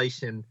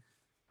population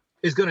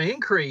is going to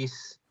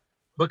increase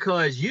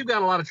because you've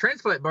got a lot of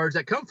transplant birds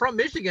that come from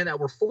Michigan that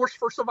were forced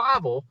for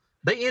survival.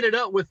 They ended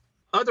up with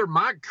other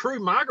true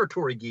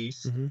migratory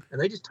geese, and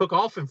they just took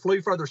off and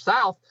flew further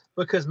south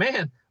because,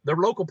 man, their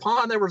local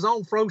pond they were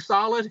on froze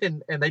solid,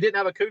 and they didn't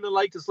have a cooling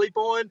lake to sleep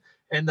on,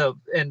 and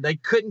they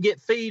couldn't get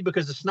feed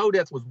because the snow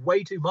depth was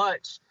way too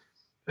much,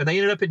 and they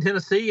ended up in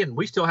Tennessee, and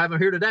we still have them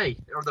here today,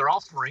 or their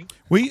offspring."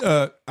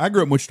 I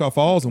grew up in Wichita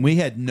Falls, and we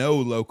had no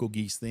local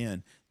geese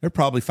then. They're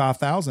probably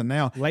 5,000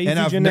 now. Lazy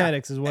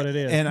genetics is what it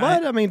is.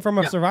 But I mean, from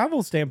a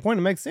survival standpoint,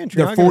 it makes sense.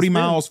 They're 40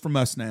 miles from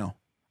us now.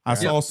 I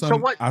saw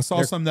some. I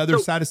saw some the other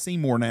so, side of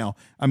Seymour now.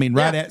 I mean,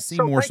 right at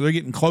Seymour, so they're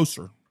getting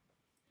closer.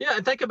 Yeah,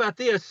 and think about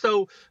this.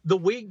 So the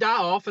weak die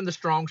off and the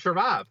strong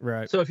survive.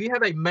 Right. So if you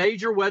have a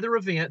major weather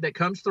event that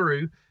comes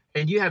through,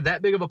 and you have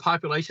that big of a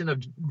population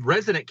of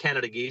resident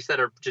Canada geese that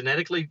are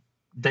genetically,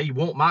 they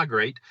won't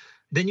migrate,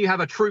 then you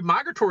have a true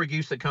migratory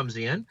goose that comes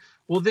in.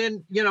 Well,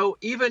 then,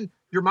 even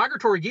your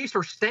migratory geese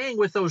are staying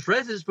with those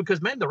residents because,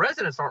 man, the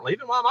residents aren't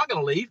leaving. Why am I going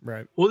to leave?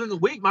 Right. Well, then the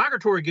weak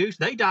migratory goose,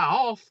 they die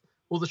off.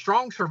 Well, the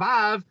strong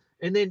survive,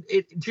 and then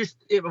it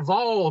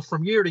evolves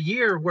from year to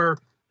year where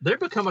they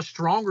become a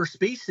stronger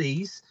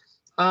species,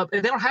 and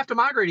they don't have to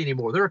migrate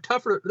anymore.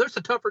 There's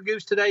a tougher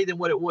goose today than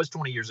what it was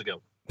 20 years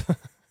ago.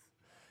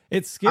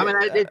 It's scary.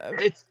 I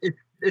mean,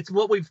 it's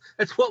what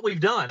we've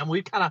done, and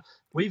we've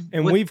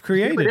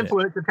created it.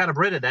 Influence and kind of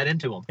bred that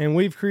into them, and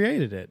we've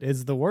created it.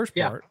 Is the worst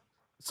part.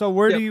 So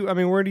where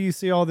do you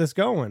see all this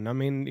going? I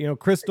mean,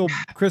 crystal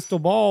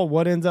ball,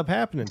 what ends up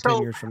happening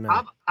 10 years from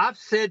now? I've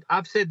said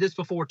this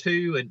before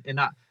too, and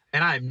I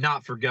am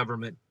not for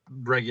government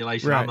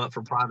regulation. Right. I'm up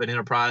for private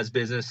enterprise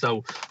business.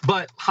 So,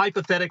 but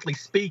hypothetically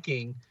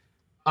speaking,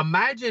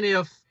 imagine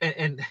if,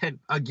 and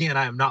again,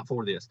 I am not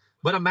for this,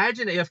 but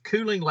imagine if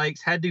cooling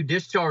lakes had to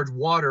discharge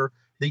water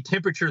the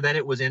temperature that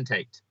it was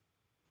intaked.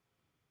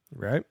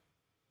 Right.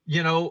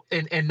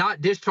 And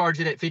not discharge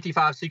it at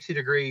 55, 60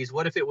 degrees.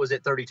 What if it was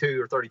at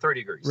 32 or 33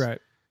 degrees?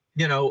 Right.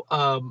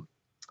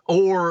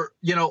 Or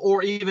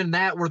even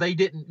that where they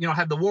didn't,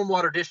 have the warm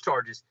water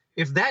discharges.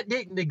 If that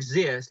didn't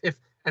exist, if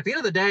at the end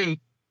of the day,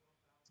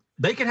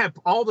 they can have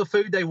all the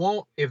food they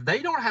want. If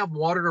they don't have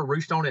water to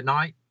roost on at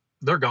night,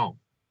 they're gone.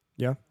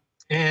 Yeah.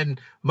 And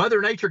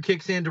Mother Nature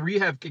kicks in to where you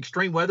have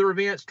extreme weather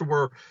events to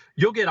where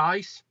you'll get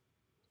ice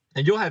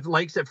and you'll have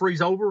lakes that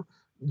freeze over.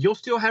 You'll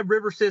still have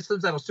river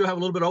systems that'll still have a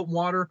little bit of open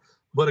water,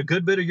 but a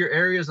good bit of your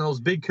areas and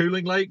those big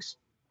cooling lakes,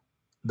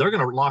 they're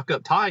going to lock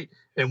up tight.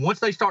 And once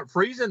they start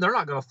freezing, they're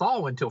not going to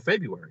thaw until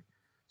February.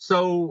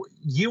 So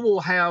you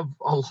will have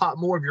a lot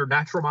more of your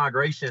natural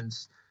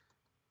migrations.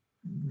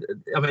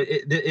 I mean,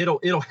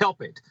 it'll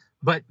help it.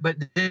 But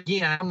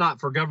again, I'm not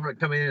for government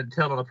coming in and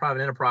telling a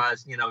private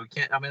enterprise, you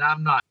can't. I mean,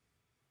 I'm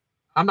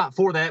not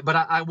for that. But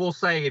I will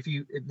say, if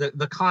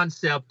the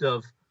concept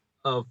of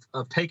of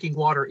taking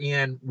water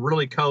in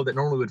really cold that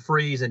normally would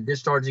freeze and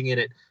discharging it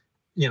at,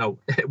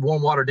 at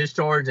warm water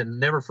discharge and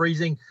never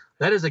freezing.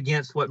 That is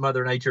against what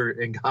Mother Nature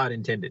and God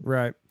intended.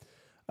 Right.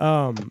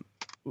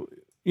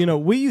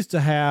 We used to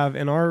have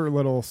in our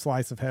little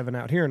slice of heaven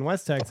out here in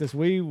West Texas,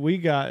 we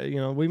got,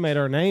 we made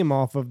our name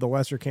off of the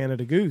Lesser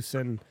Canada goose,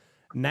 and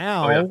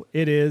now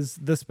it is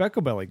the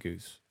speckled-belly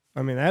goose.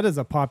 I mean, that is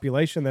a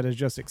population that has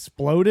just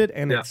exploded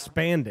and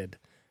expanded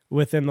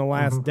within the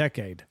last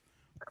decade.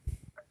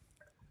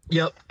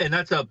 Yep, and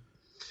that's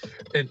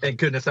and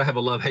goodness, I have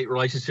a love-hate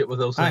relationship with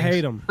those things. I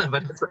hate them.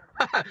 But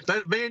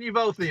that's me and you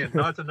both. Then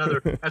no,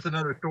 that's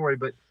another story.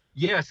 But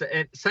yes,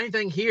 and same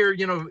thing here.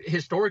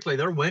 Historically,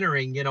 they're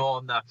wintering.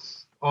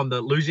 On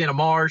the Louisiana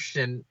Marsh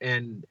and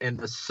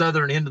the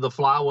southern end of the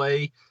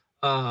Flyway.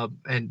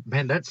 And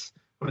man,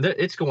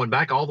 it's going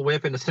back all the way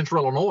up into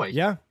Central Illinois.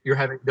 Yeah,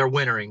 they're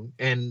wintering,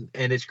 and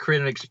it's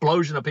creating an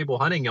explosion of people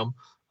hunting them.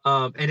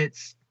 And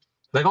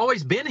they've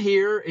always been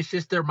here. It's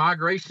just their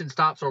migration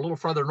stops are a little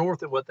further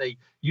north than what they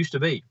used to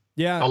be.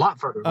 Yeah, a lot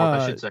further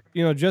north, I should say.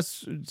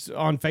 Just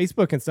on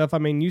Facebook and stuff. I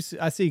mean,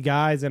 I see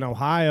guys in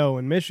Ohio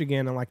and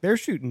Michigan, and they're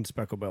shooting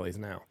speckled bellies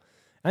now.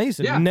 I used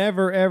to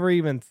never ever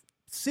even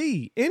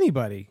see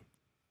anybody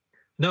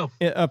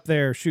up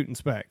there shooting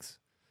specks,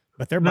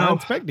 but they're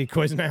buying spec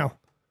decoys now.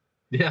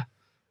 Yeah.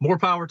 More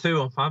power to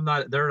them. I'm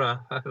not. They're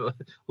a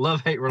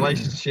love-hate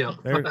relationship.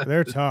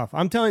 they're tough.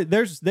 I'm telling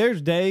you,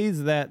 there's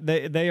days that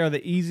they are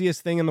the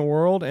easiest thing in the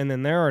world, and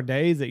then there are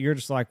days that you're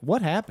just like,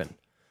 what happened?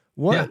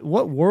 What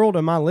world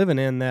am I living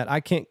in that I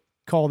can't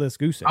call this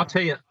goose out?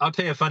 I'll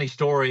tell you a funny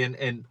story.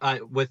 And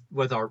I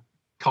with our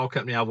call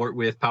company I work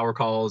with, Power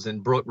Calls,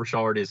 and Brooke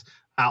Richard is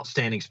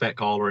outstanding spec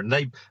caller, and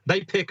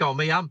they pick on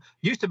me. I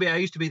used to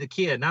be the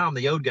kid. Now I'm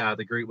the old guy of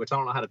the group, which I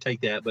don't know how to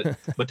take that,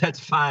 but that's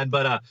fine.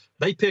 But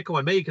they pick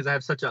on me because I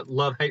have such a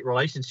love-hate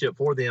relationship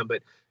for them.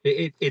 But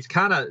it's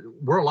kind of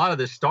where a lot of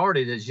this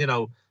started is,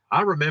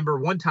 I remember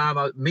one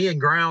time me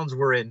and Grounds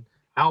were in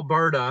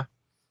Alberta,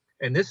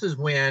 and this is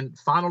when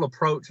Final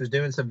Approach was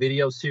doing some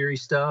video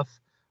series stuff.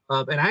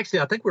 And actually,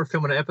 I think we were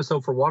filming an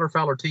episode for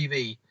Waterfowler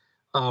TV.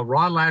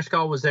 Ron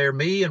Lashcall was there,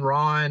 me and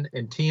Ron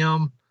and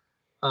Tim.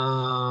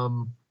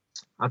 I'm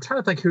trying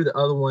to think who the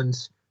other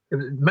ones. It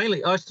was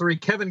mainly us three.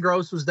 Kevin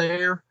Gross was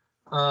there.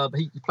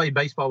 He played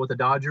baseball with the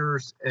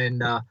Dodgers.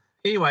 And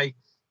anyway,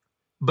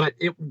 but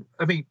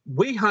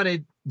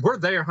we're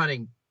there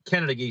hunting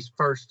Canada geese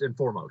first and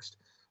foremost.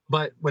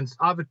 But when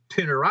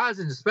opportunity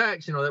arises in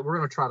specs, that we're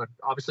going to try to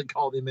obviously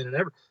call them in and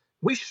ever,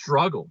 we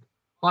struggled.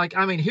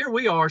 Here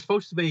we are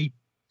supposed to be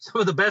some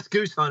of the best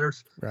goose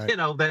hunters, right.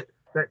 That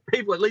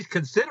people at least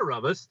consider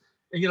of us.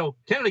 And,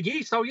 Canada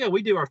geese, oh yeah,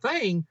 we do our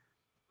thing.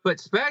 But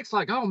specs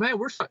oh man,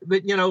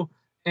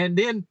 and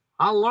then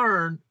I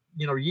learned,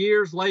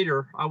 years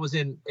later, I was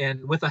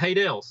with the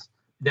Haydels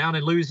down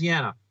in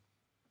Louisiana.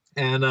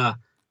 And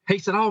he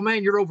said, oh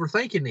man, you're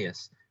overthinking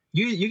this.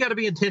 You got to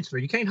be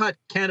intentional. You can't hunt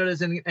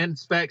Canadas and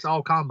specs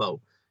all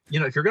combo.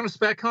 If you're going to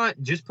spec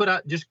hunt, just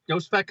go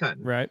spec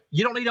hunting. Right.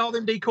 You don't need all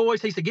them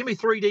decoys. He said, give me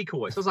 3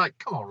 decoys. I was like,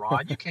 come on,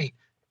 Ron, you can't,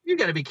 you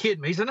got to be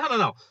kidding me. He said,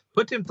 no.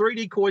 Put them 3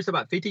 decoys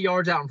about 50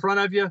 yards out in front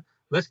of you.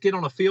 Let's get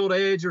on a field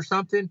edge or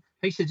something.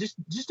 He said,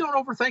 just don't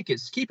overthink it.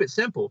 Just keep it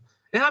simple.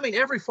 And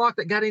every flock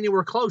that got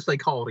anywhere close, they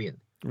called in.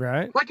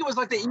 Right. It was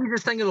the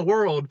easiest thing in the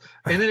world.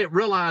 And then it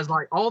realized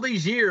all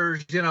these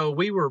years,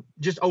 we were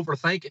just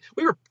overthinking.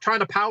 We were trying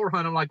to power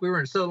hunt them like we were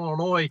in Southern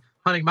Illinois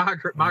hunting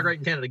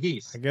migrating Canada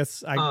geese. I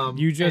guess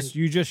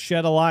you just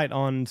shed a light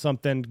on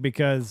something,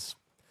 because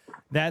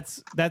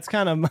that's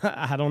kind of,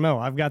 I don't know.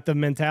 I've got the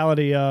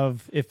mentality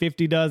of, if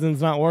 50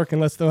 dozen's not working,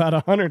 let's throw out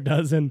 100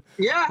 dozen.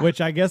 Yeah. Which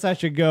I guess I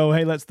should go,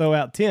 hey, let's throw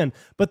out 10.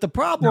 But the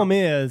problem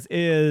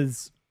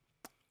is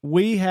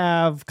we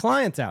have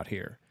clients out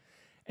here,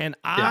 and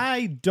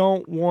I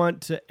don't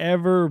want to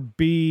ever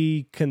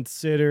be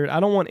considered. I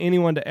don't want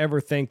anyone to ever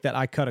think that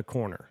I cut a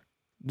corner.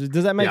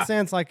 Does that make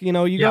sense? Go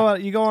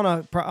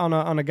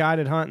on a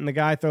guided hunt, and the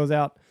guy throws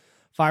out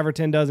 5 or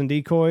 10 dozen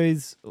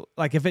decoys.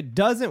 If it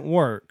doesn't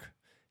work,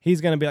 he's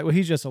going to be like, well,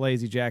 he's just a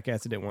lazy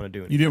jackass that didn't want to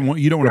do it. You don't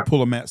want to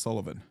pull a Matt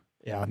Sullivan.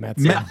 Yeah, Matt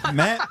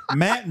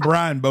and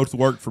Brian both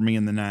worked for me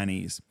in the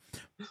 90s.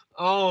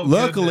 Oh,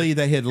 luckily goodness.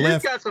 They had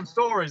left. You've got some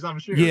stories, I'm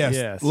sure.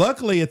 Yes.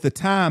 Luckily at the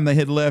time they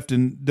had left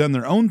and done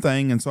their own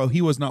thing, and so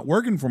he was not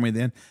working for me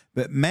then.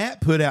 But Matt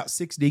put out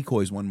 6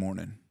 decoys one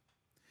morning.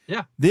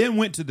 Yeah. Then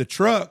went to the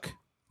truck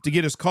to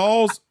get his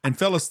calls and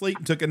fell asleep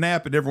and took a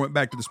nap and never went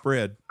back to the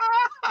spread.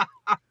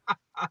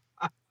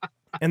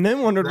 And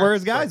then wondered where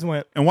his guys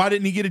went. And why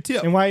didn't he get a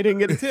tip? And why he didn't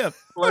get a tip.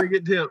 Why didn't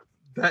get a tip?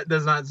 That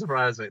does not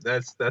surprise me.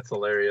 That's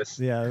hilarious.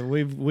 Yeah,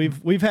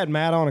 we've had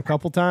Matt on a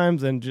couple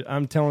times, and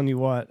I'm telling you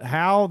what,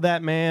 how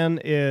that man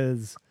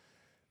is.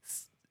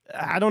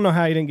 I don't know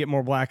how he didn't get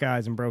more black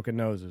eyes and broken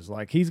noses.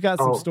 He's got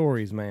some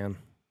stories, man.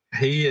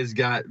 He has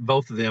got,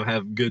 both of them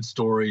have good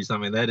stories.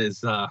 That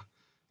is,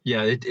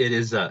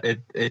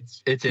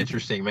 it's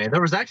interesting, man.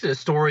 There was actually a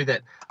story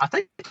that I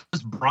think it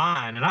was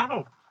Brian, and I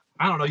don't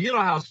know. You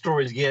know how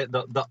stories get.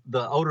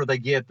 The older they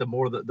get, the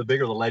more the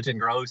bigger the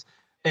legend grows.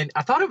 And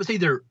I thought it was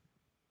either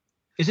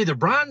it's either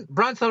Brian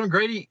Sullivan,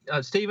 Grady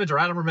Stevens, or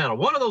Adam Romano,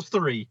 one of those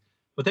three.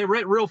 But they were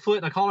at Real Foot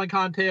in a calling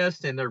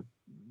contest, and they're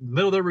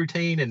middle of their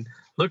routine, and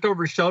looked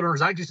over his shoulder. And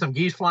there's actually some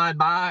geese flying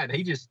by, and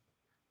he just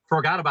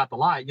forgot about the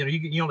light. You know,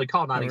 you only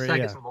call 90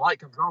 seconds. When the light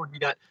comes on, you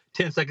got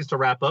 10 seconds to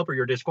wrap up, or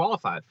you're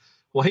disqualified.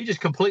 Well, he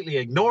just completely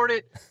ignored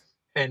it,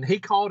 and he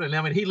called, and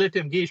I mean, he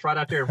lifted them geese right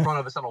out there in front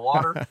of us in the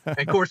water. And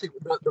of course,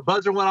 the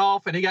buzzer went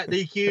off, and he got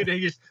DQ'd, and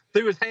he just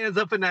threw his hands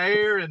up in the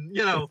air, and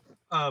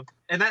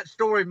and that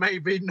story may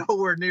be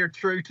nowhere near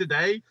true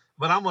today,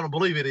 but I'm going to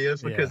believe it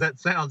is because that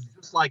sounds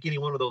just like any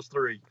one of those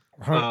three.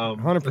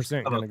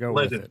 100% going to go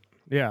legend. with it.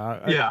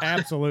 Yeah,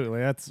 absolutely.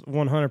 That's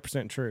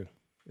 100% true.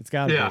 It's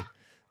got to be.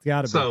 It's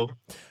got to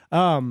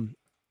be.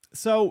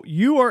 So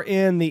you are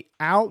in the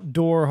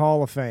Outdoor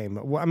Hall of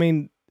Fame. I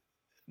mean,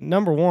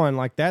 number one,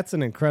 like that's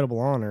an incredible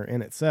honor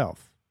in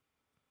itself.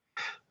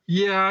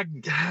 Yeah,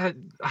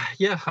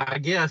 I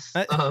guess.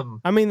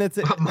 I mean, that's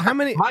it. How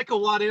many?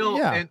 Michael Waddell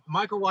and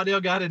Michael Waddell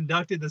got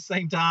inducted the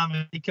same time,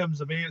 and he comes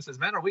to me and says,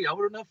 "Man, are we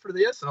old enough for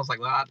this?" And I was like,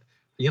 "Well,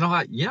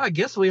 I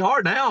guess we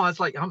are now." I was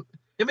like,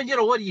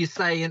 what do you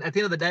say? And at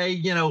the end of the day,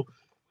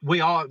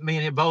 we all, me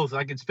and him both,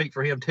 I can speak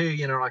for him too.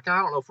 Like I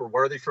don't know if we're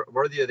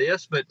worthy of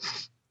this, but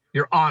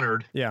you're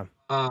honored. Yeah.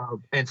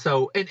 And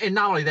so, and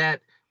not only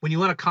that, when you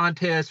win a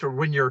contest or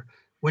when you're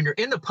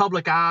in the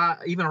public eye,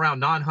 even around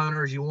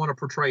non-hunters, you want to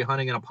portray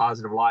hunting in a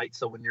positive light.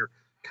 So when you're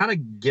kind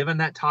of given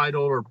that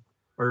title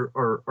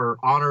or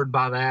honored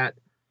by that,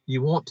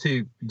 you want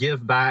to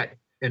give back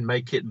and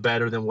make it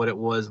better than what it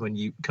was when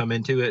you come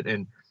into it.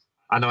 And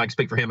I know I can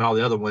speak for him and all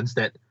the other ones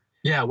that,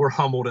 we're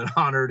humbled and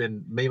honored,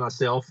 and me,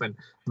 myself, and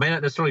may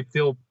not necessarily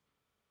feel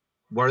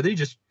worthy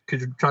just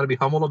because you're trying to be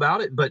humble about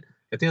it. But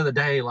at the end of the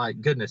day,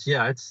 like, goodness,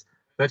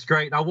 that's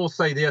great. And I will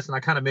say this, and I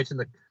kind of mentioned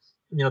that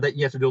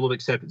you have to do a little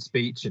acceptance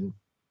speech and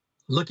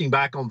looking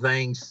back on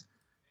things.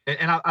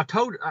 And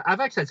I've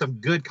actually had some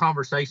good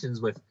conversations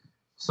with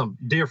some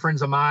dear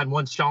friends of mine.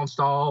 One's Sean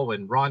Stahl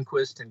and Ron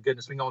Quist, and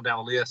goodness, we can go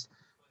down the list.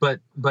 But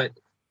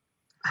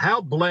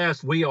how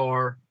blessed we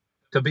are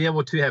to be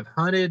able to have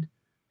hunted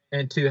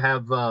and to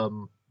have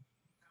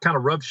kind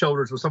of rubbed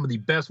shoulders with some of the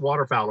best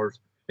waterfowlers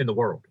in the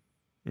world.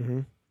 Mm-hmm.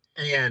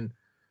 And,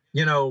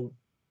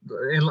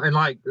 and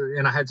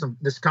I had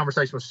this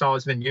conversation with Stahl.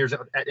 It's been years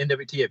at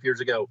NWTF years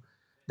ago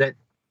that,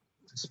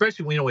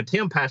 especially when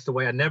Tim passed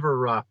away, I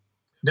never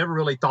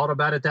really thought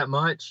about it that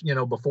much,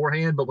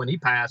 beforehand. But when he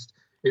passed,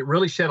 it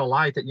really shed a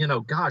light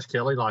that, gosh,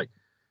 Kelley, like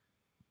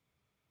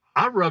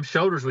I rubbed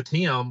shoulders with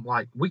Tim.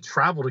 Like we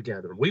traveled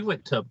together. We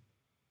went to,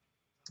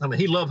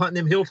 he loved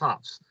hunting them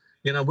hilltops.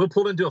 We'll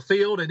pull into a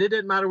field, and it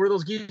didn't matter where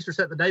those geese are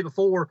set the day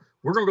before.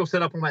 We're going to go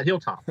set up on that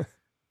hilltop.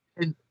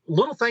 And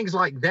little things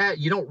like that,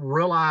 you don't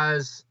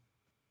realize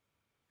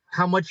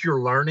how much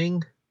you're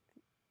learning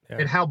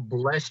and how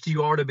blessed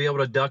you are to be able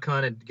to duck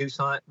hunt and goose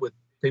hunt with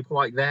people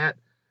like that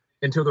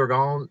until they're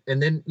gone. And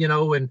then,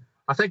 and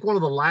I think one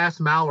of the last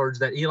mallards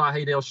that Eli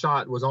Haydale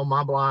shot was on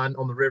my blind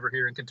on the river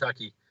here in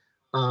Kentucky.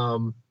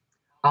 I'll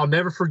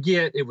never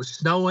forget, it was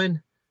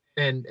snowing,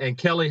 and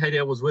Kelley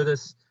Haydale was with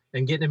us,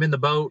 and getting him in the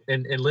boat.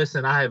 And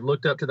listen, I have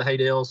looked up to the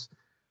Haydales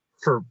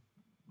for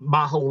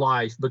my whole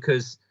life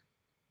because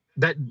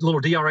that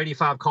little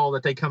DR85 call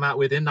that they come out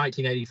with in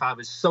 1985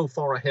 is so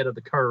far ahead of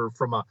the curve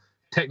from a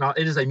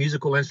it is a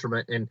musical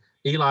instrument, and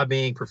Eli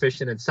being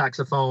proficient in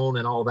saxophone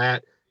and all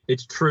that,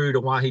 it's true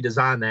to why he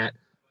designed that.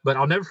 But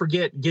I'll never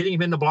forget getting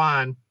him in the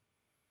blind,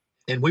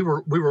 and we were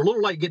a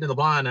little late getting in the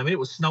blind. I mean, it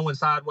was snowing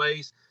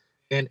sideways,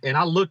 and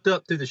I looked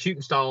up through the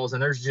shooting stalls,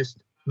 and there's just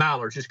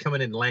mallards just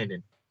coming in and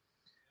landing.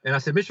 And I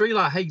said, Mr.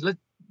 Eli, hey, let's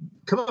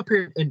come up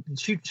here and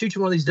shoot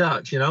you one of these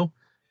ducks,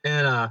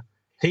 And I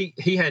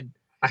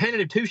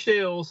handed him 2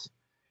 shells,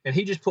 and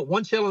he just put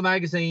 1 shell in the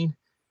magazine,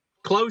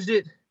 closed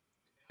it,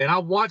 and I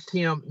watched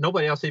him.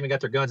 Nobody else even got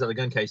their guns out of the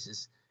gun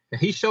cases.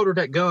 And he shouldered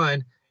that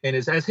gun, and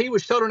as he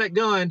was shouldering that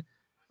gun,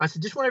 I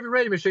said, just whenever you're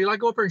ready, Mr. Eli,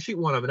 go up there and shoot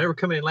one of them. And they were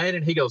coming and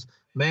landing. He goes,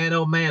 man,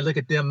 oh, man, look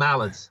at them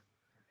mallards.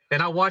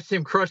 And I watched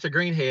him crush a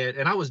greenhead,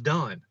 and I was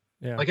done.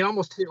 Yeah. Like, it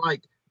almost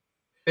like,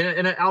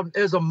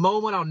 as a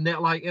moment,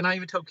 and I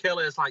even told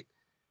Kelley, it's like,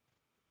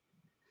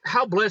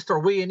 how blessed are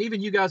we? And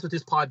even you guys with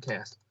this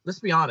podcast, let's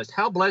be honest,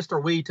 how blessed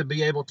are we to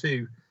be able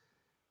to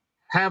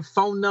have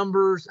phone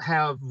numbers,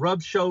 have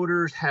rubbed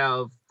shoulders,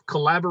 have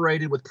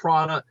collaborated with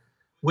product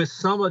with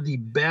some of the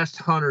best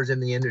hunters in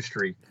the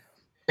industry.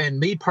 And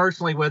me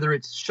personally, whether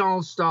it's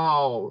Sean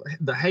Stahl,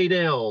 the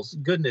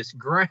Haydales, goodness,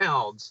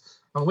 Grounds,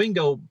 we can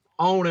go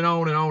on and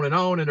on and on and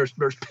on. And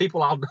there's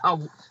people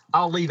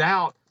I'll leave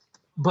out,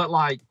 but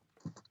like,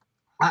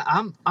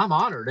 I'm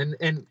honored,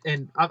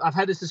 and I've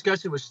had this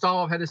discussion with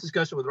Stahl. I've had this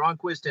discussion with Ron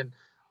Quist, and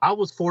I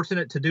was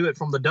fortunate to do it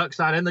from the duck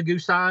side and the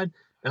goose side.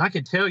 And I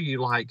can tell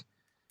you, like,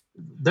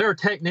 there are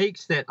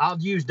techniques that I'll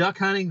use duck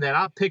hunting that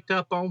I picked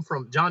up on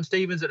from John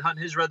Stevens at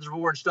hunting his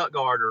reservoir in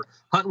Stuttgart, or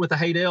hunting with the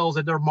Haydales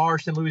at their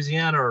marsh in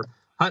Louisiana, or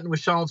hunting with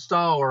Sean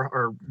Stahl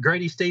or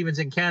Grady Stevens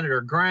in Canada,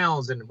 or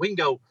Grounds, and we can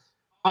go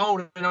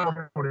on and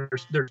on.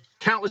 There's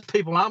countless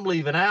people I'm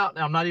leaving out,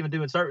 and I'm not even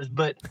doing service,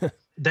 but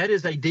that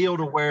is a deal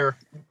to where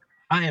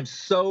I am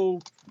so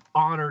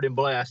honored and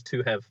blessed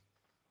to have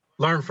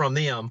learned from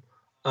them.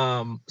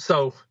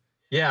 So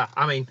yeah,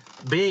 I mean,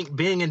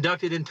 being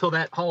inducted into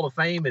that Hall of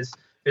Fame is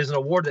an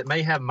award that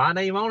may have my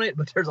name on it,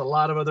 but there's a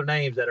lot of other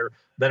names that are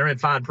in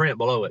fine print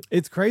below it.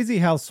 It's crazy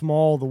how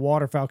small the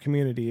waterfowl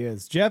community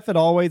is. Jeff had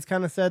always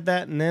kind of said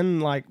that, and then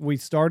like we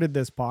started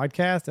this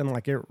podcast, and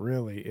like it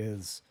really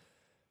is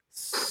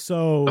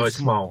so it's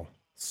small.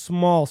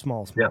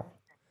 Yeah.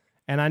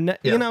 And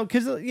you know,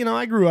 because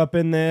I grew up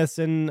in this,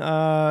 and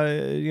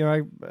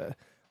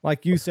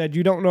like you said,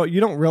 you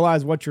don't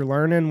realize what you're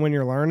learning when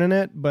you're learning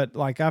it. But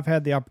like I've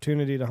had the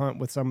opportunity to hunt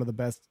with some of the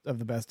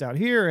best out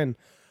here, and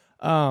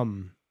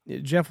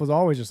Jeff was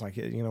always just like,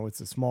 it's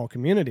a small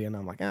community, and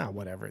I'm like,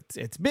 whatever.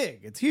 It's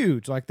big, it's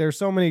huge. Like there's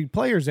so many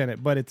players in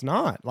it, but it's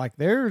not. Like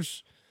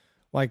there's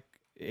like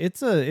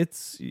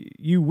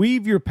you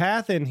weave your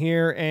path in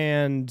here,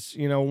 and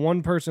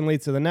one person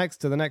leads to the next,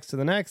 to the next, to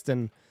the next,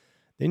 and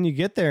then you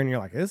get there and you're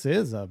like, this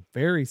is a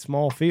very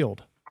small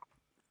field.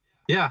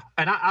 Yeah.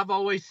 And I've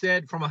always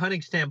said from a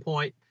hunting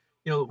standpoint,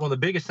 one of the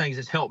biggest things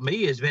that's helped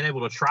me is being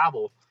able to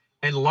travel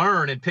and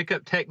learn and pick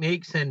up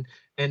techniques and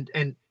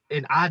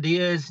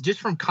ideas just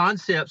from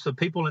concepts of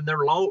people in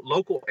their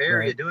local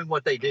area right. doing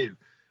what they do,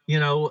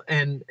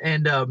 and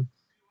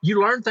you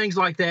learn things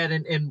like that.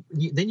 And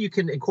then you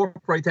can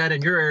incorporate that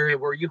in your area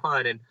where you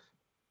hunt. And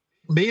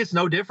me, it's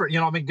no different.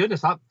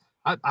 Goodness,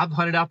 I've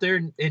hunted out there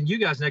in you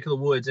guys' neck of the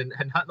woods and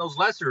hunting those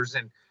lessers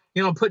and,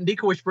 putting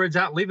decoy spreads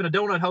out, leaving a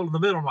donut hole in the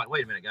middle. I'm like,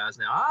 wait a minute, guys.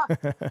 Now,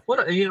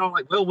 when in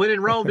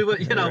Rome, do what,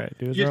 right,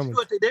 do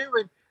what they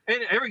do. And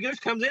every goose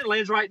comes in,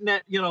 lands right in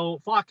that,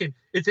 flock. And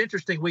it's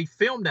interesting. We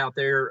filmed out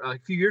there a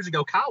few years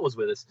ago. Kyle was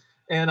with us.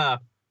 And I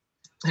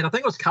think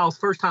it was Kyle's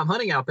first time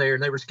hunting out there,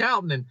 and they were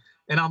scouting.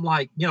 And I'm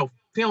like,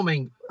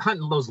 filming,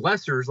 hunting those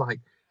lessers, like,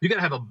 you got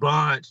to have a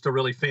bunch to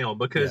really film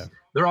because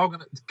they're all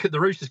the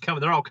roost is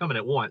coming. They're all coming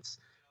at once.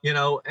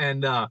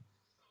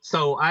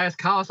 So I asked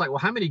Kyle, I was like, well,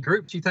 how many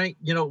groups you think,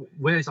 there's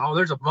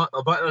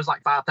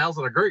like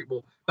 5,000 a group.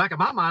 Well, back in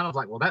my mind, I was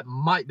like, well, that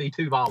might be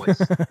 2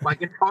 volleys.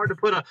 Like it's hard to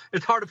put a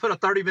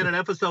 30-minute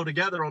episode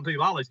together on 2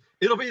 volleys.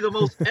 It'll be the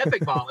most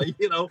epic volley,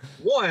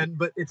 one,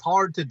 but it's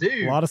hard to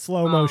do. A lot of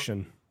slow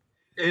motion.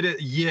 It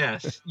is,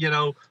 yes,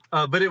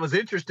 but it was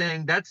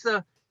interesting. It's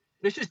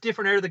just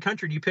different area of the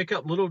country. You pick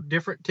up little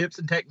different tips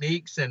and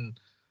techniques. And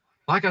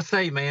like I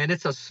say, man,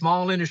 it's a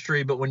small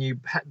industry, but when you've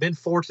been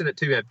fortunate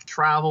to have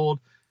traveled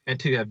and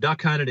to have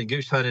duck hunted and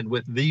goose hunted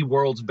with the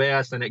world's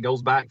best, and it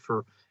goes back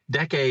for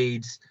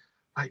decades,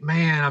 like,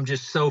 man, I'm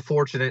just so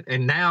fortunate.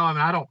 And now,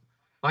 I don't,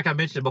 like I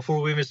mentioned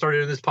before we even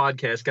started in this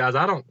podcast, guys,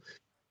 I don't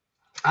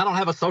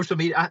have a social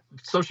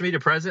media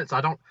presence.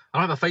 I don't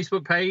have a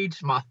Facebook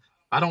page.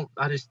 I don't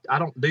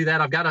do that.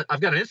 I've got an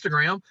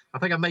Instagram. I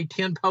think I made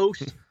 10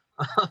 posts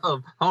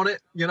on it,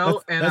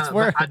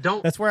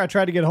 That's where I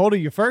tried to get a hold of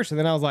you first, and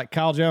then I was like,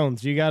 Kyle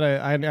Jones,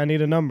 I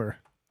need a number.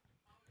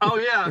 Oh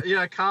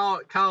yeah.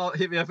 Kyle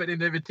hit me up at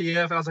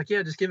NWTF. I was like,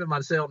 yeah, just give him my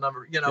cell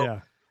number,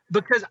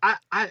 because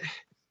I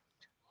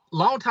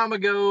long time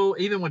ago,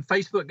 even when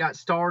Facebook got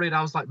started,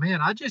 I was like, man,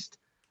 I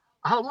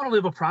don't want to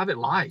live a private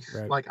life.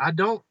 Right. Like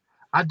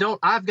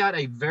I've got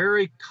a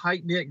very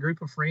tight knit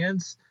group of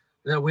friends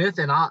that I'm with,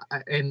 and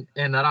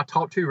that I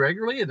talk to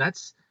regularly, and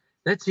that's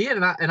it.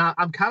 And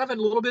I'm kind of a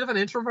little bit of an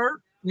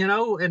introvert,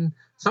 and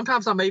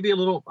sometimes I may be a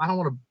little, I don't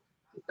want to,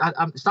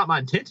 it's not my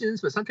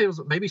intentions, but some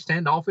people maybe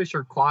standoffish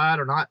or quiet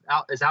or not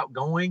as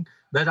outgoing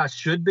that I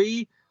should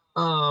be.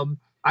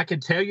 I can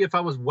tell you if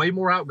I was way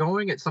more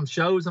outgoing at some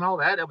shows and all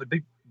that, it would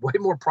be way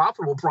more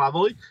profitable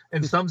probably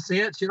in some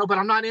sense, but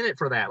I'm not in it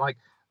for that. Like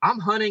I'm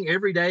hunting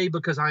every day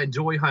because I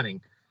enjoy hunting.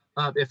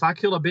 If I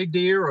kill a big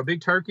deer or a big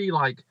turkey,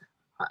 like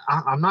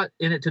I'm not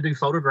in it to do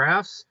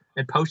photographs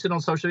and post it on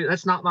social media.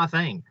 That's not my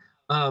thing.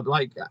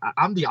 Like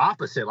I'm the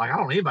opposite. Like I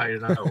don't want anybody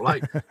to know.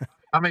 Like,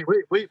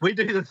 we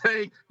do the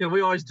thing,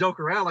 we always joke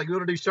around, like we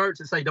want to do shirts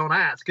that say, don't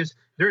ask. Cause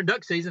during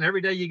duck season,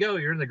 every day you go,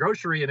 you're in the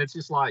grocery and it's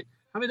just like,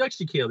 how many ducks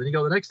you killed? And you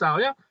go the next aisle.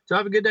 Yeah. So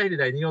have a good day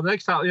today. And you go the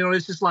next aisle,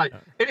 it's just like,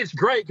 and it's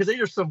great. Cause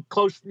these are some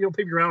close,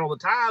 people around all the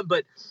time,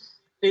 but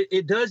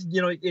it does,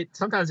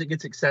 sometimes it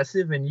gets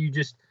excessive and you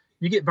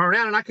get burned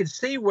out. And I can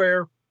see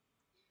where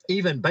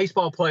even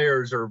baseball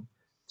players or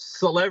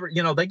celebrity,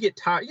 they get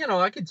tired,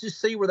 I could just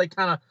see where they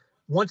kind of,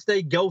 once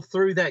they go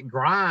through that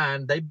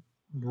grind, they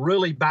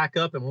really back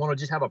up and want to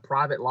just have a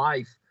private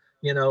life,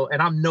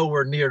 and I'm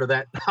nowhere near to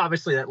that,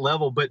 obviously that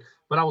level, but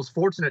I was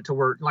fortunate to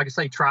where, like I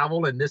say,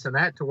 travel and this and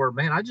that to where,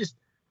 man,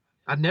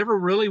 I never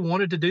really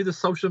wanted to do the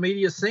social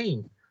media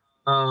scene.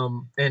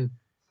 And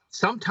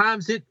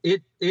sometimes it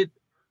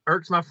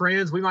irks my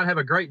friends. We might have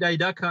a great day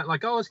duck hunt,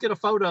 like, oh, let's get a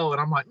photo.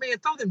 And I'm like, man,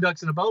 throw them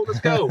ducks in a boat. Let's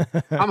go.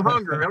 I'm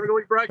hungry. I'm going to go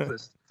eat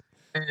breakfast.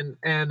 And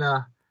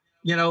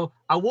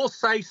I will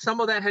say some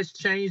of that has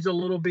changed a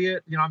little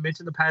bit. I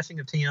mentioned the passing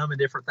of Tim and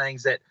different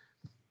things that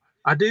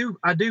I do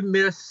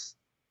miss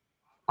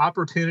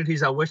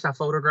opportunities I wish I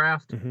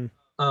photographed,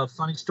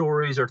 funny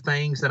stories or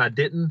things that I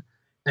didn't.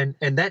 And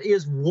that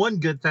is one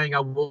good thing I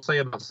will say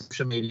about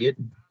social media. It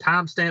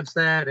timestamps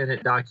that and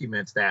it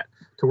documents that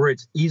to where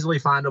it's easily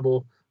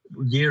findable,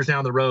 years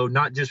down the road,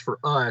 not just for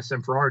us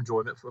and for our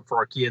enjoyment, for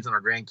our kids and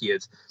our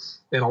grandkids.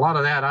 And a lot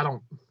of that, I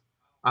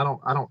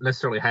don't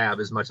necessarily have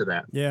as much of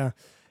that. Yeah.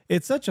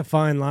 It's such a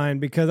fine line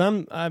because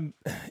I'm,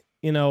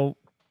 you know,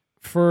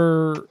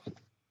 for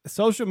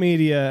social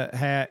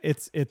media,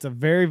 it's a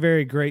very,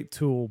 very great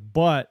tool,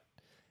 but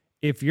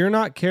if you're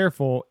not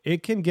careful,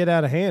 it can get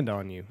out of hand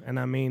on you. And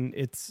I mean,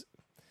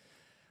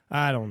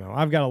 I don't know.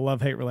 I've got a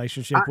love-hate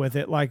relationship with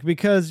it. Like,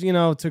 because, you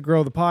know, to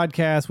grow the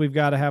podcast, we've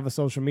got to have a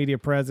social media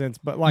presence.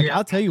 But like,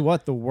 I'll tell you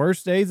what, the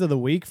worst days of the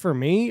week for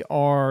me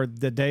are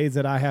the days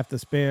that I have to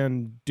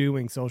spend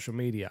doing social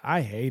media.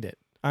 I hate it.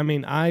 I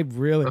mean,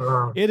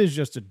 it is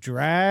just a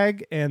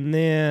drag. And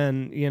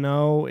then, you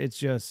know,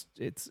 it's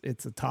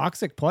a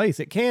toxic place.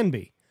 It can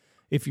be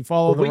if you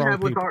follow the wrong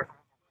people.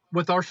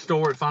 With our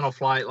store at Final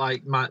Flight,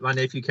 like my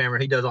nephew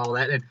Cameron, he does all of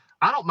that. And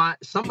I don't mind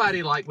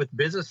somebody like with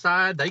business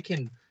side, they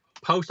can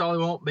post all they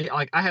want.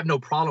 Like, I have no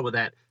problem with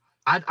that.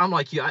 I'm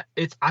like you.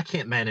 I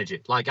can't manage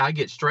it. Like, I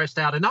get stressed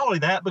out, and not only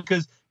that,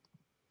 because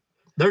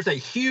there's a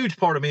huge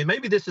part of me, and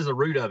maybe this is the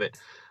root of it.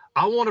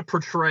 I want to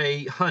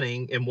portray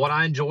hunting and what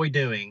I enjoy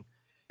doing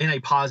in a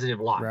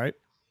positive light. Right.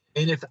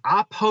 And if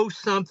I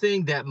post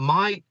something that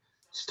might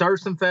stir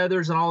some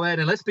feathers and all that,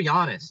 and let's be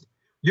honest,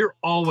 you're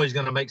always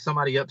going to make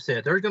somebody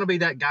upset. There's going to be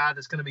that guy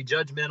that's going to be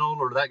judgmental,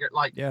 or that guy,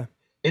 like, yeah.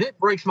 And it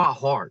breaks my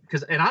heart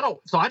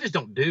so I just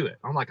don't do it.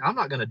 I'm like, I'm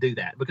not going to do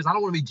that because I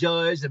don't want to be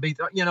judged and be,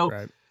 you know,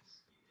 right.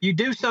 You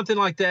do something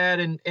like that.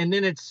 And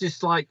then it's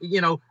just like, you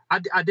know,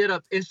 I did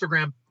up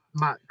Instagram,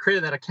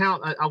 created that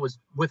account. I was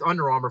with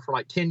Under Armour for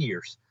like 10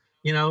 years,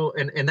 you know,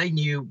 and they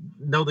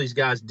know these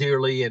guys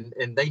dearly,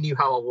 and they knew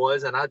how I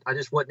was. And I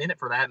just wasn't in it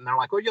for that. And they're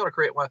like, well, you ought to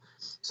create one.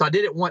 So I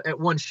did it at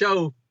one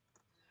show.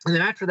 And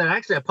then after that,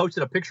 actually, I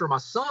posted a picture of my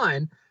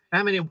son.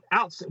 I mean,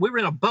 we were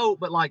in a boat,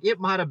 but like, it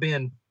might've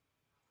been,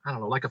 I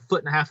don't know, like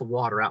 1.5 feet of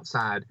water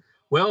outside.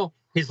 Well,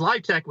 his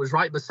life jacket was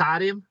right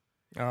beside him.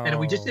 And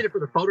we just did it for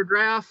the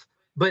photograph,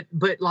 but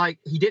like,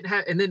 he didn't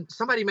have, and then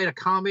somebody made a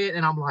comment,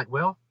 and I'm like,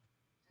 well,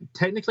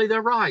 technically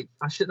they're right.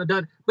 I shouldn't have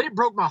done it, but it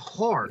broke my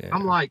heart. Yeah.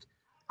 I'm like,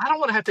 I don't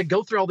want to have to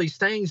go through all these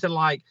things. And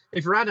like,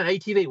 if you're riding an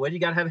ATV, well, you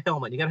got to have a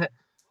helmet. You got to have,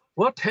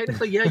 well,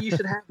 technically, yeah, you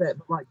should have that.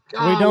 But like,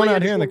 we don't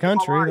out here in the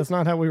country. That's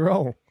not how we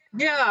roll.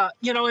 Yeah.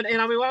 You know, and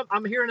I mean,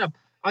 I'm hearing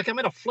I'm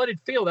in a flooded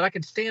field that I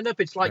can stand up.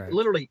 It's like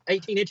literally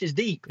 18 inches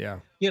deep. Yeah.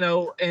 You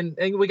know, and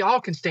we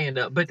all can stand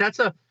up. But that's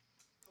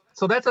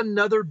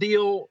another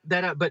deal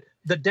but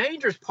the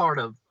dangerous part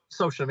of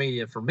social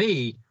media for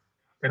me,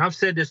 and I've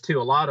said this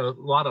to a lot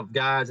of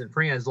guys and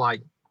friends,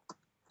 like,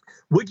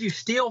 would you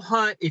still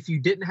hunt if you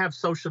didn't have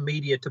social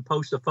media to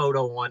post a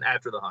photo on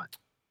after the hunt?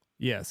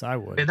 Yes, I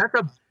would. And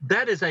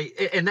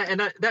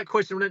that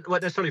question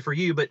wasn't necessarily for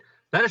you, but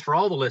that is for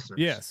all the listeners.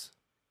 Yes.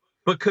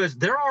 Because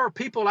there are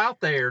people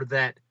out there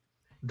that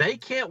they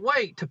can't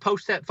wait to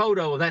post that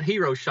photo of that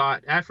hero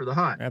shot after the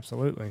hunt.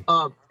 Absolutely.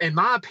 In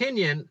my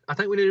opinion, I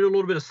think we need to do a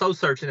little bit of soul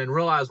searching and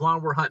realize why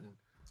we're hunting.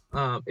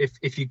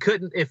 If you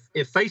couldn't, if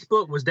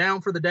Facebook was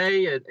down for the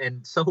day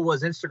and so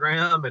was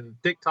Instagram and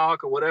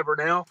TikTok or whatever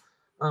now,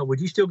 would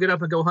you still get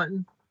up and go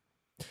hunting?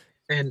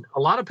 And a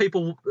lot of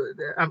people,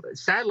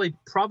 sadly,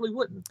 probably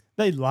wouldn't.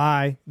 They'd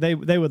lie. They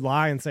would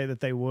lie and say that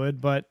they would,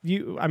 but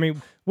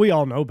we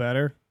all know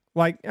better.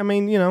 Like, I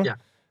mean, you know,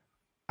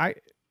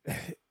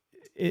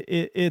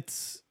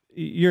 it's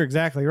you're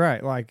exactly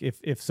right. Like,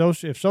 if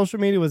social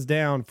media was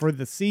down for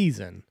the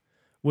season,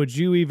 would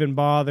you even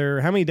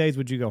bother? How many days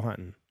would you go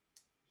hunting?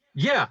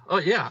 Yeah. Oh,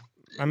 yeah.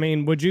 I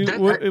mean, would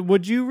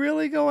you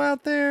really go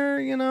out there?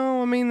 You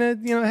know, I mean,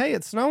 hey,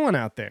 it's snowing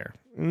out there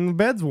and the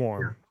bed's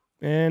warm,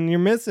 and your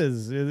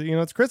missus, you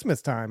know, it's Christmas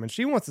time and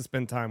she wants to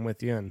spend time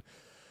with you.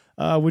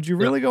 And would you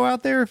really go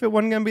out there if it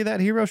wasn't going to be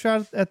that hero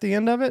shot at the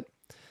end of it?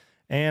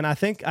 And I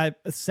think,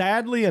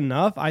 sadly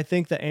enough, I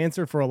think the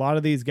answer for a lot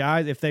of these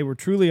guys, if they were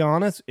truly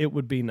honest, it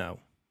would be no.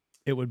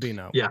 It would be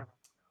no. Yeah.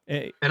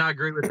 And I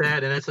agree with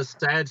that. And it's a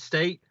sad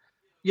state,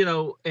 you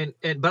know,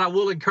 but I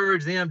will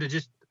encourage them to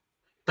just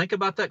think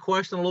about that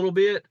question a little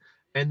bit.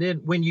 And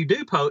then when you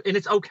do post, and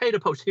it's okay to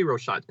post hero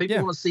shots.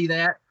 People want to see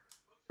that.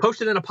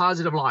 Post it in a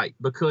positive light,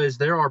 because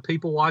there are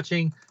people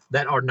watching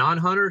that are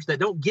non-hunters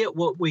that don't get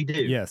what we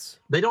do. Yes.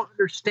 They don't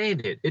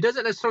understand it. It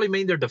doesn't necessarily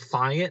mean they're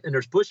defiant and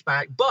there's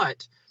pushback,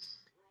 but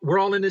we're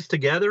all in this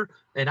together,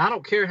 and I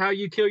don't care how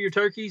you kill your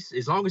turkeys.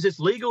 As long as it's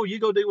legal, you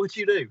go do what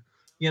you do.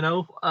 You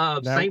know,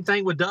 same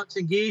thing with ducks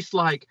and geese.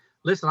 Like,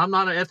 listen, I'm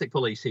not an ethic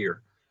police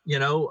here. You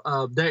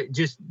know, they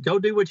just go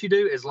do what you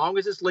do. As long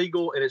as it's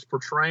legal and it's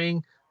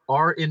portraying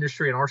our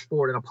industry and our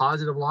sport in a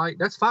positive light,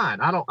 that's fine.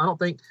 I don't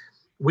think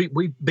we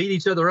beat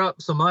each other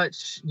up so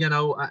much. You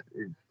know,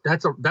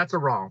 that's a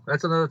wrong.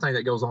 That's another thing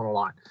that goes on a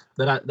lot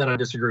that I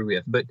disagree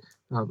with. But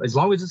as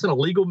long as it's in a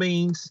legal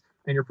means,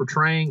 and you're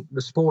portraying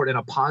the sport in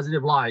a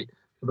positive light,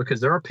 because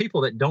there are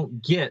people that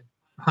don't get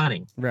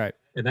hunting. Right.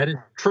 And that is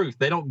truth.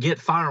 They don't get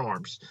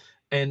firearms.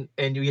 And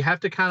you have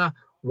to kind of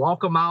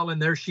walk a mile in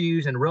their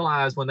shoes and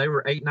realize when they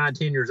were 8, 9,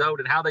 10 years old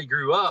and how they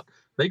grew up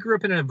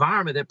in an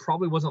environment that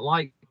probably wasn't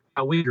like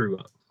how we grew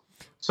up.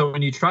 So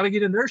when you try to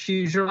get in their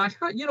shoes, you're like,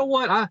 you know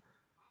what?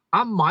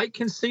 I might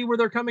can see where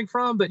they're coming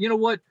from, but you know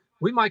what?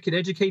 We might could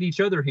educate each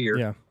other here.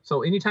 Yeah.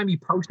 So anytime you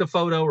post a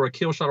photo or a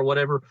kill shot or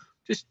whatever,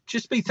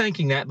 just be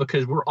thinking that,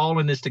 because we're all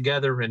in this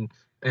together, and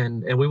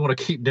we want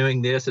to keep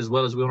doing this as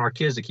well as we want our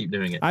kids to keep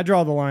doing it. I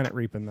draw the line at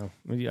reaping, though.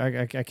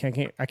 I can't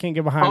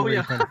get behind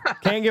reaping.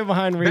 Can't get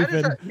behind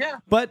reaping. Yeah.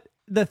 But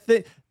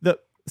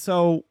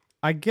so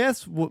I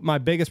guess what my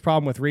biggest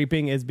problem with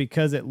reaping is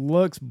because it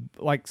looks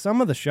like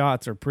some of the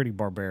shots are pretty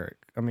barbaric.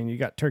 I mean, you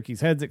got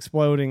turkeys' heads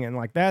exploding, and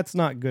like that's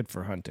not good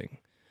for hunting.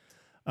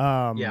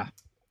 Yeah.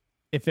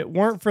 If it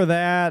weren't for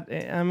that,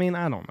 I mean,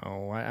 I don't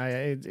know.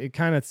 It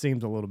kind of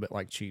seems a little bit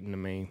like cheating to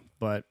me.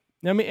 But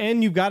I mean,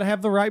 and you've got to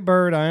have the right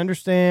bird. I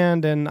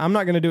understand, and I'm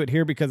not going to do it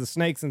here because of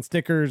snakes and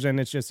stickers, and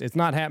it's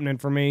not happening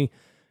for me.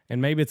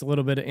 And maybe it's a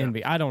little bit of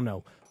envy. I don't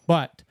know,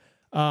 but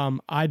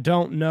I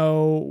don't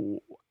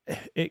know.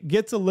 It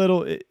gets a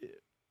little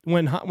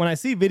when I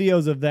see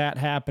videos of that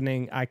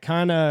happening.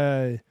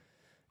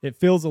 It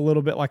feels a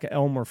little bit like an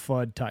Elmer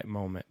Fudd type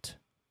moment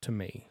to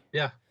me.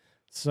 Yeah.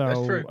 So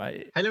that's true.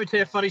 Hey, let me tell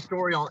you a funny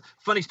story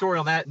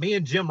on that. Me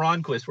and Jim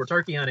Ronquist were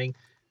turkey hunting.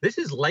 This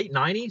is late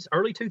 90s,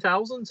 early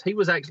 2000s. He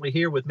was actually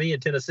here with me in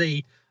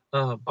Tennessee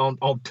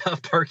on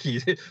tough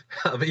turkeys.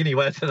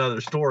 Anyway, that's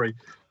another story.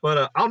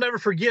 But I'll never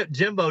forget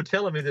Jimbo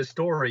telling me this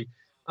story.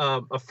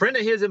 A friend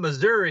of his in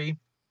Missouri,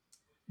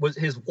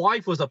 his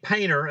wife was a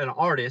painter and an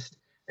artist,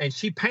 and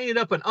she painted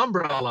up an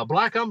umbrella, a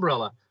black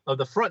umbrella, of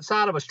the front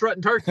side of a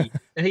strutting turkey.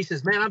 And he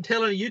says, man, I'm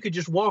telling you could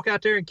just walk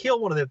out there and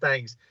kill one of them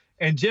things.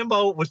 And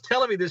Jimbo was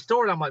telling me this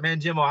story. And I'm like, man,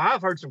 Jimbo,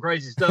 I've heard some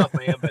crazy stuff,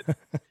 man, but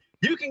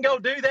you can go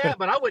do that,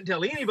 but I wouldn't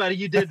tell anybody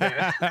you did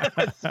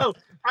that. So,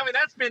 I mean,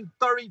 that's been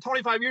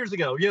 25 years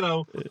ago,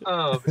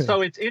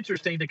 so it's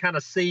interesting to kind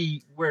of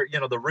see where,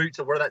 the roots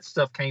of where that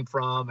stuff came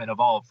from and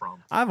evolved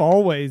from. I've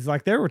always,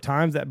 there were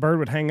times that bird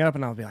would hang up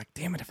and I'll be like,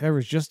 damn it, if there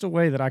was just a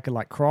way that I could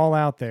crawl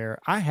out there.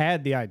 I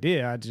had the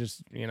idea. I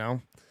just,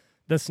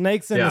 the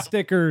snakes and the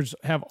stickers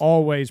have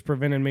always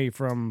prevented me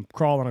from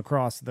crawling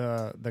across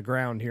the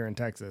ground here in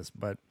Texas,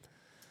 but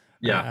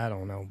I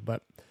don't know.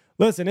 But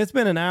listen, it's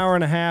been an hour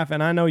and a half,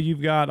 and I know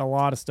you've got a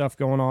lot of stuff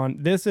going on.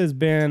 This has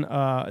been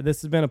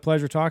a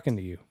pleasure talking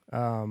to you.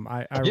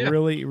 I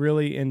really,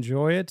 really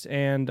enjoy it,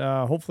 and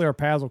hopefully our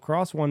paths will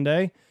cross one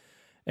day,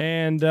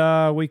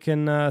 and we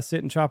can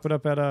sit and chop it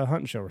up at a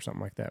hunting show or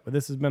something like that. But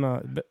this has been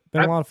a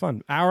lot of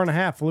fun. Hour and a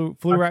half flew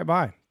right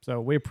by. So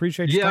we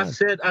appreciate your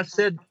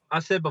time. I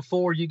said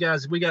before we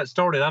got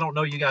started, I don't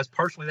know you guys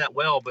personally that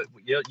well, but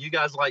you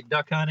guys like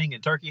duck hunting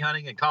and turkey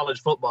hunting and college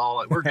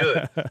football. We're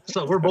good.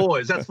 So we're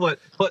boys. That's what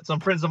some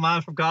friends of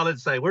mine from college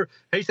say.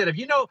 He said,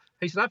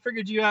 I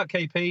figured you out,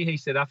 KP. He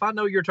said, if I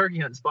know your turkey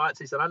hunting spots,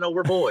 he said, I know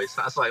we're boys.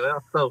 I was like,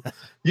 well, so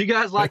you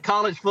guys like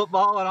college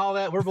football and all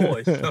that. We're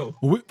boys. So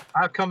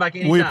I'll come back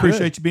anytime. We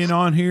appreciate you being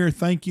on here.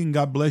 Thank you, and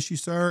God bless you,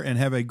 sir, and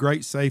have a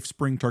great, safe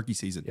spring turkey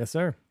season. Yes,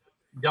 sir.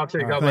 Y'all too.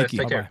 God bless.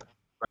 Take care.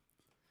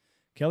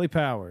 Kelley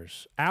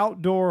Powers,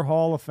 Outdoor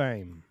Hall of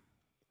Fame.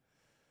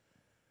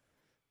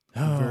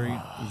 Very,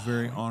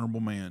 very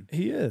honorable man.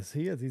 He is.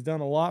 He's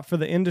done a lot for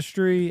the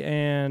industry,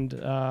 and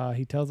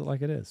he tells it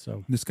like it is.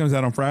 So this comes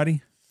out on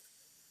Friday.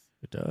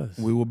 It does.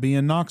 We will be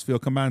in Knoxville.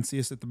 Come by and see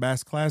us at the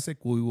Bass Classic.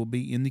 We will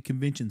be in the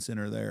convention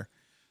center there.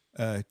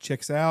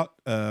 Check us out.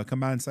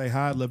 Come by and say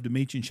hi. I'd love to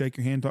meet you and shake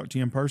your hand, talk to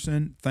you in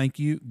person. Thank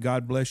you.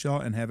 God bless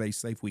y'all, and have a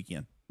safe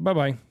weekend.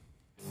 Bye-bye.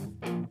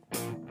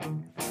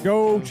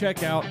 Go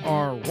check out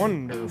our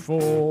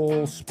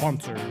wonderful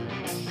sponsors.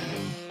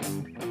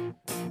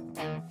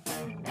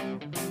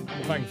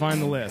 If I can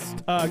find the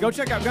list. Go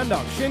check out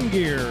Gundog, Shin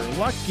Gear,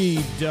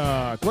 Lucky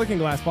Duck, Looking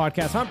Glass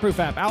Podcast, Hunt Proof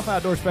App, Alpha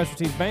Outdoor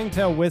Specialties,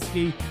 Bangtail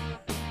Whiskey,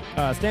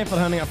 Stanfield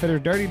Hunting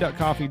Outfitters, Dirty Duck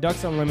Coffee,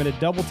 Ducks Unlimited,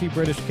 Double T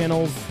British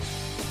Kennels,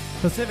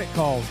 Pacific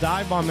Calls,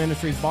 Dive Bomb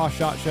Industries, Boss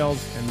Shot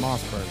Shells, and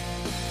Mossberg.